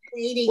I have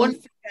waiting one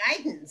for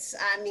guidance.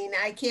 I mean,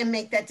 I can't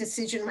make that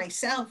decision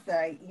myself.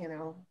 You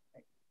know.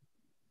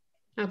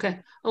 Okay,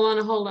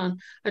 Alana, hold on.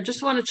 I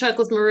just want to check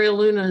with Maria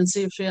Luna and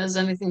see if she has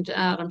anything to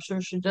add. I'm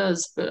sure she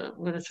does, but I'm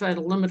going to try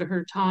to limit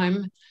her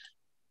time.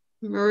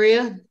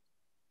 Maria?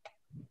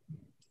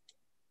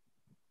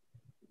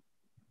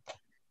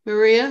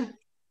 Maria?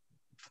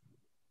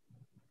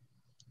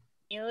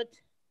 Mute.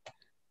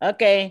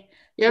 Okay.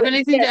 You have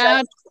anything to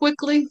add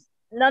quickly?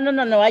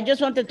 No. I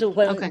just wanted to,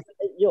 when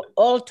you're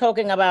all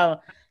talking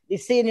about the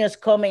seniors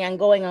coming and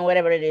going and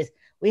whatever it is,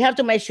 we have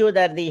to make sure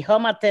that the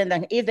home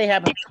attendant, if they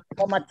have a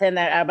home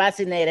attendant, are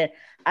vaccinated.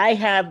 I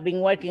have been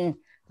working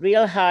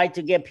real hard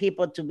to get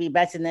people to be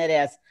vaccinated,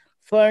 as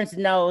Ferns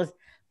knows,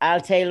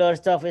 Al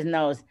Taylor's office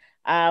knows.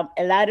 A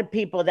lot of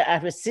people that are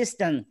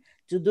resistant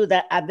to do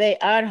that, they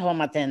are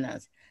home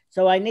attendants.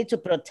 So I need to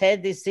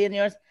protect these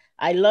seniors.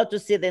 I love to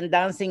see them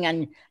dancing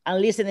and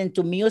listening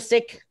to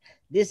music.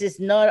 This is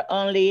not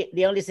only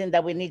the only thing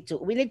that we need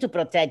to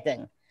protect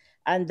them.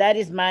 And that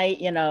is my,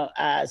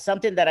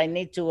 something that I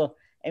need to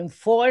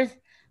enforce.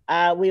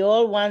 We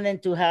all want them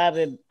to have,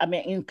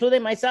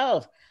 including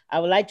myself. I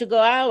would like to go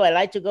out. I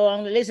like to go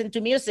and listen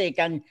to music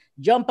and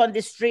jump on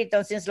the street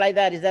and things like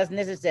that if that's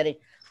necessary.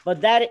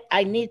 But that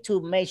I need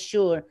to make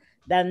sure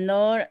that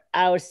not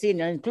our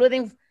seniors,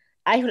 including,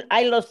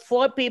 I lost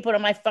 4 people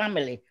in my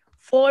family,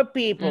 4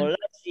 people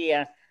last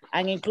year,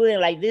 and including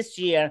like this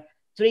year,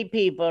 3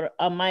 people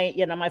on my,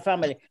 my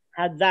family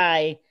had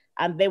died,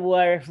 and they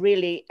were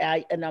really,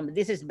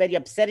 this is very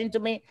upsetting to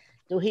me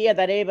to hear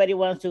that everybody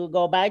wants to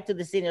go back to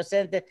the senior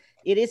center.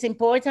 It is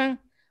important,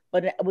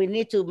 but we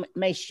need to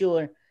make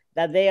sure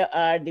that they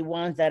are the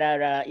ones that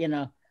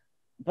are,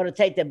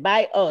 protected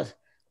by us.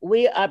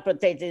 We are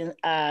protecting,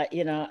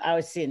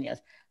 our seniors.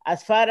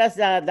 As far as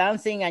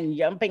dancing and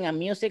jumping and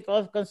music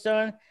is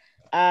concerned,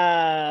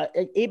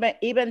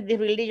 even the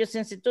religious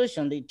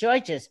institutions, the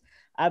churches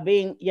are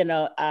being,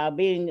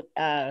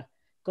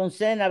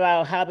 concerned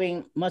about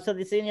having most of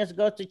the seniors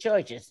go to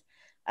churches.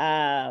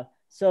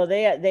 So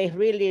they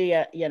really,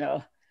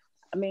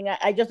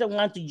 I just don't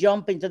want to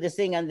jump into the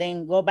thing and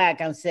then go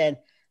back and say,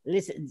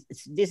 listen,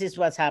 this is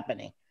what's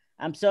happening.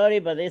 I'm sorry,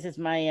 but this is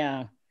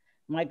my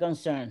my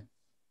concern.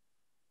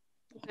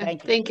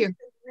 Thank you.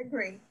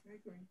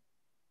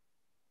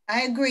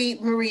 I agree,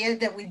 Maria,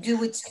 that we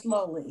do it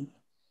slowly.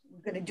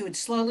 We're going to do it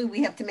slowly.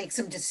 We have to make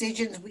some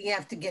decisions. We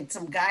have to get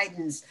some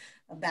guidance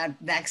about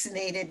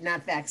vaccinated,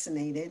 not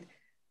vaccinated.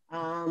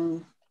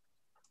 And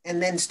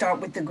then start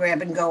with the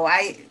grab and go.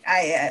 I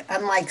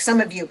unlike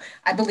some of you,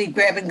 I believe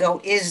grab and go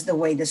is the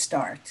way to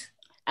start.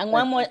 And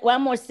one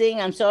more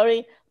thing, I'm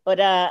sorry, but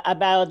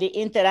about the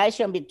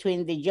interaction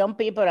between the young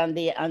people and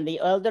the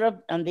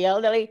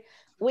elderly,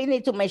 we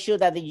need to make sure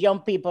that the young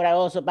people are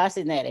also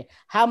vaccinated.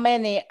 How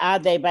many are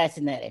they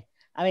vaccinated?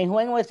 I mean,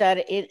 when was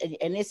that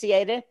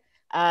initiated?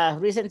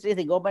 Recently,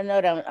 the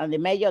governor and the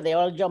mayor, they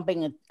all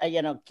jumping,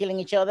 killing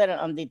each other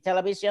on the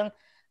television.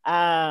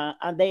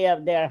 And they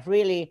are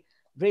really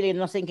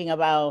not thinking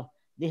about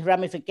the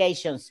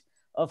ramifications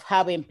of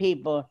having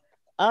people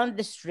on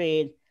the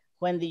street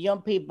when the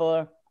young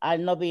people are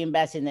not being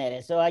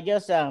vaccinated. So I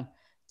just, I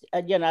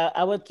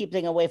will keep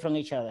them away from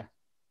each other.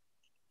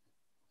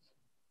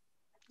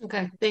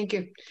 Okay, thank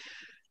you.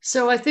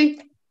 So I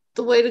think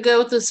the way to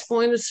go at this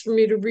point is for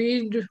me to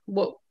read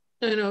what,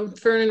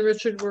 Fern and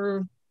Richard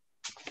were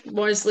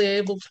wisely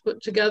able to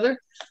put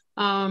together.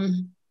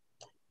 I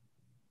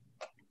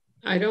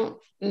don't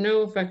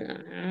know if I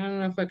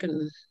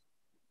can,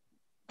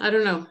 I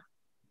don't know.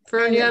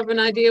 Fern, you have an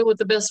idea what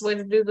the best way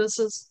to do this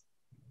is?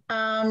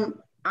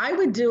 I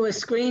would do a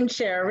screen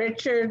share.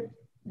 Richard,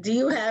 do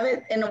you have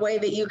it in a way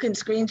that you can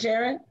screen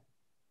share it?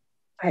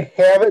 I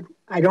have it.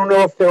 I don't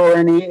know if there were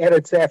any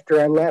edits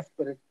after I left,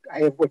 but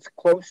I have what's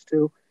close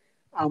to.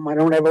 I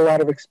don't have a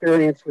lot of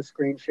experience with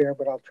screen share,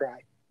 but I'll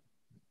try.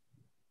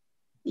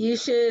 You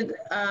should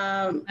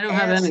I don't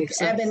have any.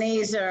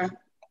 Ebenezer.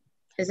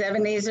 Is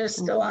Ebenezer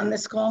still on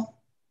this call?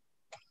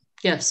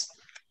 Yes.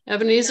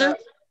 Ebenezer?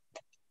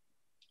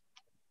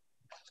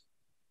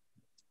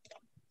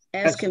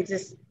 Ask him to.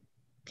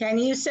 Can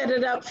you set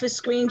it up for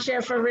screen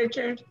share for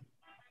Richard?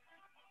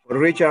 For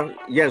Richard,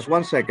 yes,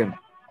 1 second.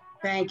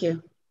 Thank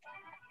you.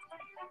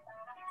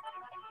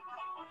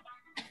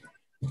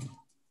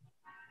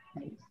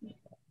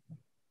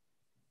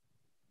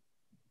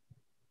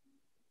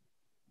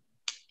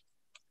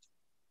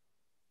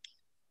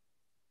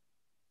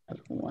 I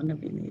don't want to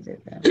be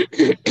needed then.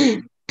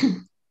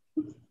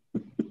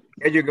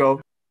 There you go.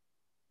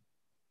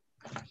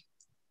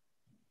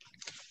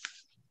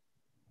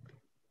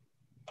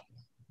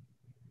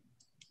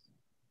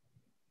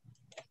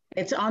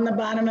 It's on the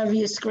bottom of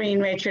your screen,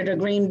 Richard, a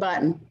green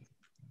button.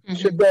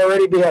 Should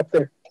already be up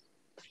there.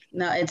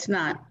 No, it's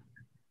not.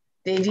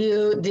 Did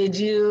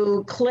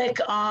you click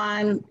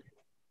on?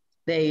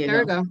 There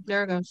you go.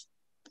 There it goes.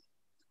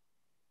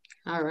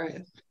 All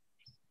right.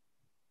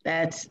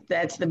 That's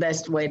the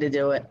best way to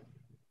do it.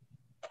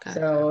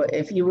 So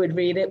if you would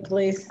read it,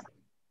 please.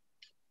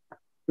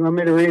 You want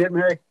me to read it,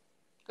 Mary?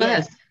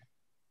 Yes.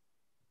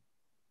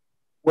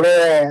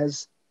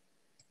 Whereas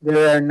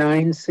there are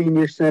 9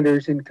 senior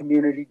centers in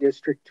Community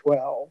District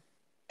 12.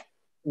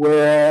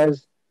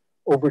 Whereas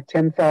over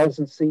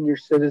 10,000 senior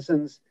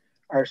citizens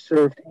are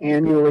served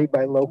annually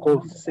by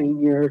local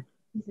senior,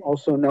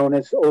 also known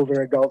as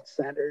older adult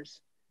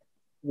centers.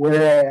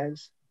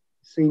 Whereas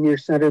senior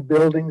center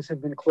buildings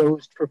have been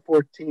closed for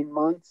 14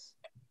 months.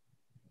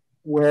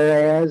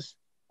 Whereas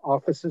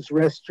offices,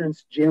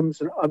 restaurants,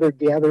 gyms, and other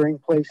gathering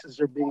places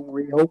are being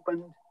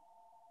reopened.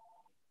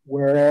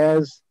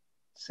 Whereas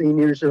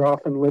seniors are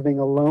often living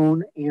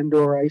alone and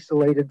or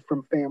isolated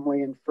from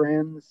family and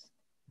friends.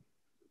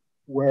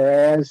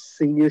 Whereas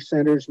senior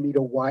centers meet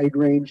a wide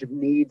range of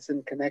needs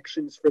and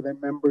connections for their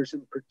members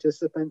and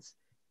participants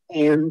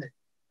and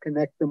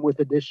connect them with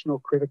additional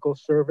critical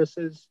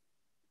services.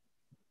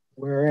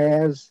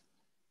 Whereas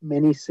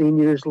many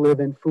seniors live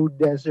in food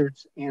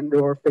deserts and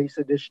or face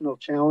additional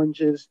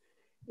challenges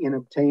in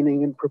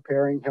obtaining and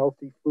preparing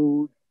healthy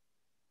food.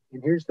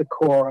 And here's the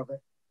core of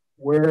it.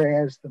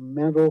 Whereas the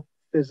mental,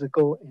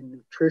 physical, and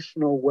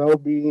nutritional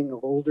well-being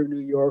of older New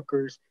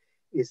Yorkers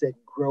is at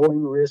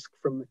growing risk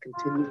from the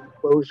continued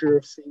closure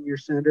of senior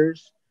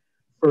centers.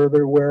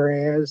 Further,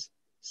 whereas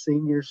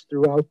seniors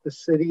throughout the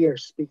city are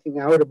speaking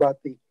out about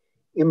the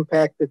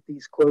impact that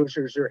these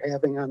closures are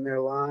having on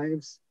their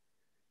lives.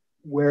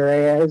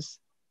 Whereas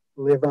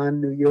Live On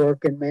New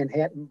York and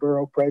Manhattan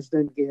Borough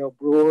President Gail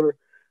Brewer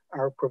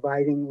are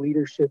providing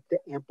leadership to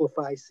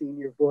amplify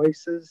senior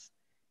voices.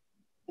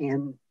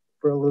 And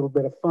for a little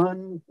bit of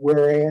fun,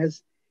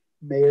 whereas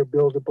Mayor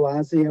Bill de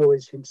Blasio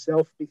is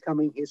himself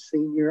becoming his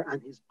senior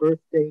on his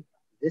birthday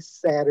this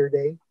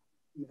Saturday,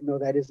 even though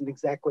that isn't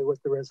exactly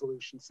what the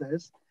resolution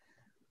says.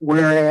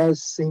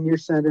 Whereas senior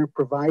center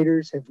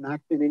providers have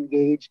not been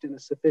engaged in a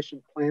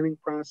sufficient planning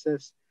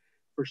process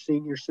for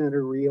senior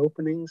center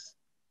reopenings.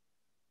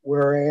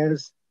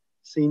 Whereas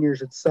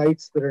seniors at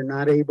sites that are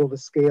not able to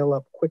scale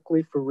up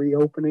quickly for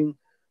reopening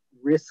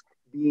risk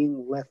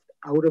being left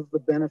out of the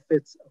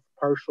benefits of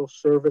partial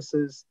service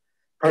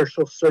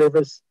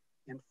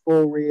and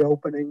full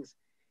reopenings.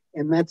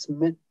 And that's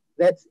in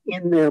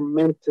there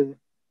meant to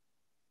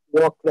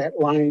walk that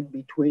line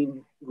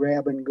between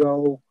grab and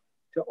go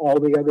to all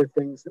the other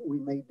things that we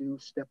may do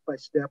step by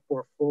step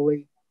or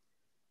fully.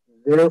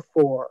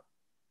 Therefore,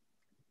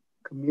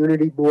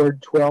 Community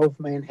Board 12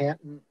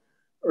 Manhattan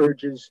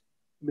urges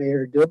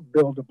Mayor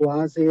Bill de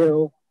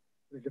Blasio,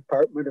 the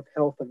Department of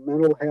Health and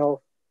Mental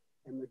Health,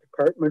 and the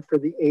Department for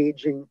the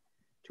Aging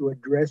to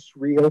address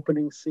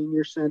reopening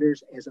senior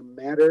centers as a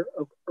matter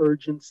of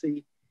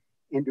urgency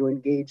and to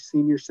engage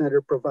senior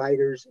center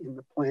providers in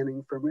the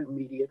planning for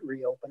immediate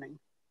reopening.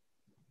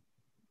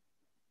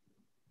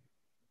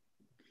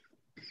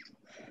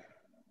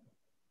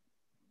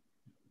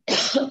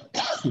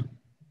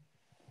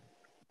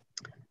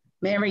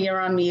 Mary, you're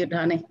on mute,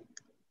 honey.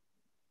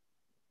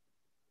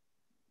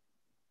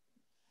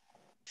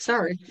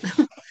 Sorry.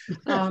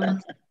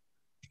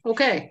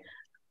 Okay.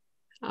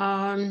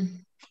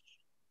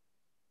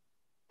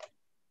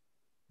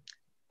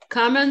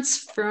 Comments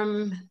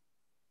from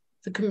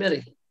the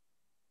committee?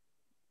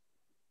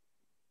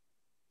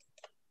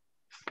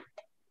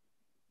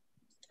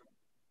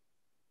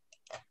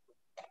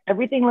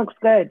 Everything looks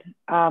good.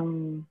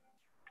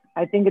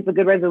 I think it's a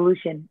good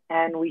resolution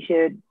and we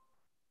should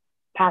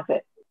pass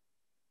it.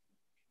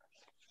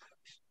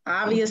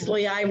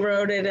 Obviously, I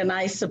wrote it and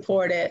I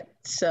support it.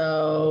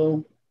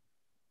 So,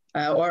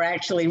 or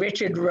actually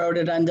Richard wrote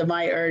it under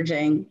my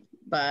urging,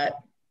 but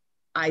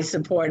I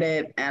support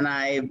it and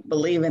I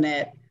believe in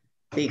it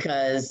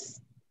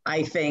because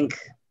I think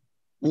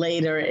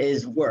later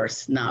is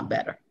worse, not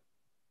better.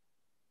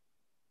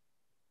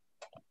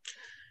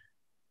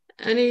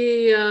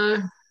 Any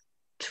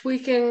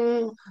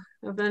tweaking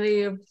of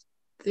any of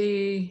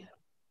the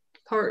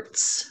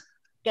parts?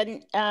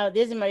 Can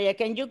this is Maria,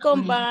 can you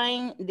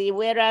combine the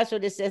whereas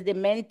where it says the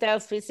mental,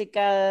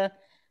 physical,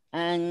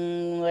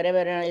 and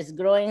whatever is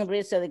growing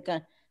risk, so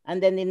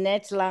and then the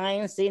next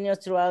line, seniors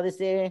throughout the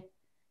city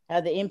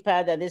have the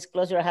impact that this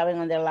closure are having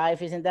on their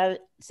life. Isn't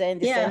that saying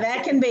the same?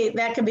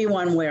 That can be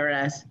one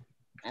whereas.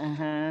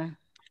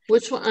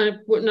 Which one?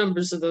 What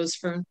numbers are those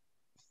from?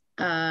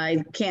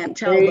 I can't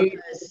tell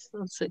because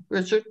let's see,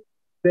 Richard.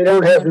 They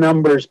don't have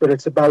numbers, but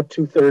it's about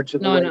 2/3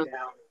 of the way down.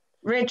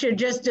 Richard,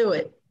 just do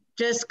it.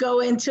 Just go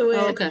into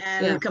it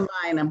and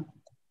combine them.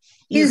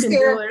 Is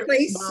there a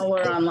place while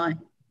we're online?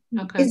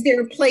 Okay. Is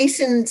there a place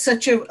in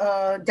such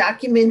a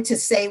document to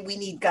say we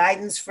need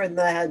guidance from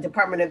the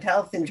Department of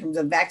Health in terms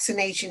of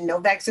vaccination, no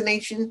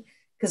vaccination?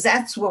 Because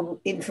that's what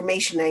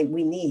information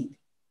we need.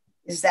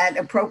 Is that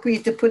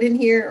appropriate to put in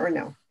here or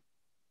no?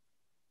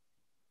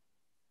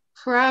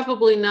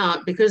 Probably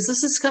not, because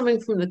this is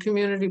coming from the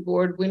community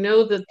board. We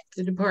know that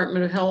the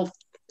Department of Health,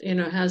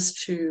 has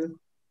to.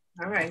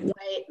 All right.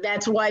 Right.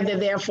 That's why the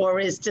therefore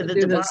is to the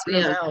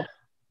Department of Health.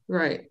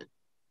 Right.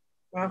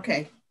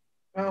 Okay.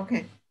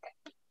 Okay.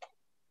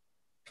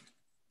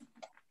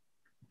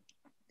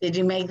 Did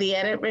you make the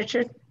edit,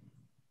 Richard?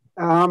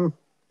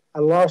 I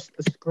lost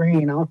the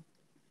screen. I'll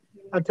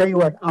tell you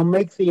what, I'll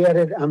make the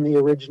edit on the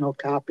original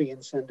copy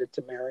and send it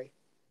to Mary.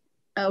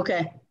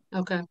 Okay.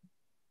 Okay.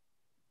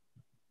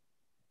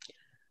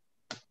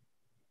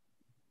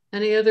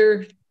 Any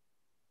other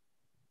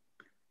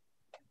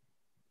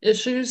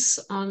issues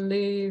on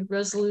the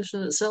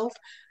resolution itself?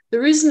 The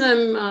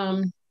reason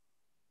I'm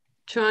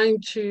trying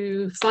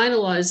to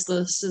finalize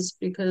this is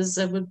because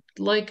I would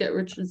like, at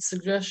Richard's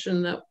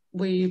suggestion, that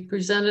we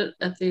present it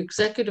at the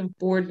executive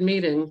board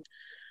meeting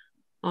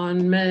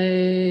on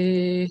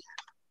May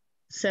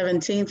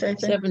 17th, I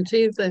think.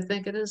 17th, I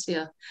think it is,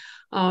 yeah.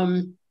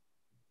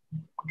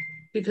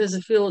 Because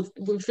we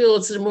feel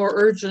it's a more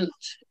urgent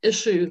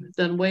issue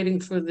than waiting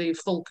for the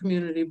full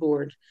community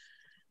board.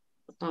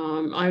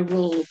 I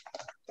will,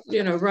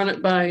 run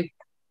it by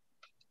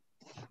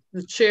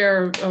the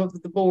chair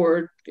of the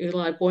board,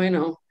 Eli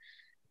Bueno,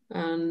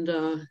 and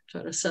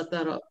try to set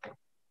that up.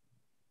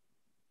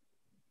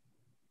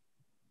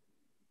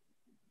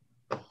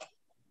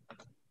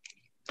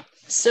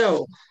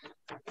 So,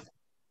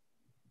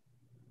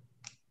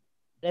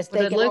 let's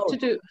take a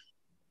vote.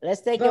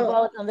 Let's take a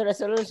vote on the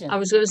resolution. I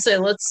was going to say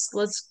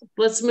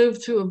let's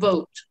move to a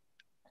vote.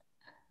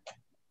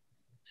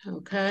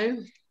 Okay.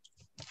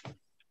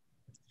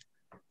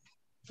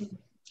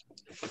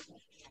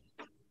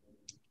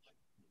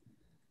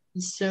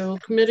 So,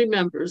 committee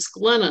members,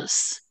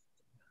 Glennis.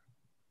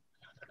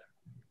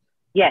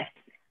 Yes.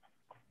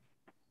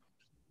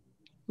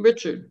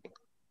 Richard.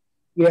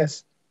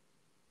 Yes.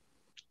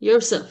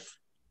 Joseph.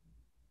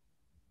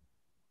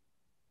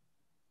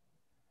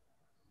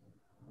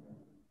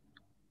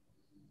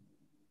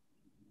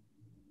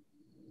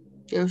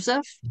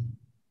 Joseph.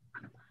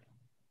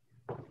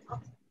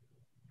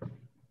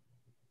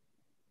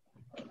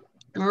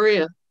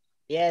 Maria.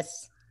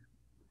 Yes.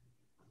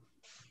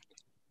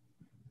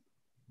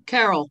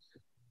 Carol.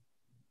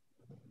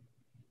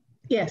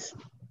 Yes.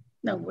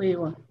 No, where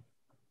you are.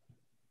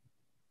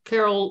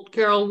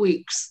 Carol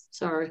Weeks,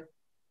 sorry.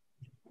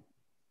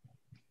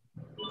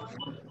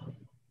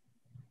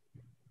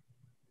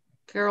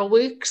 Carol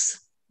Weeks,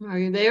 are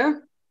you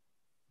there?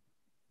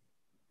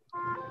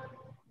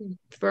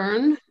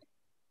 Vern?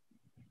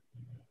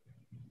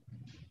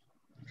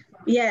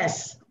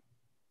 Yes.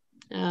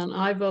 And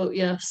I vote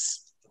yes.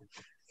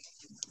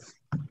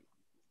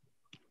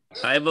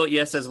 I vote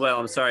yes as well.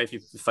 I'm sorry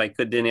if I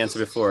didn't answer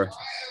before.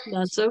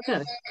 That's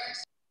okay.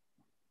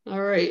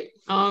 All right.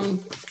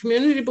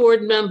 Community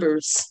board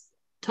members.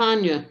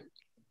 Tanya.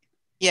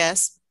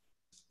 Yes.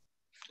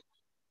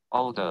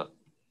 Olga.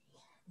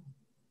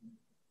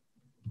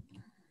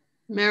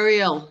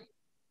 Marielle.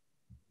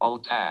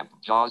 Alt tab.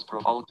 JAWS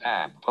Pro. Alt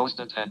tab. Post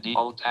attendee.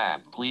 Alt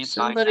tab. Please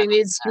sign. Somebody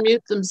needs to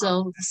mute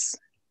themselves.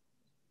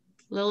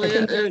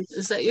 Lilia,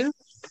 is that you?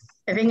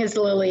 I think it's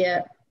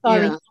Lilia.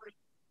 Sorry. Yeah.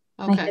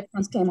 My Okay.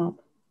 headphones came up.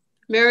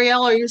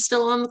 Marielle, are you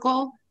still on the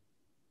call?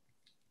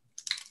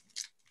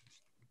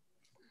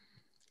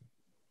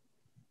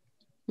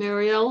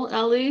 Marielle,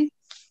 Ellie?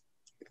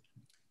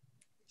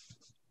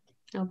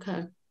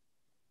 Okay.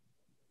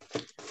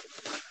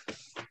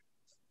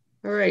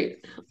 All right.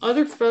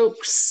 Other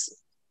folks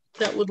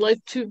that would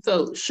like to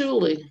vote.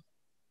 Shuli.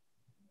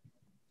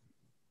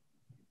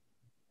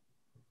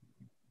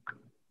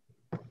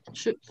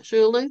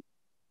 Shuli?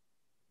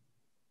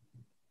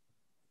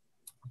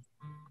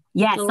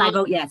 Yes, Ilana? I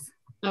vote yes.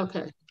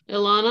 Okay.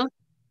 Ilana?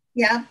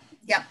 Yeah,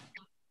 yeah.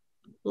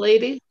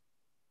 Lady?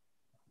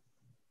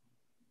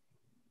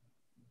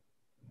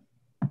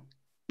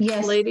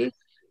 Yes. Lady?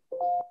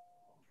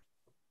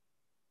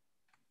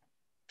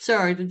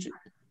 Sorry, did you?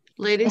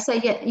 Lady? I say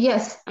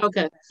yes.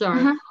 Okay,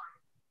 sorry.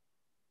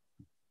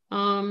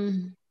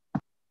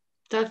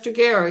 Dr.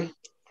 Gary?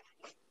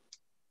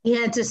 He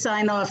had to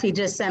sign off. He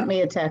just sent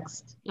me a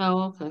text.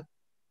 Oh, okay.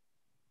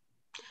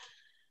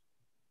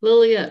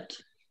 Liliette?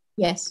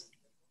 Yes.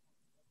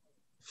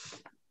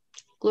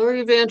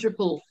 Gloria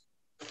Vanderpool?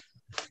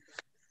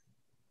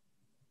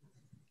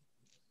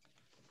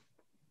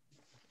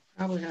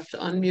 Probably have to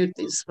unmute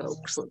these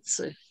folks. Let's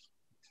see.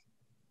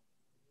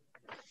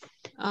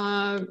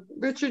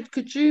 Richard,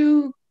 could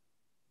you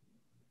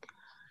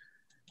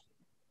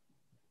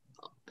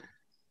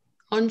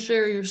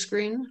unshare your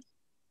screen?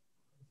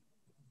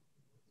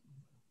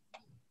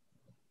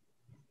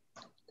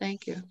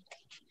 Thank you.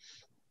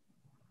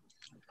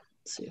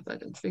 Let's see if I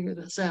can figure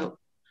this out.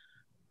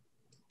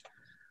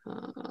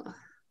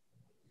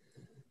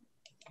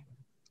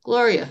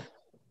 Gloria.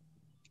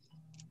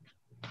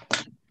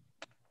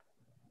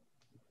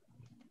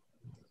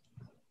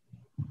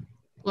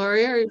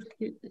 Gloria?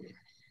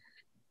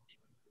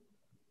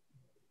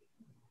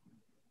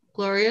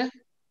 Gloria?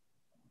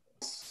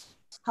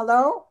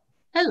 Hello?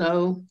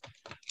 Hello.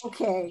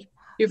 Okay.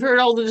 You've heard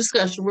all the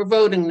discussion. We're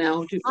voting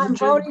now. I'm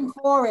voting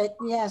for it.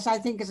 Yes, I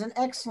think it's an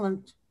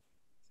excellent.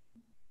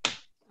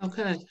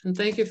 Okay, and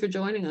thank you for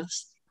joining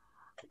us.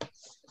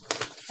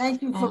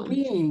 Thank you for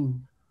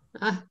being.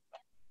 A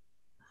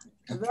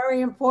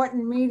very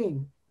important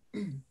meeting.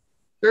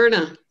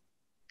 Verna.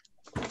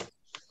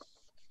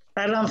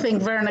 I don't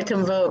think Verna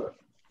can vote.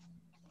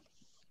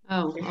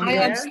 Oh, I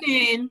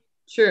abstain.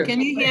 Sure.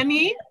 Can you hear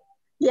me?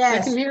 I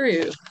can hear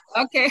you.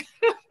 Okay.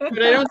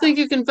 But I don't think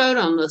you can vote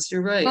on this.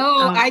 You're right.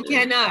 No, I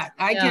cannot.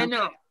 I yeah.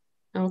 cannot.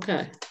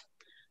 Okay.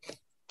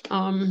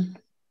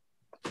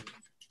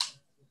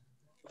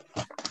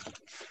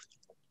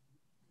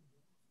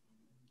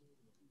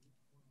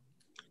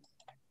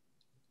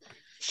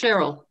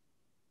 Cheryl.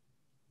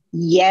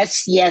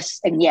 Yes,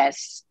 yes, and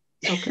yes.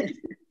 Okay.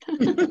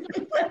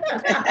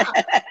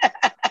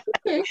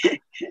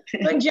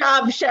 Good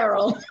job,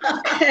 Cheryl.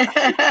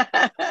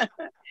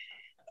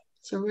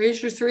 So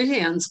raise your 3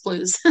 hands,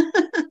 please.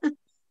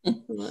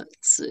 Let's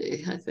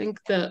see. I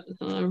think that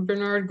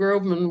Bernard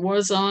Grobman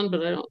was on,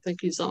 but I don't think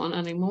he's on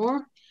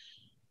anymore.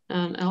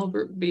 And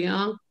Albert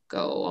Bianco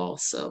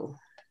also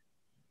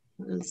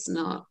is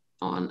not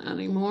on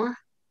anymore.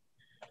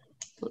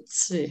 Let's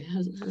see.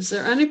 Is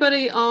there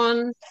anybody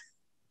on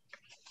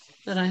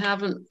that I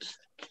haven't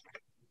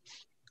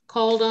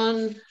called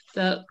on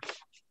that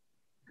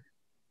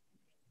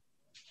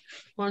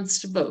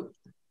wants to vote?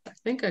 I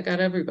think I got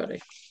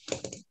everybody.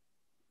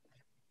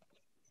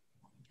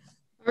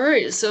 All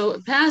right, so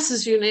it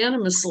passes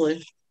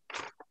unanimously.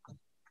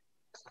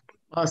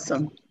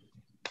 Awesome.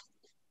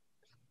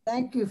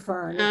 Thank you,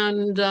 Fern.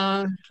 And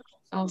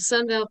I'll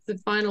send out the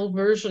final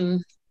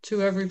version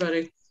to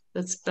everybody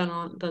that's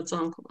on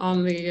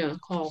the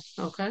call.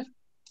 Okay.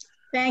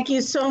 Thank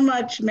you so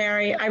much,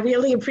 Mary. I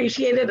really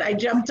appreciate it. I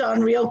jumped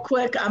on real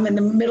quick. I'm in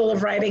the middle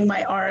of writing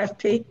my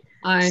RFP.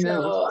 I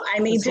know. So I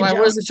need That's to why jump.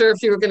 I wasn't sure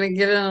if you were going to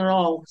get in at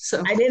all.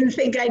 So I didn't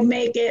think I'd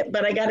make it,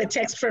 but I got a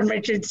text from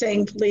Richard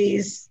saying,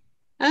 please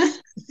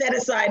set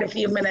aside a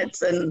few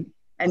minutes and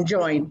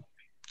join.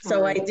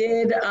 So I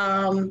did.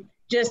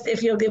 Just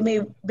if you'll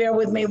bear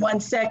with me 1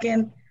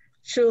 second.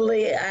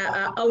 Julie,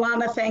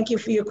 Alana, thank you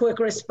for your quick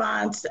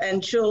response.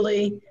 And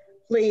Julie,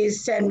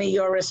 please send me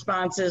your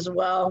response as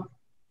well.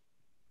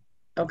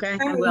 Okay.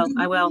 I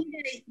will.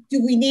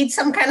 Do we need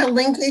some kind of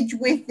linkage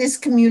with this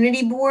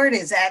community board?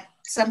 Is that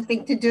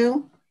something to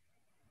do?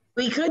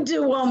 We could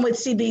do one with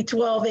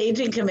CB12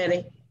 Aging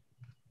Committee.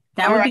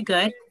 That would be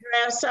good.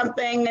 Draft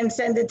something and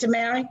send it to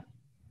Mary.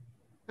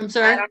 I'm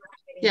sorry.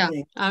 Yeah,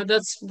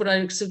 that's what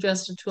I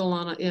suggested to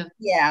Alana. Yeah.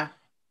 Yeah.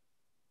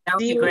 That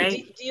would be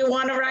great. Do you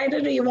want to write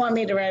it or you want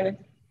me to write it?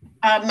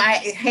 I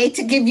hate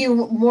to give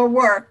you more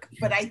work,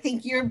 but I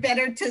think you're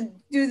better to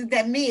do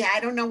than me. I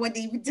don't know what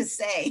even to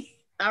say.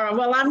 All right,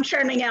 well, I'm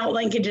churning out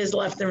linkages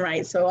left and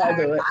right, so I'll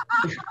do it.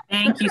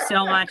 Thank you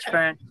so much,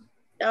 Fern.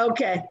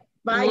 Okay,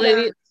 bye.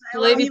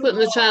 Lady put in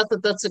the chat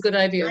that that's a good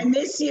idea. I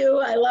miss you,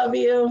 I love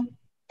you.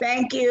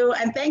 Thank you,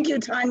 and thank you,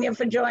 Tanya,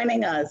 for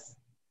joining us.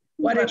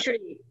 What a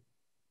treat.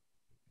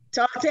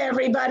 Talk to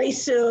everybody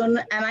soon,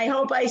 and I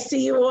hope I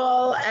see you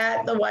all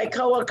at the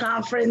Waikoa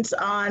conference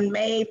on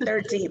May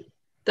 13th.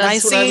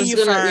 That's what I was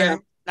gonna, yeah.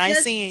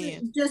 Nice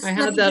seeing you. I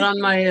had that on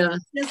my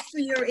just for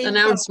your info,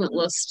 announcement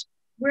list.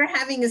 We're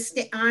having a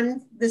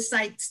on the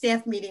site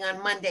staff meeting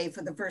on Monday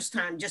for the first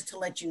time, just to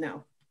let you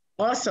know.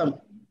 Awesome,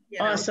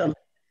 awesome.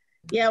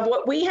 Yeah,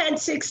 we had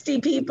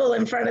 60 people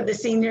in front of the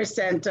senior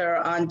center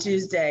on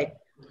Tuesday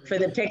for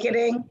the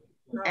picketing,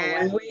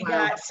 and we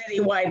got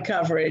citywide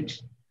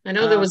coverage. I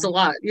know there was a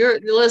lot.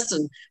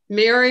 Listen,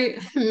 Mary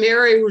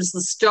was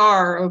the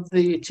star of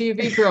the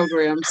TV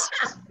programs.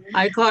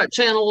 I caught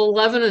Channel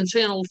 11 and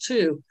Channel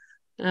 2,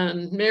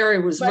 and Mary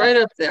was right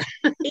up there.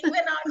 Even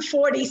on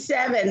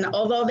 47,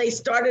 although they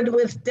started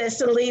with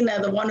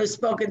Desalina, the one who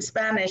spoke in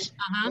Spanish,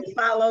 they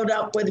followed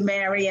up with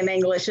Mary in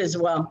English as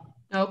well.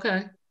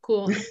 Okay,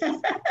 cool.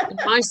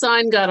 My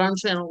sign got on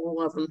Channel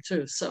 11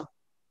 too, so.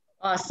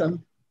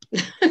 Awesome.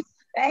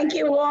 Thank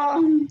you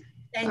all.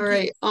 All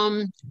right.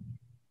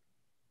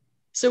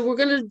 So we're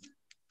going to,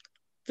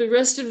 the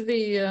rest of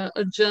the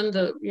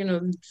agenda,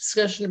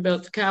 discussion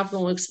about the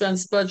capital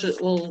expense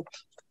budget will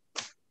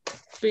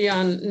be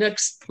on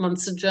next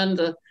month's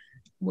agenda.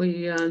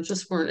 We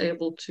just weren't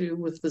able to,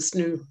 with this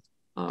new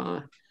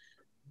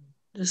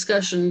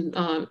discussion,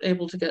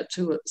 able to get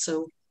to it.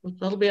 So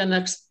that'll be on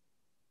next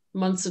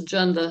month's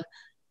agenda.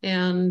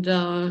 And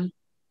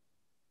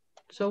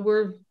so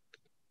we're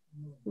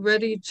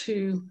ready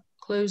to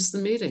close the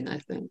meeting, I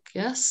think.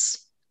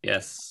 Yes?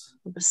 Yes.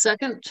 A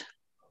second?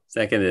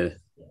 Seconded.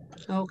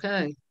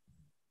 Okay.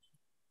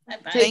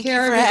 Thank Take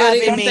care, you for everybody.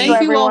 having And me.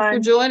 thank you all for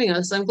everyone. joining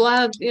us. I'm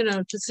glad,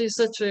 to see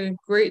such a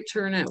great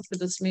turnout for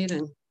this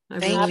meeting. I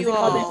Thank really you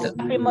all.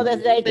 Happy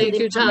Mother's Day. Thank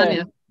you,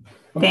 Tanya.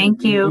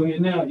 Thank you.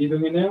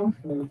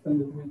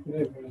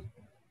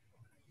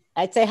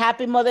 I'd say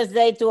Happy Mother's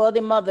Day to all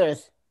the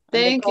mothers.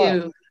 Thank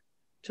you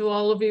to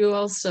all of you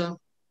also.